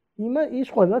 ის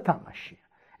ყველა თამაშია.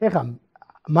 ეხლა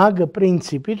მაგ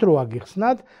პრინციპით რო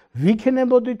აგიხსნათ,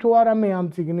 ვიქნებოდი თუ არა მე ამ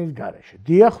წიგნის გარეშე?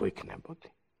 დიახ, ვიქნებოდი.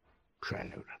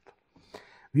 მშვენივრად.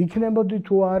 ვიქნებოდი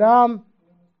თუ არა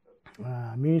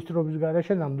მინისტრობის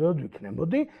გარეშე, ნამდვილად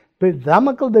ვიქნებოდი.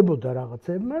 დამაკლდებოდა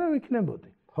რაღაცები, მაგრამ ვიქნებოდი,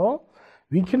 ხო?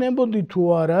 ვიქნებოდი თუ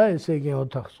არა, ესე იგი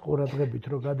ოთახს ყურადღებით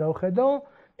რო გადავხედო,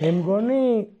 მე მგონი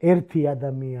ერთი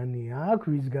ადამიანი აქვს,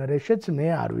 ვის გარეშეც მე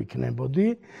არ ვიქნებოდი,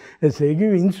 ესე იგი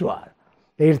ვინც ვარ.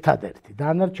 ერთადერთი.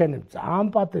 დანარჩენებს ძალიან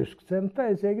პატევს გცემთ და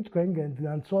ესე იგი თქვენ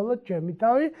განცვალოთ ჩემი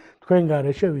თავი, თქვენ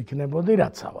გარეშე ვიქნებოდი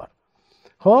რაცა ვარ.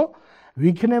 ხო?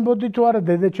 ვიქნებოდი თუ არა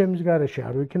დედაჩემის გარეშე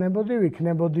არ ვიქნებოდი,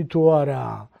 ვიქნებოდი თუ არა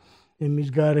იმის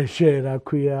გარეშე, რა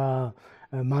ქვია,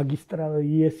 მაგისტრალ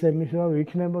ISM-ის რა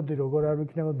ვიქნებოდი, როგორ არ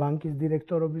ვიქნებოდი ბანკის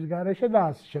დირექტორობის გარეშე და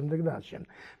ასე შემდეგ და ასე შემდეგ.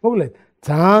 მოკლედ,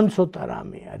 ძალიან ცოტა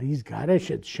რამეა, რის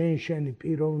გარეშეც შენი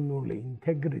პიროვნული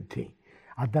ინტეგრიტი,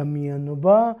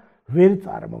 ადამიანობა ვერ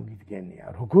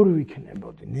წარმოგიდგენია, როგორ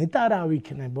ვიქნებოდი, ნეტა რა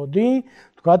ვიქნებოდი,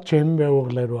 თქვათ, ჩემი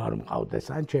მეუღლე რო არ მყავდეს,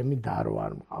 ან ჩემი და რო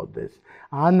არ მყავდეს,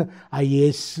 ან აი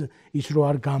ის რო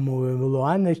არ გამოვევლო,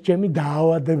 ან ეს ჩემი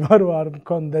დაავადება რო არ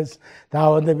მქონდეს,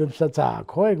 დაავადებებსაც აქვს,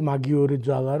 ხო, ეგ მაგიური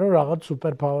ძალა რო რაღაც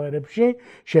სუპერპაუერებში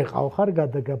შეყავხარ,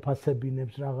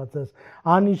 გადაგაფასებინებს რაღაცას,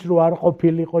 ან ის რო არ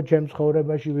ყოფილიყო ჩემ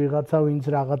ცხოვრებაში ვიღაცა, ვინც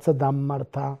რაღაცა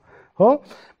დამმართა, ხო?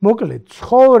 მოკლედ,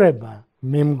 ცხოვრება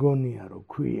მე მგონია რომ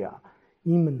ქვია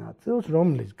იმ ნაწილს,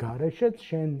 რომლის გარეშეც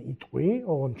შენ იტყვი,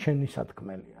 ოღონდ შენი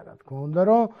სათქმელია, რა თქმა უნდა,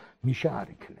 რომ მიშა არ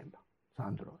იქნება.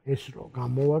 სანდრო, ეს რო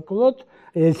გამოვაკლოთ,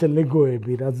 ეს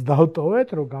ლეგოები რაც დავტოვეთ,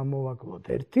 რომ გამოვაკლოთ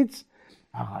ერთიც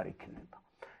აღარ იქნება.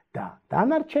 და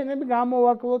დანარჩენები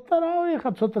გამოვაკლოთ და რავი,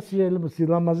 ხა ცოტა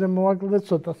სილამაზე მოვაკლდეს,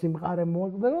 ცოტა სიმყარე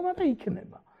მოვაკლდება, მაგრამ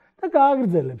იქნება. და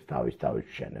გააგრძელებს თავის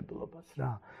მშენებლობას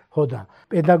რა. ხო და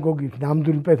პედაგოგი,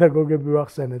 ნამდვილი პედაგოგები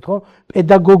ვახსენეთ, ხო?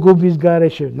 პედაგოგობის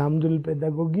გარეშე ნამდვილი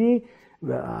პედაგოგი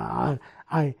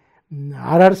აი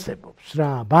არ არსებობს რა.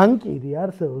 ბანკირი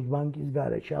არსებობს ბანკის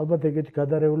გარეშე. ალბათ ეგეთი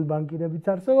გადარეული ბანკირებიც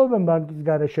არსებობენ ბანკის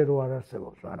გარეშე რო არ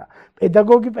არსებობს, მაგრამ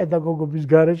პედაგოგი პედაგოგობის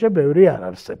გარეშე ბევრი არ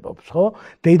არსებობს, ხო?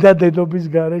 დედადედობის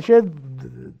გარეშე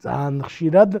ძალიან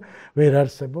ხშირად ვერ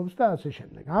არსებობს და ასე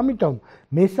შემდეგ. ამიტომ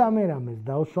მესამე რამეს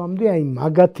დავსვამდი აი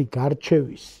მაგათი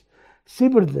გარჩევის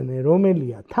სიბრძნე,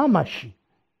 რომელია თამაში,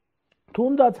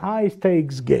 თუნდაც high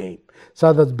stakes game,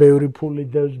 სადაც ბევრი ფული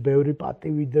დევს, ბევრი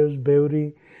პატივი დევს, ბევრი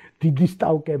დიდი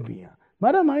სტავკებია,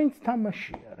 მაგრამ მაინც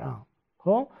თამაშია რა,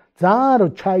 ხო? ძალიან რო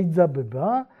ჩაიძაბება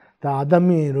და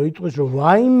ადამიანი რო იტყვის რომ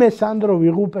ვაიმე სანდრო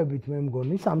ვიღუპებით მე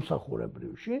მგონი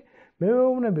სამსახურებრივში, მე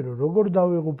ვეუბნები რომ როგორ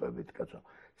დავიღუპებით კაცო?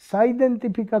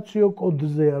 საიდენტიფიკაციო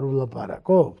კოდზე არ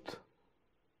ვლაპარაკობთ?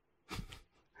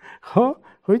 ხო?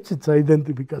 ხო იცით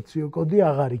საიდენტიფიკაციო კოდი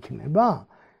აღარ იქნება?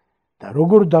 და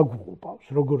როგორ დაგუყავს,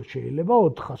 როგორ შეიძლება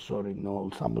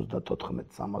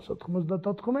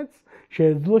 402.074.394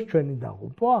 შეეძლოს ჩვენი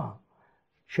დაღუპვა?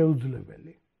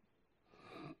 შეუძლებელი.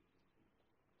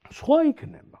 სხვა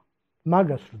იქნება.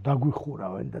 მაგას რომ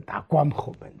დაგვიხურავენ და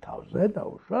დაგვამხობენ თავზე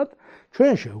დაუშვათ,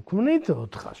 ჩვენ შევქმნით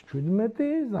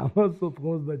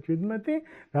 417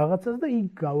 რაღაცას და იქ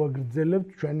გავაგრძელებთ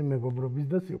ჩვენი მეგობრობის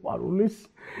და სიყვარულის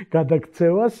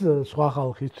გადაქცევას სხვა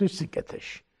ხალხისთვის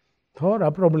სიკეთეში. ხო, რა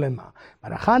პრობლემაა.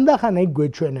 მაგრამ ხანდახან ეგ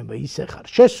გვეჩვენება ისე ხარ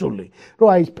შესული, რომ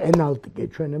აი ეს პენალტი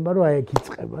გეჩვენება, რომ აი ეგ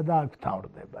იწყება და აქ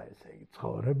თავდება ესე იგი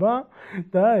ცხოვრება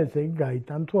და ესე იგი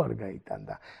გაიტან თუ არ გაიტან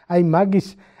და აი მაგის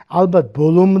ალბათ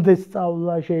ბოლომდე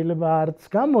სწავლა შეიძლება არც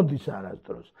გამოდის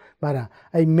არასდროს, მაგრამ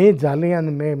აი მე ძალიან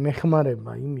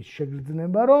მეხმარება იმის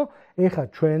შეგრძნება, რომ ეხა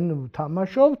ჩვენ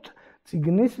ვთამაშობთ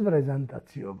წიგნის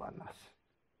პრეზენტაციობანას.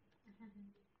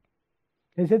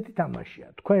 ესეთი თამაშია.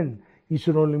 თქვენ ის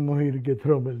როლი მოირგეთ,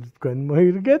 რომელიც თქვენ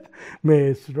მოირგეთ, მე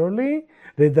ეს როლი,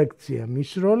 რედაქცია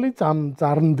მის როლი,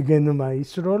 წარმდგენმა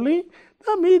ის როლი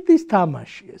და მიდის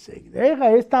თამაში ესე იგი. ეხა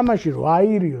ეს თამაში რო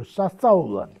აირიოს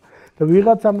სასწაულად და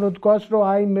ვიღაცამ რო თქვას, რომ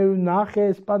აი მე ნახე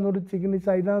ესპანური წიგნი,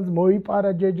 საიდანაც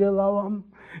მოიპარა ჯეჯელავამ,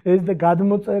 ეს და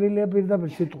გადმოწერილია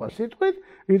პირდაპირ სიტყვა სიტყვით,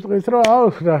 იტყვის რომ აუ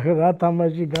რა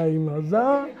თამაში გაიმაზა.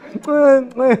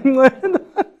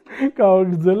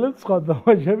 გავაგრძელებ სხვა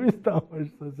თამაშების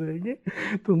თამაშს, ესე იგი.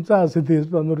 თუმცა ასეთი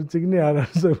ესპანური წიგნი არ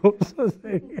არსებობს, ესე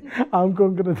იგი, ამ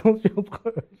კონკრეტულ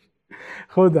შემთხვევაში.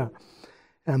 ხო და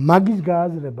მაგის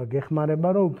გააზრება გეხმარება,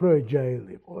 რომ უფრო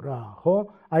ეჯაილი იყო რა, ხო?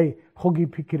 აი, ხო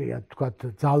გიფიქრიათ, თქვათ,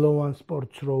 ძალოვან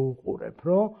სპორტს რო უყურებ,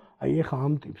 რომ აი ეხა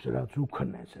ამ ტიპს რაც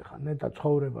უქნეს, ეხა ნეტა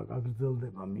ცხოვრება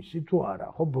გაგრძელდება მისი თუ არა,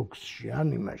 ხო, ბოქსში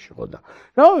ან იმაში, ხო და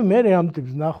რავი, მე ამ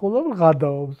ტიპს ნახულობ,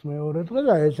 ღადაობს მეორე დღე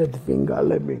და ესეთი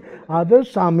ფინგალები, ადრე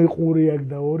 3 ყური აქვს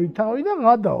და 2 თავი და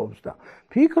ღადაობს და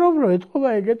ფიქრობ, რომ ეთქობა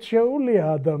ეგეთ შეუულია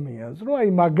ადამიანს, რომ აი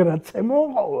მაგრაცემო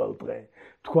ყოველ დღე.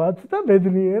 თქვათ და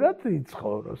ბედნიერად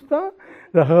იცხოვროს და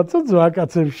რაღაცა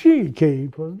ძვაკაცებში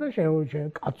იქეიფოს და შემოჩენ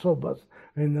კაცობას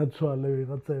ენაცვალე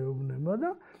ვიღაცა ეუბნება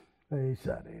და ის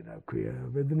არის რა ქვია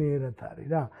ბედნიერად არის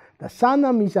რა და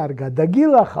სანამ ის არ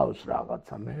გადაგილახავს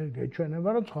რაღაცა მე გეჩვენება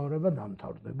რომ ცხოვრება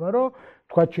დამთავრდება რომ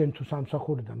თქვა ჩვენ თუ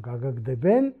სამსახურიდან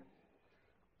გაგაგდებენ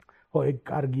ხო ეგ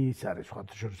კარგი ის არის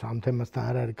სხვათა შორის ამ თემასთან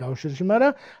არ არის კავშირში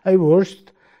მაგრამ აი worst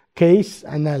case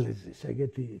analysis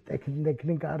ეგეთი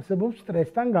ტექნიკა არსებობს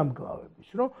სტრესთან გამკლავების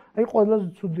რომ აი ყველაზე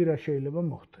ცუდი რა შეიძლება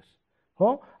მოხდეს ხო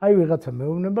აი ვიღაცა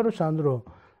მეუბნება რომ სანდრო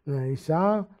ისა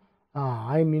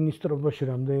აი მინისტრობაში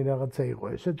რამდენი რაღაცა იყო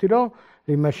ესეთი რომ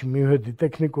იმაში მივედი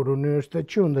ტექნიკურ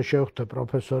უნივერსიტეტში უნდა შევხვდე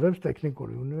პროფესორებს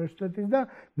ტექნიკური უნივერსიტეტის და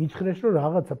მითხრეს რომ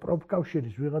რაღაცა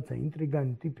პროფკავშირის ვიღაცა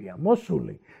ინტრიგანი ტიპია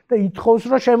მოსული და ითხოვს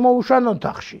რომ შემოუშვან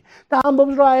ოთახში და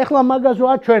ამბობს რომ აი ახლა მაგას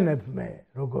ვაჩვენებ მე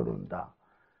როგორ უნდა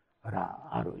რა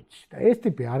არ ვიცი და ეს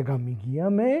ტიპი არ გამიგია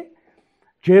მე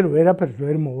ჯერ ვერაფერს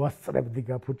ვერ მოვასწრებდი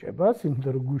გაფუჭებას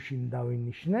იმიტომ რომ გუშინ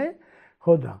დავინიშნე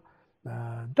ხო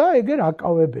და ეგერ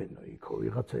აკავებენო იქო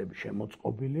ვიღაცები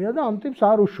შემოწყობილია და ამ ტიპს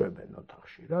არ უშვებენ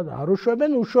ოთახში რა და არ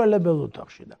უშვებენ უშველებელ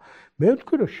ოთახში და მე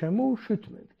ვთქვი რომ შემოუშვით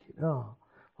მეთქი რა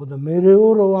ხო და მერეო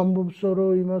რომ ამბობსო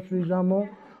რომ იმას ვიზამო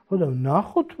ხო და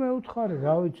ნახოთ მე ვთხარი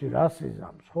რა ვიცი რას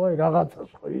იზამს ხო აი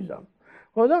რაღაცას ხო იზამს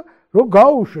ხო და რომ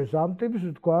გაუშვეს ამ ტიპს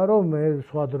თქვა რომ მე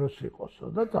სხვა დროს იყოსო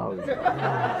და წავიდე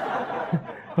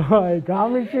აი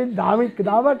გამიშინ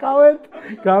დავაკავეთ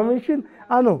გამიშინ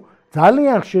ანუ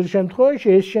ძალიან ხშირ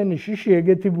შემთხვევაში ეს შენი შიში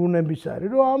ეგეთი ბუნების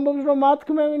არის რომ ამბობს რომ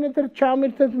მათქმევინეთ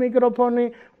ჩამირთეთ მიკროფონი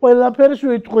ყველაფერს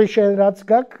ვიტყვი შენ რაც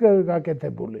გაქვს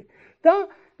გაკეთებული და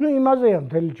ნუ იმაზეა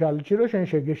მთელი ჩალჩი რომ შენ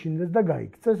შეგეშინდეს და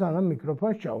გაიქცეს ანამ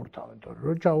მიკროფონს ჩაურთავენ თორე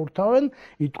რომ ჩაურთავენ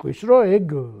იტყვის რომ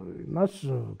ეგ იმას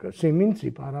სიმინც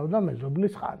იპარავდა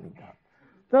მეზობლის ხანიდან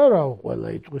და რა ყველა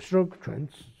იტყვის რომ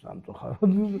ჩვენც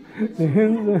სამწუხაროდ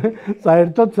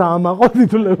საერთოდ საამაყოდ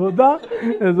ითვლებოდა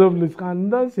მეზობლის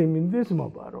ხანიდან სიმინდის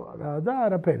მოპარვა რა და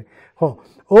არაფერი ხო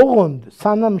ოღონდ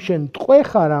სანამ შენ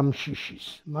ტყვეხარ ამ შიშის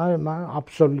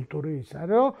აბსოლუტური ის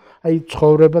არის რომ აი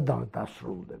ცხოვრება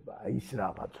დასრულდება ის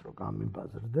რაღაც რომ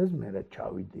გამიბაზრდეს მე რა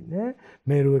ჩავიდინე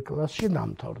მერვე კლასში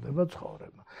დამთავრდება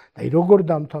ცხოვრება და აი როგორ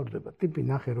დამთავრდება ტიპი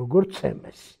ნახე როგორ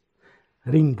ცემეს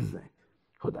რინგზე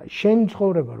ხო და შენ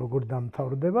ცხოვრება როგორ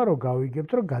დამთავრდება რომ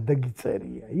გავიგებთ რომ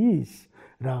გადაგიწერია ის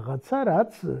რაღაცა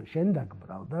რაც შენ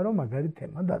დაგბრალდა რომ მაგარი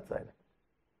თემა დაწერე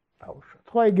დავუშვათ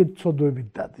ხო ეგეთ ცოდვებით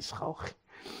დადის ხალხი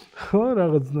ხო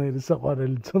რაღაცნაირი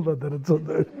საყვარელი ცოდა და რა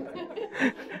ცოდვები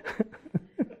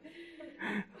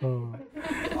ხო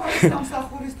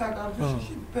სამსახურის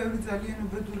დაკარგვაში ბევრი ძალიან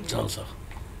უბედური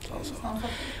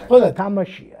ხო და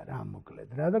თამაშია რა მოკლედ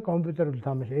რა და კომპიუტერული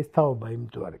თამაში ეს თაობა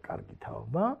იმიტომ არის კარგი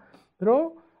თაობა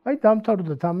რომ აი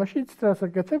დამთავრდა თამაში ცდას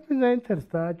აკეთებ ინტერესს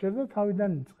დააჭერდა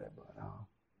თავიდან იწყება რა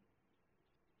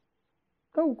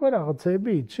და უკვე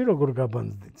რაღაცები იცი როგორ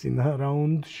გაბანძდი წინა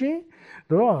რაუნდში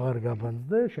რომ აღარ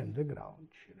გაბანძდე შემდეგ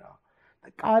რაუნდში რა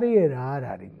და კარიერა არ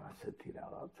არის მასეთი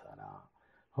რაღაცა რა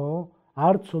ხო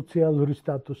არც სოციალური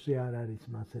სტატუსი არ არის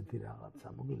მასეთი რაღაცა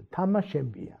მოკლედ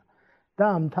თამაშებია და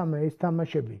ამ ეს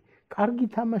თამაშები კარგი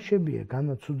თამაშებია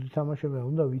განაცუდი თამაშებია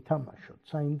უნდა ვითამაშოთ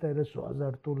საინტერესო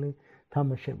აზარტული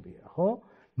თამაშებია, ხო?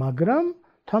 მაგრამ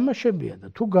თამაშებია და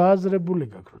თუ გააზრებული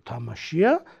გაქვს რომ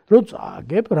თამაშია, რომ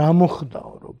წააგებ, რა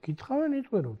მოხდაო, რომ გითხავენ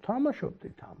იტყვი რომ თამაშობდი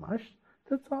თამაშს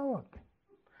და წავაგე.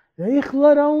 და ეხლა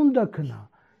რა უნდა ქნა?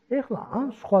 ეხლა ან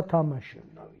სხვა თამაში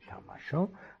უნდა ვითამაშო,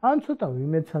 ან ცოტა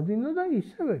ვიმეცადინო და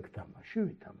ისევე გთამაში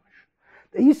ვითამაშო.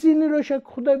 და ისინი რომ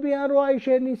შეგხვდებიან რომ აი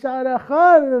შენ ის არა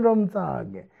ხარ რომ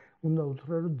წააგე, უნდა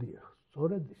უთხრა რომ დიახ,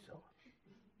 სწორედ ისაა.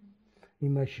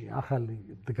 იმაში ახალი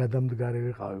გადამდგარი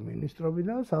ვიყავი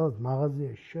მინისტრობიდან, სადაც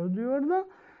მაღაზიაში შევდივარ და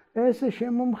ესე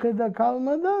შემომხედა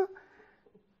ქალმა და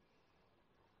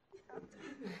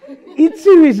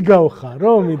იცი ვის გავხარ,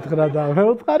 რომ მითხრა და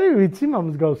მეუთხარი, ვიცი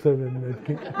მამს გავსებენ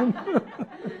მეთქი.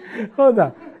 ხო და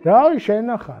რავი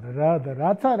შენახარ რა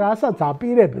და რასაც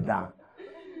აპირებდა.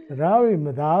 რავი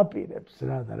დააპირებს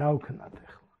რა და რა ვქნათ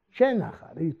ახლა.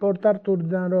 შენახარ, ის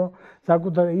პორტარტურიდან რომ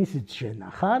საკუთარ ისიც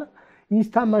შენახარ. ის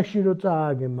თამაში რო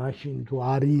წააგე მაშინ თუ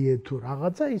არიე თუ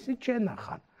რაღაცა ისიც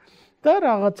შენახარ და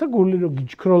რაღაცა გული რო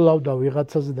გიჩქროლავდა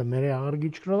ვიღაცაზე და მე აღარ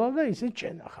გიჩქროლავდა ისიც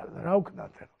შენახარ და რა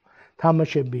ვქნათ ახლა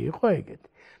თამაშები იყო ეგეთი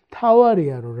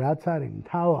თავარია რომ რაც არის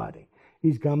თავარი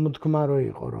ის გამოთქმა რო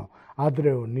იყო რომ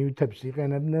ადრეო ნივთებს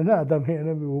იყენებდნენ და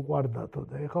ადამიანები უყვარდათო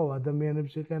და ეხლა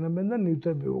ადამიანებს იყენებენ და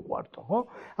ნივთები უყვარდო ხო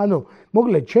ანუ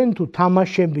მოკლედ ჩვენ თუ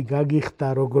თამაშები გაგიხდა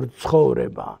როგორც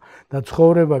ცხოვრება და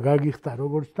ცხოვრება გაგიხდა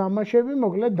როგორც თამაშები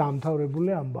მოკლედ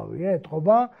დამთავრებული ამბავია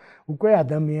ეთყობა უკვე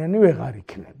ადამიანი ვეღარ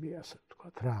იქნები ასე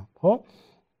ვთქვათ რა ხო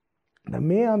და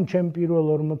მე ამ ჩემ პირველ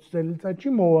 40 წელიწადში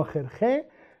მოვახერხე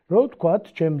რომ ვთქვათ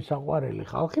ჩემი საყვარელი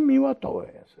ხალხი მივატოვე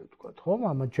ასე ვთქვათ ხო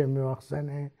მამა ჩემი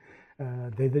ვახსენე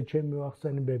დედა ჩემი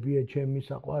ვახსენე ბებია ჩემი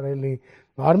საყვარელი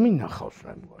არ მინახავს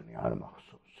რა მგონი არ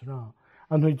მახსოვს რა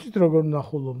ანუ იცით როგორ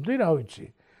ნახულობდი რა ვიცი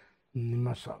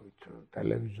იმასავით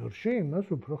ტელევიზორში იმას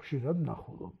უფრო ხშირად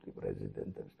ნახულობდი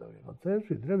პრეზიდენტებს და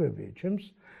ვიღაცებს ვიდრე ბებია ჩემს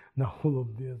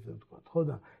ნახულობდი ასე ვთქვათ ხო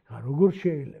და როგორ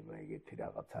შეიძლება ეგეთი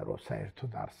რაღაცა რომ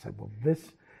საერთოდ არსებობდეს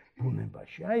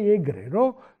ბუნებაში აი ეგრე რომ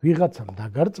ვიღაცამ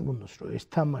დაგარწმუნოს რომ ეს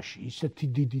თამაში ისეთი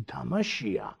დიდი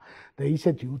თამაშია და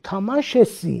ისეთი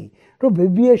უთამაშესი რომ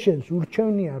ბებია შენს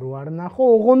ურჩევნია რომ არ ნახო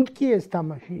ოღონდ კი ეს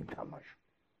თამაში ითამაშო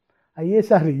აი ეს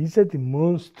არის ისეთი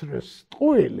მონსტროს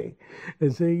ტყუილი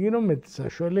ესე იგი რომ მეც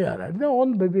საშველი არ არის და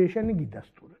ოღონდ ბებია შენი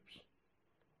გიდასტურებს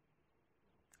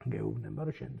გეუბნება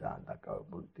რომ შენ ძალიან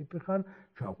დაკავებული ტიპი ხარ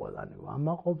ჩვენ ყველანი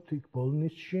ვამაყობთ იქ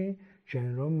ბოლნისში შენ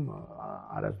რომ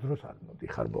არასდროს არ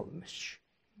მოდიხარ ბოლნისში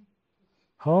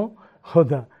ხო ხო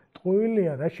და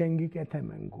ტყუილია რა შენ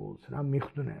გიკეთებენ გულს რა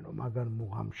მიხვდნენ რომ მაგარ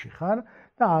მუღამში ხარ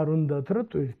და არ უნდათ რომ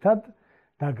ტვირთად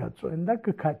დაგაწვენ და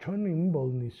გქაჩონ იმ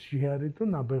ბოლნისში არის თუ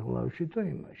ნაბეღლავში თუ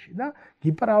იმაში და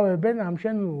გიправებენ ამ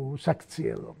შენ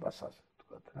უსაქციელობას ასე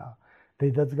ვთქვათ რა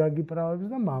დედაც გაგიправებს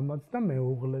და მამაც და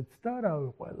მეუღლეც და რავი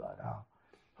ყველა რა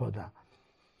ხო და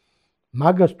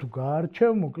მაგას თუ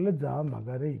გაარჩევ მოკლედ ძალიან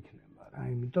მაგარი იქნება რა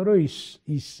იმიტომ რომ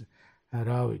ის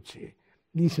რა ვიცი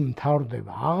ის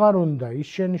მთავრდება აღარ უნდა ის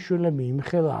შენი შვილები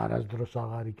იმხელა არასდროს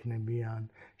აღარ იქნებიან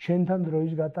შენთან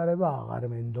დროის გატარება აღარ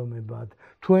მენდომებად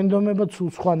თუ ენდომებად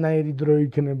სულ სხვანაირი დრო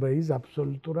იქნება ის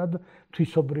აბსოლუტურად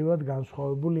თვისობრივად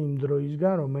განსხვავებული იმ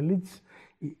დროისგან რომელიც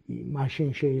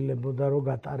მაშინ შეიძლებოდა რომ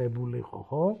გატარებულიყო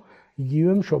ხო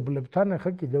იგივე მშობლებთან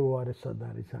ახლა კიდევ უარესად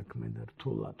არის საქმე და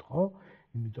რთულად ხო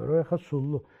იმიტომ რომ ახლა სულ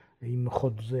იმ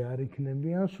ხოდზე არ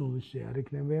იქნებიან სულ ისე არ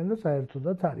იქნებიან და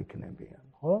საერთოდაც არ იქნებიან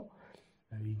ხო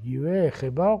იგივე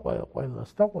ეხება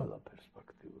ყველას და ყველა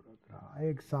პერსპექტიურად რა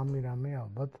აი ეგ სამი რამე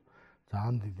ალბათ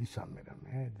ძალიან დიდი სამი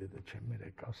რამე დედა ჩემი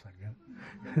რეკავს აგენ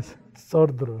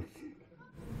სწორ დროს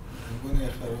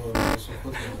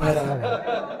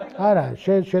არა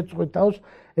შეწყვიტავს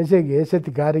ესე იგი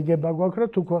ესეთი გარიგება გვაქვს რომ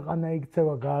თუ ქვეყანა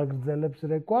იქცევა გააგრძელებს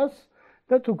რეკვას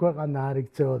და თუ ქვეყანა არ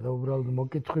იქცევა და უბრალოდ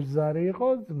მოკითხვის ზარი იყო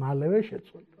მალევე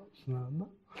შეწყვიტავს და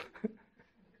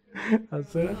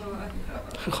ასე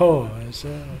ხო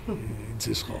ესე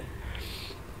იცის ხო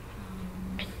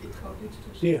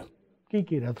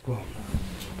კი რა თქმა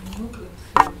უნდა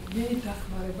მე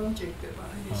დახმარება მჭირდება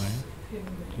ეს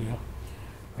ფენომენი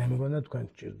მე მგონა თქვენ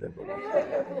გჭირდებოდა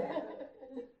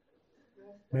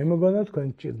მე მგონა თქვენ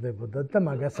გჭირდებოდა და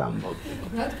მაგას ამბობდი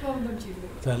რა თქმა უნდა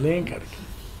მჭირდება ძალიან კარგი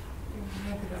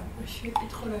მაგრამ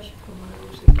შეკითხვა რაში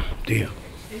თქომარობს დიახ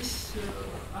ეს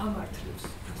ამართლებს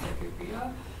გასაგებია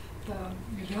და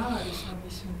რა არის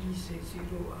ამის მიზეზი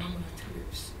რომ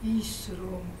ამართლებს ის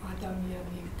რომ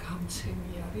ადამიანი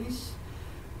გამცემი არის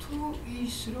თუ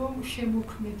ის რომ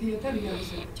შემოქმედია და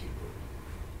რეალიზება ჭირდება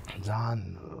ძალიან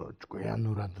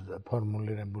ჭკვიანურად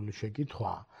ფორმულირებული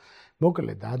შეკითხვა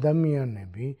მოკლედ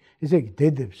ადამიანები ესე იგი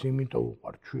დედებს იმიტომ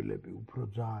უყვართ შვილები უფრო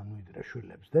ძალიან ვიდრე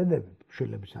შვილებს დედები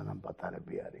შვილები სანამ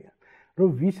პატარები არიან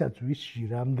რომ ვისაც ვისში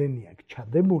რამდენი აქვს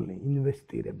ჩადებული,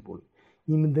 ინვესტირებული,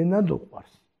 იმდენად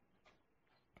უყვარს.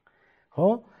 ხო?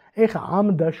 ეხლა ამ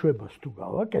დაშვებას თუ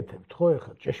გავაკეთებთ, ხო,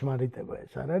 ეხლა ჭეშმარიტება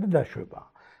ეს არ არის დაშვება.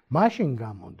 მაშინ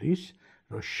გამოდის,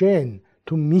 რომ შენ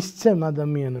თუ მისცემ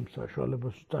ადამიანებს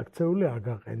საშუალებას უთაქცეული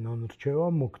აგაყენონ რჩევა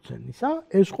მოგცენისა,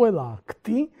 ეს ყველა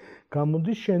აქტი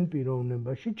გამოდის შენ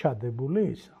პიროვნებაში ჩადებული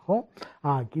ისა, ხო?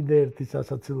 კიდე ერთი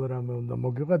სასაცილო რამე უნდა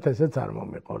მოგიყვეთ, ესეც არ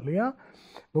მომიყოლია.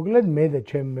 მოკლედ მე და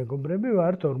ჩემი მეგობრები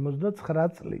ვართ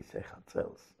 59 წლის ეხა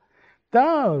წელს. და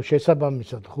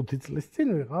შესაბამისად 5 წლის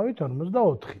წინ ვიყავით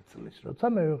 44 წლის, როცა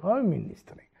მე ვიყავი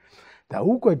მინისტრი. და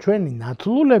უკვე ჩვენი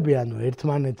ნათლულები, ანუ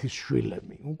ერთმანეთის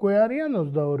შვილები, უკვე არიან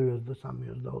 22,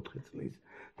 23, 24 წლის.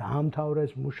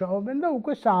 დაამთავრეს, მუშაობენ და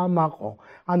უკვე საამაყო.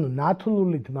 ანუ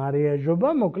ნათლულით მარიაჟობა,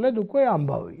 მოკლედ უკვე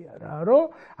ამბავია რა, რომ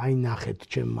აი ნახეთ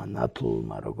ჩემმა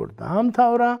ნათლულმა როგორ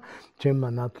დაამთავრა, ჩემმა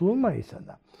ნათლულმა ისა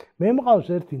და მე მყავს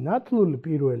ერთი ნათლული,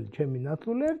 პირველი ჩემი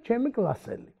ნათლული არის ჩემი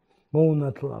კლასელი.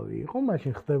 მოუნათლავი იყო,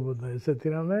 მაშინ ხდებოდა ესეთი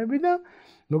რამეები და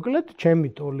მოკლედ ჩემი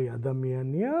ტოლი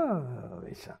ადამიანია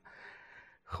ისა.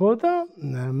 ხო და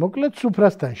მოკლედ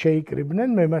სუფრასთან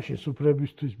შეიკრიბნენ, მე მაშინ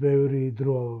სუფრებისთვის ბევრი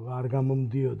დრო არ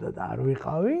გამომდიოდა და არ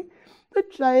ვიყავი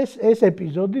და ეს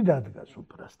ეპიზოდი დადგა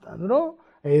სუფრასთან, რომ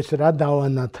ეს რა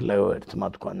დავანათლეო ერთმა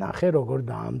თქვა, ნახე როგორ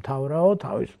დაამთავრაო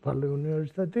თავისუფალი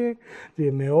უნივერსიტეტი,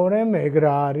 მეორემ ეგ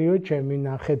რა არისო, ჩემი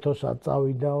ნახეთოსაც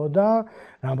წავიდაო და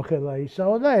რამხელა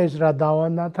ისაო და ეს რა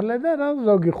დავანათლე და რა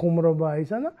ზოგი ხუმრობა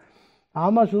ისა და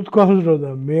ამას უთქვამს რომ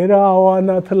და მე რა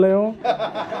ავანათლეო.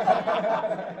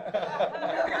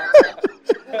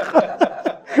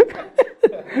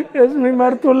 ეს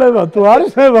მიმართულება თუ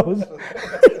არსებობს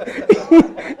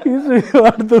ის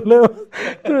მიმართულება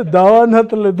თუ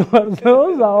დავანათლე თუ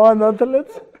არსებობს ავანათლეც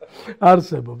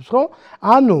არსებობს ხო?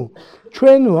 ანუ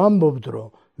ჩვენ ვამბობთ რომ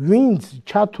ვინც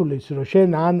ჩათulis რომ შენ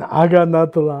ან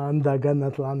აგანათლა ან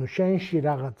დაგანათლა ანუ შენში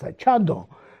რაღაცა ჩადო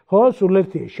ხო სულ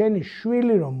ერთია შენი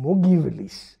შვილი რომ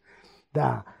მოგივლის და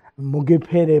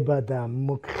მოგეფერება და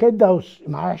მოგხედავს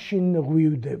მაშინ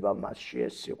ღვივდება მასში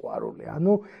ეს სიყვარული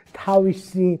ანუ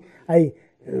თავისი აი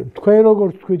თქვენ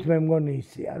როგორც თქვით მე მგონი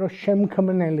ისია რომ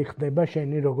შემქმნელი ხდება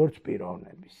შენი როგორც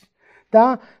პიროვნების და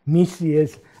მისი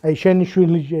ეს აი შენი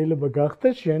შვილი შეიძლება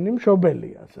გახდეს შენი მშობელი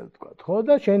ასე ვთქვათ ხო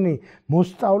და შენი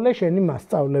მოსწავლე შენი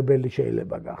მასწავლებელი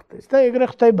შეიძლება გახდეს და ეგრე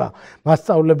ხდება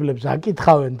მასწავლებლებს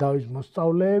აკითხავენ თავის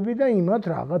მოსწავლეები და იმათ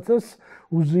რაღაცას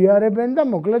უზიარებენ და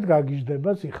მოკლედ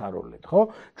გაგიჟდება სიხარულით ხო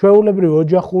ჩვეულებრივ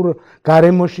ოჯახურ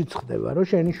გარემოშიც ხდება რომ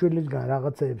შენი შვილისგან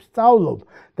რაღაცებს სწავლობ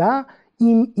და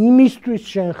იმისთვის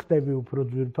შენ ხდები უფრო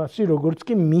ძვირფასი როგორც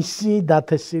კი მისი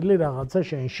დათესილი რაღაცა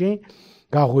შენში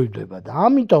გაღვივდება და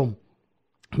ამიტომ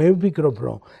მე ვფიქრობ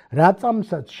რომ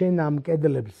რაწამსაც შენ ამ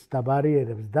კედლებს და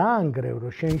ბარიერებს დაანგრევ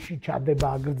რომ შენში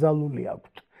ჩადება აკრძალული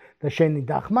აქვთ და შენი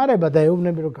დახმარება და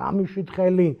ეუბნები რომ გამიშვით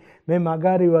ხელი მე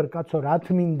მაგარი ვარ კაცო რა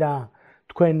თმინდა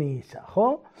თქვენი ისა ხო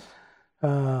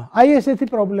აი ესეთი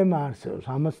პრობლემა არსებობს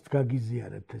ამასაც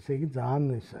გაგიზიარებთ ესე იგი ძალიან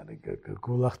ეს არის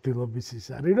გულახდილობის ის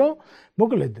არის რომ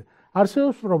მოკლედ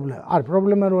არსებობს პრობლემა არ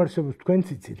პრობლემა რო არსებობს თქვენც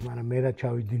იცით მაგრამ მე რა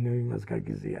ჩავიდინო იმას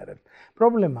გაგიზიარებთ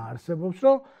პრობლემა არსებობს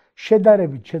რომ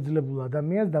შედარებით შეძლებულ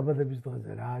ადამიანს დაბადების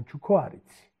დღეზე რა აჩუქო არ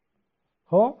იცი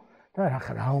ხო და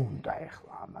რა უნდა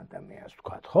ეხლა ამ ადამიანს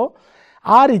ვთქვათ ხო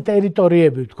არის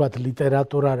ტერიტორიები ვთქვათ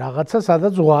ლიტერატურა რაღაცა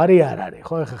სადაც ზღვარი არ არის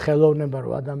ხო ეხლა ხელოვნება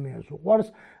რო ადამიანს უყვარს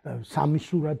სამი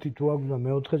სურათი თუ აქვს და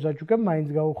მეოთხეს აჩუქებ მაინც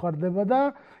გაუხარდება და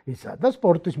ისა და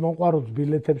სპორტის მოყვარულს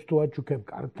ბილეთებს თუ აჩუქებ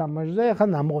კარგ თამაშზე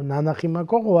ეხლა ნანახი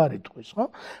მაქვს ღვარი ტყვის ხო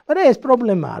მაგრამ ეს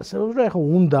პრობლემა არსებობს რომ ეხლა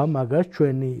უნდა მაგას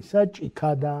ჩვენი ისა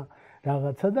ჭიქა და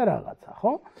რაღაცა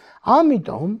ხო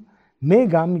ამიტომ მე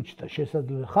გამიჩნდა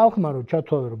შესაძლოა ხალხმა რომ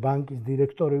ჩათვალე რომ ბანკის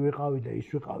დირექტორი ვიყავი და ის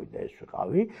ვიყავი და ეს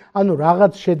ვიყავი ანუ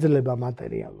რაღაც შეიძლება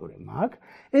მატერიალური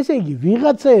მაქვს ესე იგი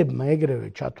ვიღაცაებმა ეგრევე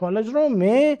ჩათვალეს რომ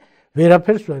მე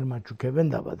ვერაფერს ვერ მაჩუქებენ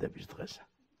დაბადების დღესა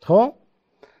ხო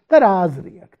და რა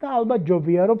აზრი აქვს და ალბათ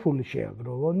ჯობია რომ ფული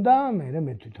შეაგროვონ და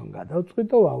მე თვითონ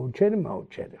გადავწყვიტო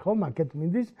მაუჩერი ხო მაგეთ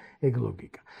მინდის ეგ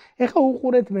ლოგიკა ეხლა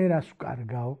უყურეთ მე რას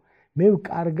ვკარგავ მე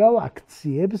ვკარგავ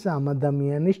აქციებს ამ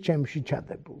ადამიანის ჩემში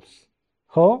ჩადებულს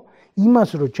ხო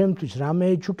იმას რომ ჩემთვის რამე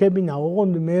ეჩუქებინა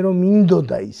ოღონდ მე რომ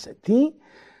მინდოდა ისეთი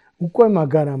უკვე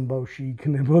მაგარ ამბავში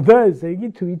იქნებოდა ესე იგი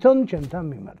თვითონ ჩემთან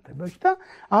მიმართებაში და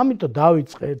ამიტომ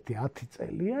დავიწყე ერთი 10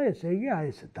 წელია ესე იგი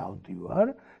აი ესე დავდივარ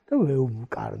და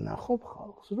ვევკარნახობ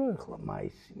ხალხს რომ ეხლა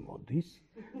მაისი მოდის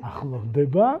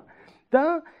ახლოვდება და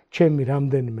ჩემი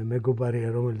რამდენიმე მეგობარია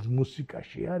რომელიც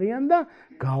მუსიკაში არიან და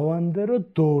გავანდე რომ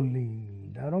დოლი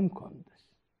მინდა რომ მქონდეს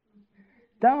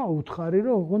და უთხარი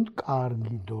რომ ოღონდ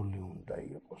კარგი დოლი უნდა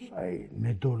იყოს, აი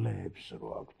მედოლეებს რო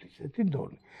აქვთ ისეთი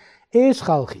დოლი. ეს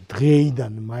ხალხი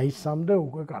დღეიდან მაისამდე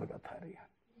უკვე კარგად არიან.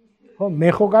 ხო, მე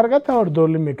ხო კარგად ვარ,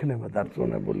 დოლი მექნება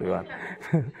დარწმუნებული ვარ.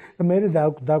 მე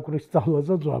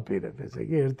დაგვისწავლასაც ვაპირებ, ესე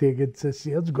იგი ერთი ეგეთ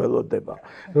სესიაც გველოდება.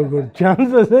 როგორ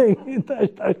ჩანს ესე იგი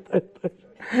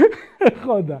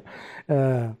ხო და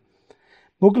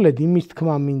მოკლედ იმის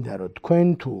თქმა მინდა რომ თქვენ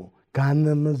თუ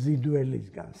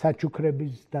განმზიდველისგან,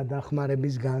 საჩუქრების და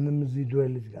დახმარების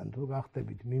განმზიდველისგან თუ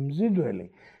გახდებით მიმზიდველი,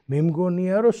 მე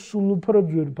მგონია რომ სულ უფრო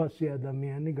ძვირფასი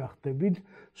ადამიანი გახდებით,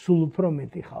 სულ უფრო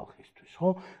მეტი ხალხისთვის, ხო?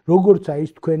 როგორც აი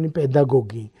ეს თქვენი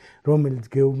პედაგოგი, რომელიც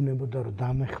გეუბნებოდა რომ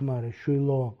დამეხმარე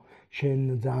შვილო,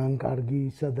 შენ ძალიან კარგი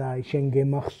ისა და აი შენ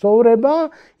გემახსოვრება,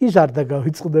 ის არ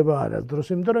დაგავიწყდება არასდროს,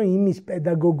 იმიტომ რომ იმის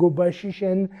პედაგოგობაში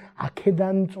შენ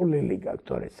აქედან წვლილი გაქვს,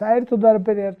 თორე საერთოდ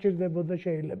არაფერი არ ჭირდებოდა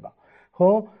შეიძლება.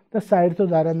 ხო? და საერთოდ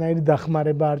არანაირი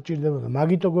დახმარება არ ჭირდებოდა.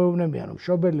 მაგითო გვეუბნებიან რომ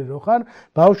მშობელი რო ხარ,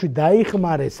 ბავშვი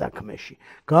დაიხმარე საქმეში.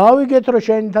 გავიგეთ რომ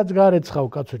შენითაც გარეცხავ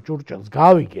კაცო ჭურჭელს,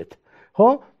 გავიგეთ. ხო?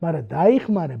 მაგრამ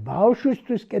დაიხმარე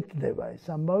ბავშვისთვის კეთდება ეს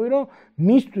ამბავი რომ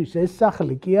მისთვის ეს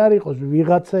სახლი კი არ იყოს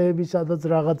ვიღაცეები, სადაც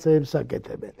რაღაცეებს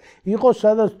აკეთებენ. იყოს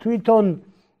სადაც თვითონ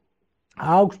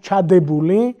აქვს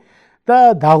ჩადებული და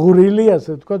დაღურილი,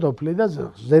 ასე ვთქვათ, ოფლი და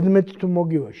ზედმეტი თუ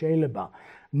მოგივა შეიძლება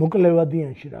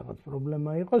მოკლევადიანში რაღაც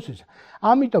პრობლემა იყოს ის.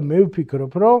 ამიტომ მე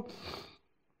ვფიქრობ, რომ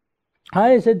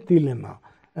აი ესეთ დილემა,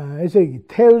 ესე იგი,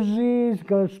 თევზის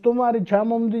სტუმარი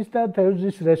ჩამომდის და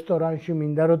თევზის რესტორანში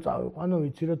მინდა რომ წავიყო, ანუ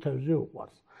ვიცი რომ თევზი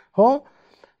უყვარს. ხო?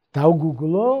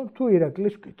 დავგუგლო თუ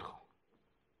ირაკლის ვკითხო.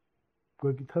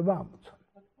 გვეკითხება ამოცანა.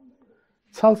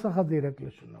 ცალსახად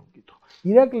ირაკლის უნდა ვკითხო.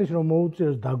 ირაკლის რომ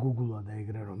მოუწიოს დაგუგლა და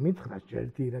ეგრე რომ მითხრას,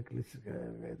 ერთი ირაკლის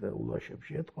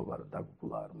ულაშებში ეთყობა რომ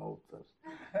დაგუგლა არ მოუწევს.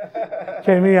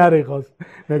 ჩემი არ იყოს,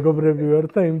 მეგობრები ვარ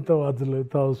და იმიტომ აძლევ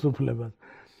თავისუფლებას.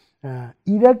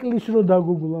 ირაკლის რო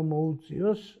დაგუგლა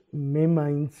მოუწიოს, მე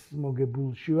მაინც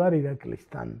მოგებულში ვარ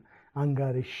ირაკლისთან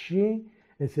ანგარიშში,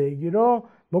 ესე იგი რომ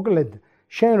მოკლედ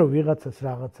შენ რო ვიღაცას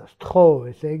რაღაცას თხოვ,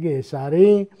 ესე იგი ეს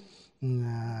არის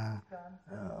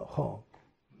ხო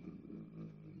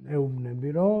ეუბნები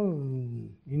რომ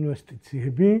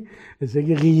ინვესტიციები, ესე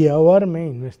იგი ღია ვარ მე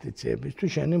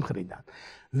ინვესტიციებისთვის შენი მხრიდან.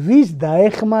 ვის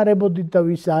დაეხმარებოდით და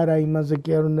ვის არა, იმაზე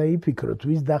კი არ უნდა იფიქროთ,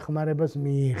 ვის დახმარებას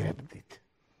მიიღებდით.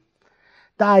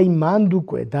 და აი მანდ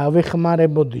უკვე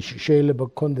დავეხმარებოდიში შეიძლება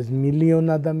გქონდეს მილიონ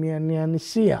ადამიანიანი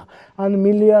სია, ან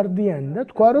მილიარდიანი და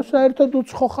თქვა რომ საერთოდ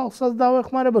უცხო ხალხსაც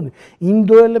დავეხმარებოდი,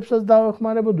 ინდოელებსაც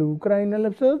დავეხმარებოდი,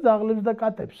 უკრაინელებსაც და ძაღლებს და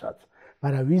კატებსაც.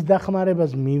 მაგრამ ვის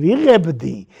დახმარებას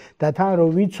მივიღებდი და თან რომ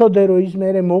ვიცოდე რომ ის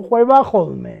მერე მოყვება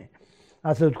ხოლმე,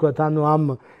 ასე ვთქვათ, ანუ ამ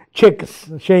ჩეკს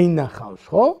შეინახავს,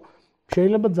 ხო?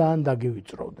 შეიძლება ძალიან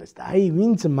დაგივიწროვდეს და აი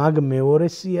ვინც მაგ მეორე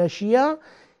სიაშია,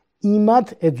 იმათ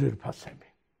ეძვირფასები.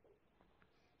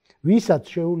 ვისაც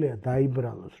შეუძლია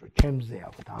დაიბრალოს რომ ჩემზე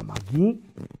აქვთ ამაგი,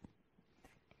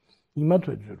 იმათ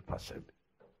ეძვირფასები.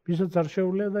 ვისაც არ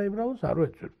შეუძლია დაიბრალოს, არ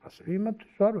ეძვირფასები.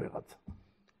 იმათთვის ვარ ვიღაცა.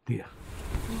 დიახ.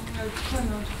 თქვენ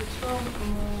ვთქვით რომ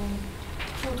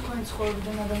თუ თქვენ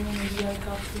ცხოვრობიდან ადამიანები არ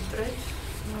გაფილტრეთ,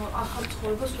 ახალ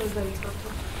ცხოვრებას ვერ დაიწყებთ.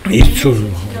 ის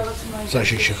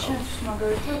საშიში ხარ.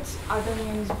 მაგალითად,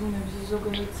 ადამიანის ბუნების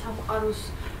ზოგადად სამყაროს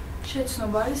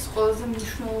შეცნობა არის ყველაზე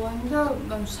მნიშვნელოვანი და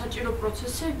საჭირო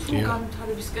პროცესი თუ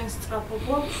განვითარებისკენ სწრაფო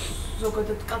გვაქვს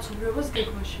ზოგადად კაცობრიობას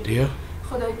გეგმაში.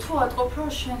 ხო და თუ ატყობ რომ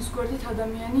შენს გვერდით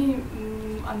ადამიანი,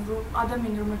 ანუ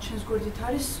ადამიანი რომელიც შენს გვერდით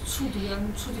არის, ცუდია,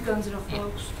 ცუდი განზრახვა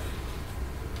აქვს.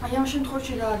 აი ამ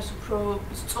შემთხვევაში რა არის უფრო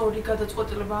სწორი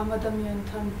გადაწყვეტილება ამ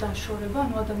ადამიანთან დაშორება,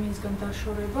 ანუ ადამიანისგან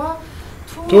დაშორება,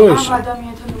 თუ ამ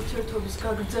ადამიანთან ურთიერთობის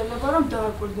გაგრძელება, რომ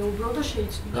დააკვირდე უბრალოდ და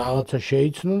შეიცნო. რაღაცა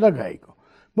შეიცნო და გაიგო.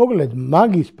 მოკლედ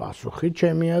მაგის პასუხი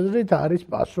ჩემი აზრით არის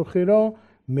პასუხი რომ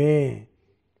მე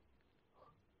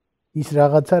ის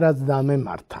რაღაცა რაც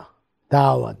დამემართა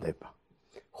დაავადება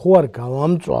ხო არ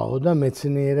გავამწვაო და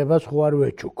მეცნიერებას ხო არ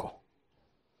ვეჩუქო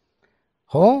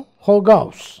ხო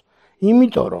გავს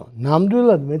იმიტომ რომ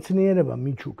ნამდვილად მეცნიერება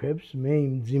მიჩუქებს მე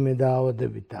იმ ძიმე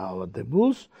დაავადებით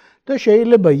დაავადებულს და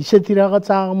შეიძლება ისეთი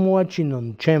რაღაცა აღმოაჩინონ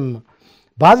ჩემ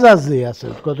ბაზაზე ასე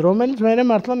ვთქვათ, რომელიც მე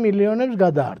მართლა მილიონებს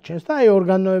გადაარჩენს და აი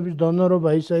ორგანოების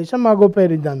დონორობა ისა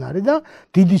მაგოფერიდან არის და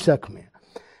დიდი საქმეა.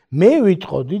 მე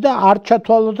ვიტყოდი და არ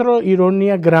ჩათვალოთ რომ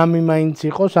ირონია გრამი მაინც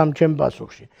იყოს ამ ჩემ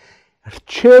პასუხში.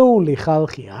 რჩეული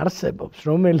ხალხი არსებობს,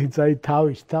 რომელიც აი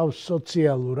თავის თავს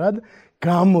სოციალურად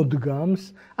გამოდგამს,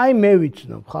 აი მე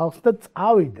ვიცნობ ხალხს და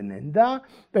წავიდნენ და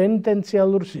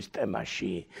პენიტენციალურ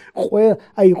სისტემაში.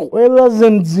 აი ყველაზე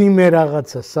მძიმე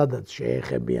რაღაცა, სადაც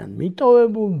შეეხებიან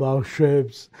მიტოვებულ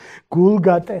ბავშვებს,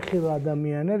 გულგატეხილ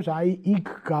ადამიანებს, აი იქ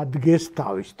გადგეს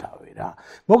თავისთავი რა.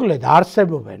 მოკლედ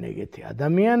არსებობენ ეგეთი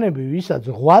ადამიანები, ვისაც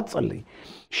ღვაწლი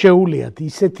შეუულიათ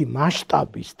ისეთი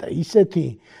მასშტაბის და ისეთი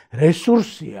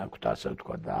რესურსი აქვთ, ასე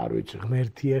ვთქვა და არ ვიცი,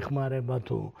 ღმერთი ეხმარება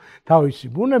თუ თავისი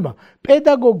ბუნება,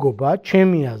 პედაგოგობა,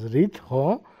 ჩემი აზრით,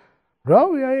 ხო?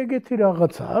 რავი, აი ეგეთი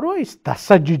რაღაცაა, რომ ის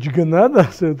დასაჯიჯგნად,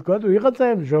 ასე ვთქვა,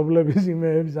 ვიღაცაებს მშობლების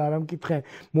იმეების არ ამკითხენ,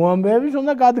 მოამბეების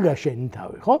უნდა გადგა შენი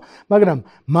თავი, ხო? მაგრამ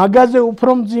მაგაზე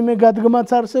უფრო მძიმე გადგმაც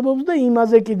არსებობს და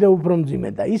იმაზე კიდე უფრო მძიმე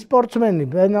და ის სპორტსმენი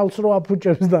პენალს რო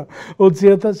აფუჭებს და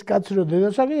 20,000 კაცი რო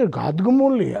დედასაკიდე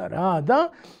გადგმულია რა და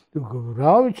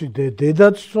რა ვიცი,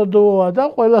 დედაც ცოდოა და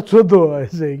ყველა ცოდოა,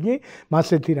 ესე იგი,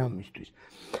 მასეთი რამისთვის.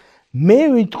 მე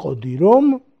ვიტყოდი, რომ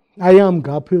აი ამ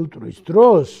გაფილტვის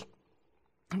დროს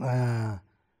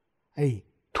აი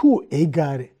თუ ეგ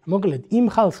არის, მოკლედ იმ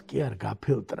ხალხს კი არ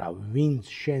გაფილტრა, ვინც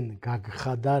შენ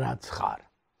გაგხადა რაც ხარ.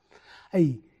 აი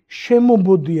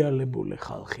შემობოდიალებული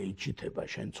ხალხი იჩითება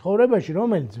შენ ცხოვრებაში,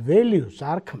 რომელიც values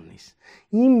არ ქმნის,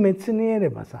 იმ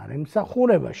მეცნიერებას არ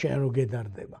ემსახურება შენ რო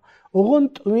გედარდება. ოღონ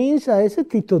ტვინს ესე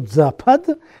თითო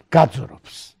ძაფად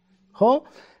გაძრობს. ხო?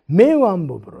 მე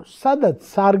ვამბობ, რომ სადაც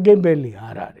სარგებელი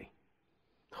არ არის.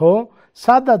 ხო?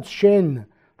 სადაც შენ,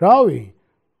 რავი,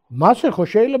 მასე ხო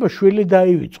შეიძლება შვილი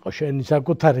დაივიწყო შენი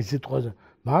საკუთარი სიტყვაზე.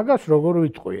 მაგას როგორ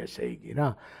ვიტყვი ესე იგი რა.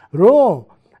 რომ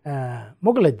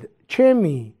მოკლედ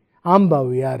ჩემი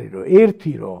ამბავი არის, რომ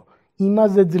ერთი რომ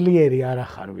იმაზე ძლიერი არ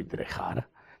ახარ ვიდრე ხარ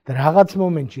და რაღაც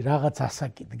მომენტში რაღაც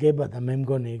ასაკი დგება და მე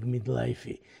მგონი ეგ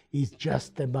midlife is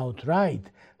just about right,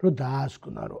 რომ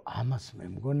დაასკვნა, რომ ამას მე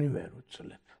მგონი ვერ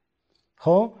უძლებ.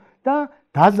 ხო? და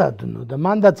დაზადნო და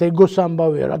მანდაც ეგოს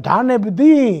ამბავია რა,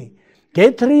 დანებდი?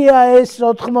 გეთრია ეს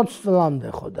 80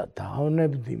 წლამდე ხო და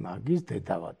დავნებდი მაგის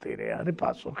დედავატირე არის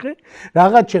პასუხი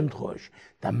რაღაც შემთხვევაში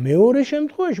და მეორე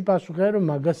შემთხვევაში პასუხია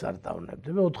რომ მაგას არ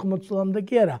დავნებდები 80 წლამდე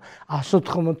კი არა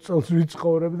 180 წელს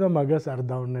ვიცხოვრებ და მაგას არ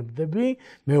დავნებდები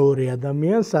მეორე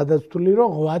ადამიანს სადაც თვლი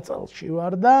რომ ღვაწლში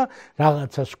ვარ და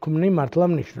რაღაცას ვქმნი მართლა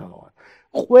მნიშვნელოვანი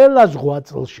ყველას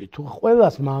ღვაწლში თუ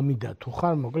ყველას მამიდა თუ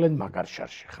ხარ მოკლედ მაგარ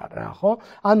შარში ხარ რა ხო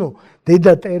ანუ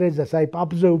დედა ტერეზას აი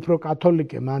პაპზე უფრო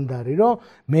კათოლიკე მანდარი რომ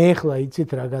მე ახლა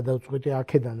იცით რა გადავწყვიტე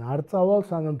აქედან არ წავალ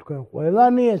სანამ თქვენ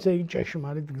ყველანი ესე იგი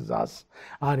ჭეშმარიტ გზას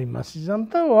არ იმასიზამ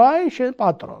და აი შენ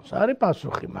პატრონს არის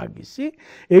პასუხი მაგისი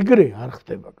ეგრე არ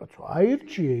ხდება კაცო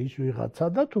აირჩიე ის ვიღაცა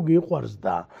და თუ გიყვარს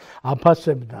და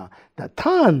აფასებდა და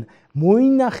თან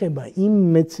მოინახება იმ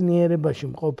მეცნიერებაში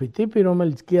მყოფი ტიპი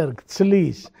რომელიც კი არ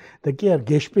გცლის და კი არ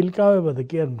გეშპილკავება და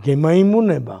კი არ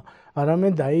გემაიმუნება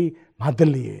არამედ აი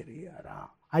მადლიერია რა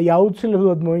აი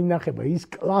აუცილებლად მოინახება ის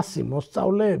კლასი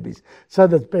მოსწავლეების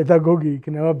სადაც პედაგოგი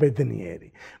იქნება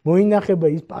ბედნიერი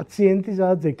მოინახება ის პაციენტი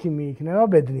სადაც ექიმი იქნება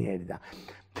ბედნიერი და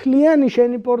თლიანი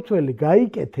შენი პორტფელი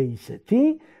გაიკეთე ისეთი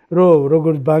რომ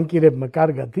როგორც ბანკირებმა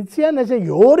კარგად იციან, ესე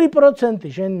იგი 2%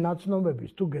 შენი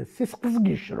ნაცნობების თუ სისხლს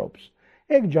გიშრობს,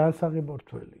 ეგ ჯანსაღი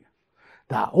პორტფელია.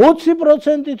 და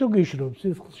 20% თუ გიშრობს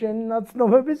სისხლს შენი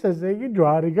ნაცნობების, ესე იგი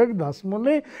ჯვარი გაქვს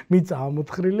დასმული, მიწა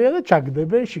ამოთხრილია და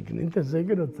ჩაგდებენ შიგნით, ესე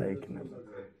იგი როცა იქნება.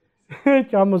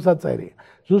 ჩამოსაწერია.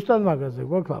 ზუსტად მაგაზე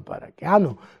გვაქვს ლაპარაკი.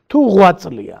 ანუ თუ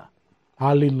ღვაწლია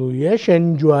ალილუია, შენ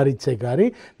ჯვარიც ეგ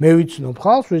არის, მე ვიცნობ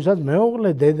ხალხს, ვისაც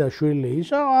მეუღლე, დედა, შვილი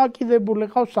ისა აკიდებული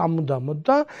ყავს სამუდამოდ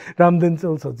და რამდენ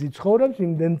წელსაც იცხოვრებს,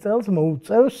 იმდენ წელს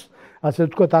მოუწევს, ასე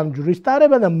ვთქვათ, ამ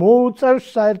ჯურისტარება და მოუწევს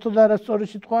საერთოდ არასწორი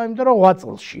სიტყვა, იმიტომ რომ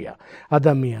ღვაწლშია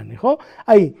ადამიანი, ხო?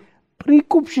 აი,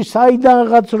 პრიკუბში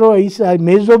საიდანღაც რო ის აი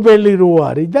მეზობელი რო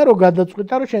არის და რო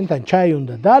გადაწყვიტა რომ შენთან ჩაი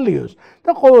უნდა დალიოს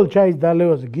და ყოველ ჩაის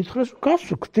დალევაზე გითხრეს,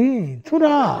 გასუქდი, თუ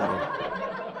რა არის?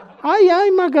 აი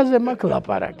მაგაზე მაქვს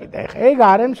ლაპარაკი და ეხა ეგ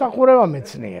არ ემსახურება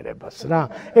მეცნიერებას რა.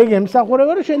 ეგ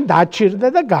ემსახურება რომ შენ დაჩირდე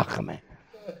და გახმე.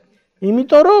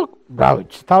 იმიტომ რომ, რა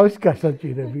ვიცი, თავის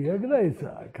გასაჭირები აქვს და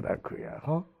ესაა, რა ქვია,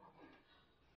 ხო?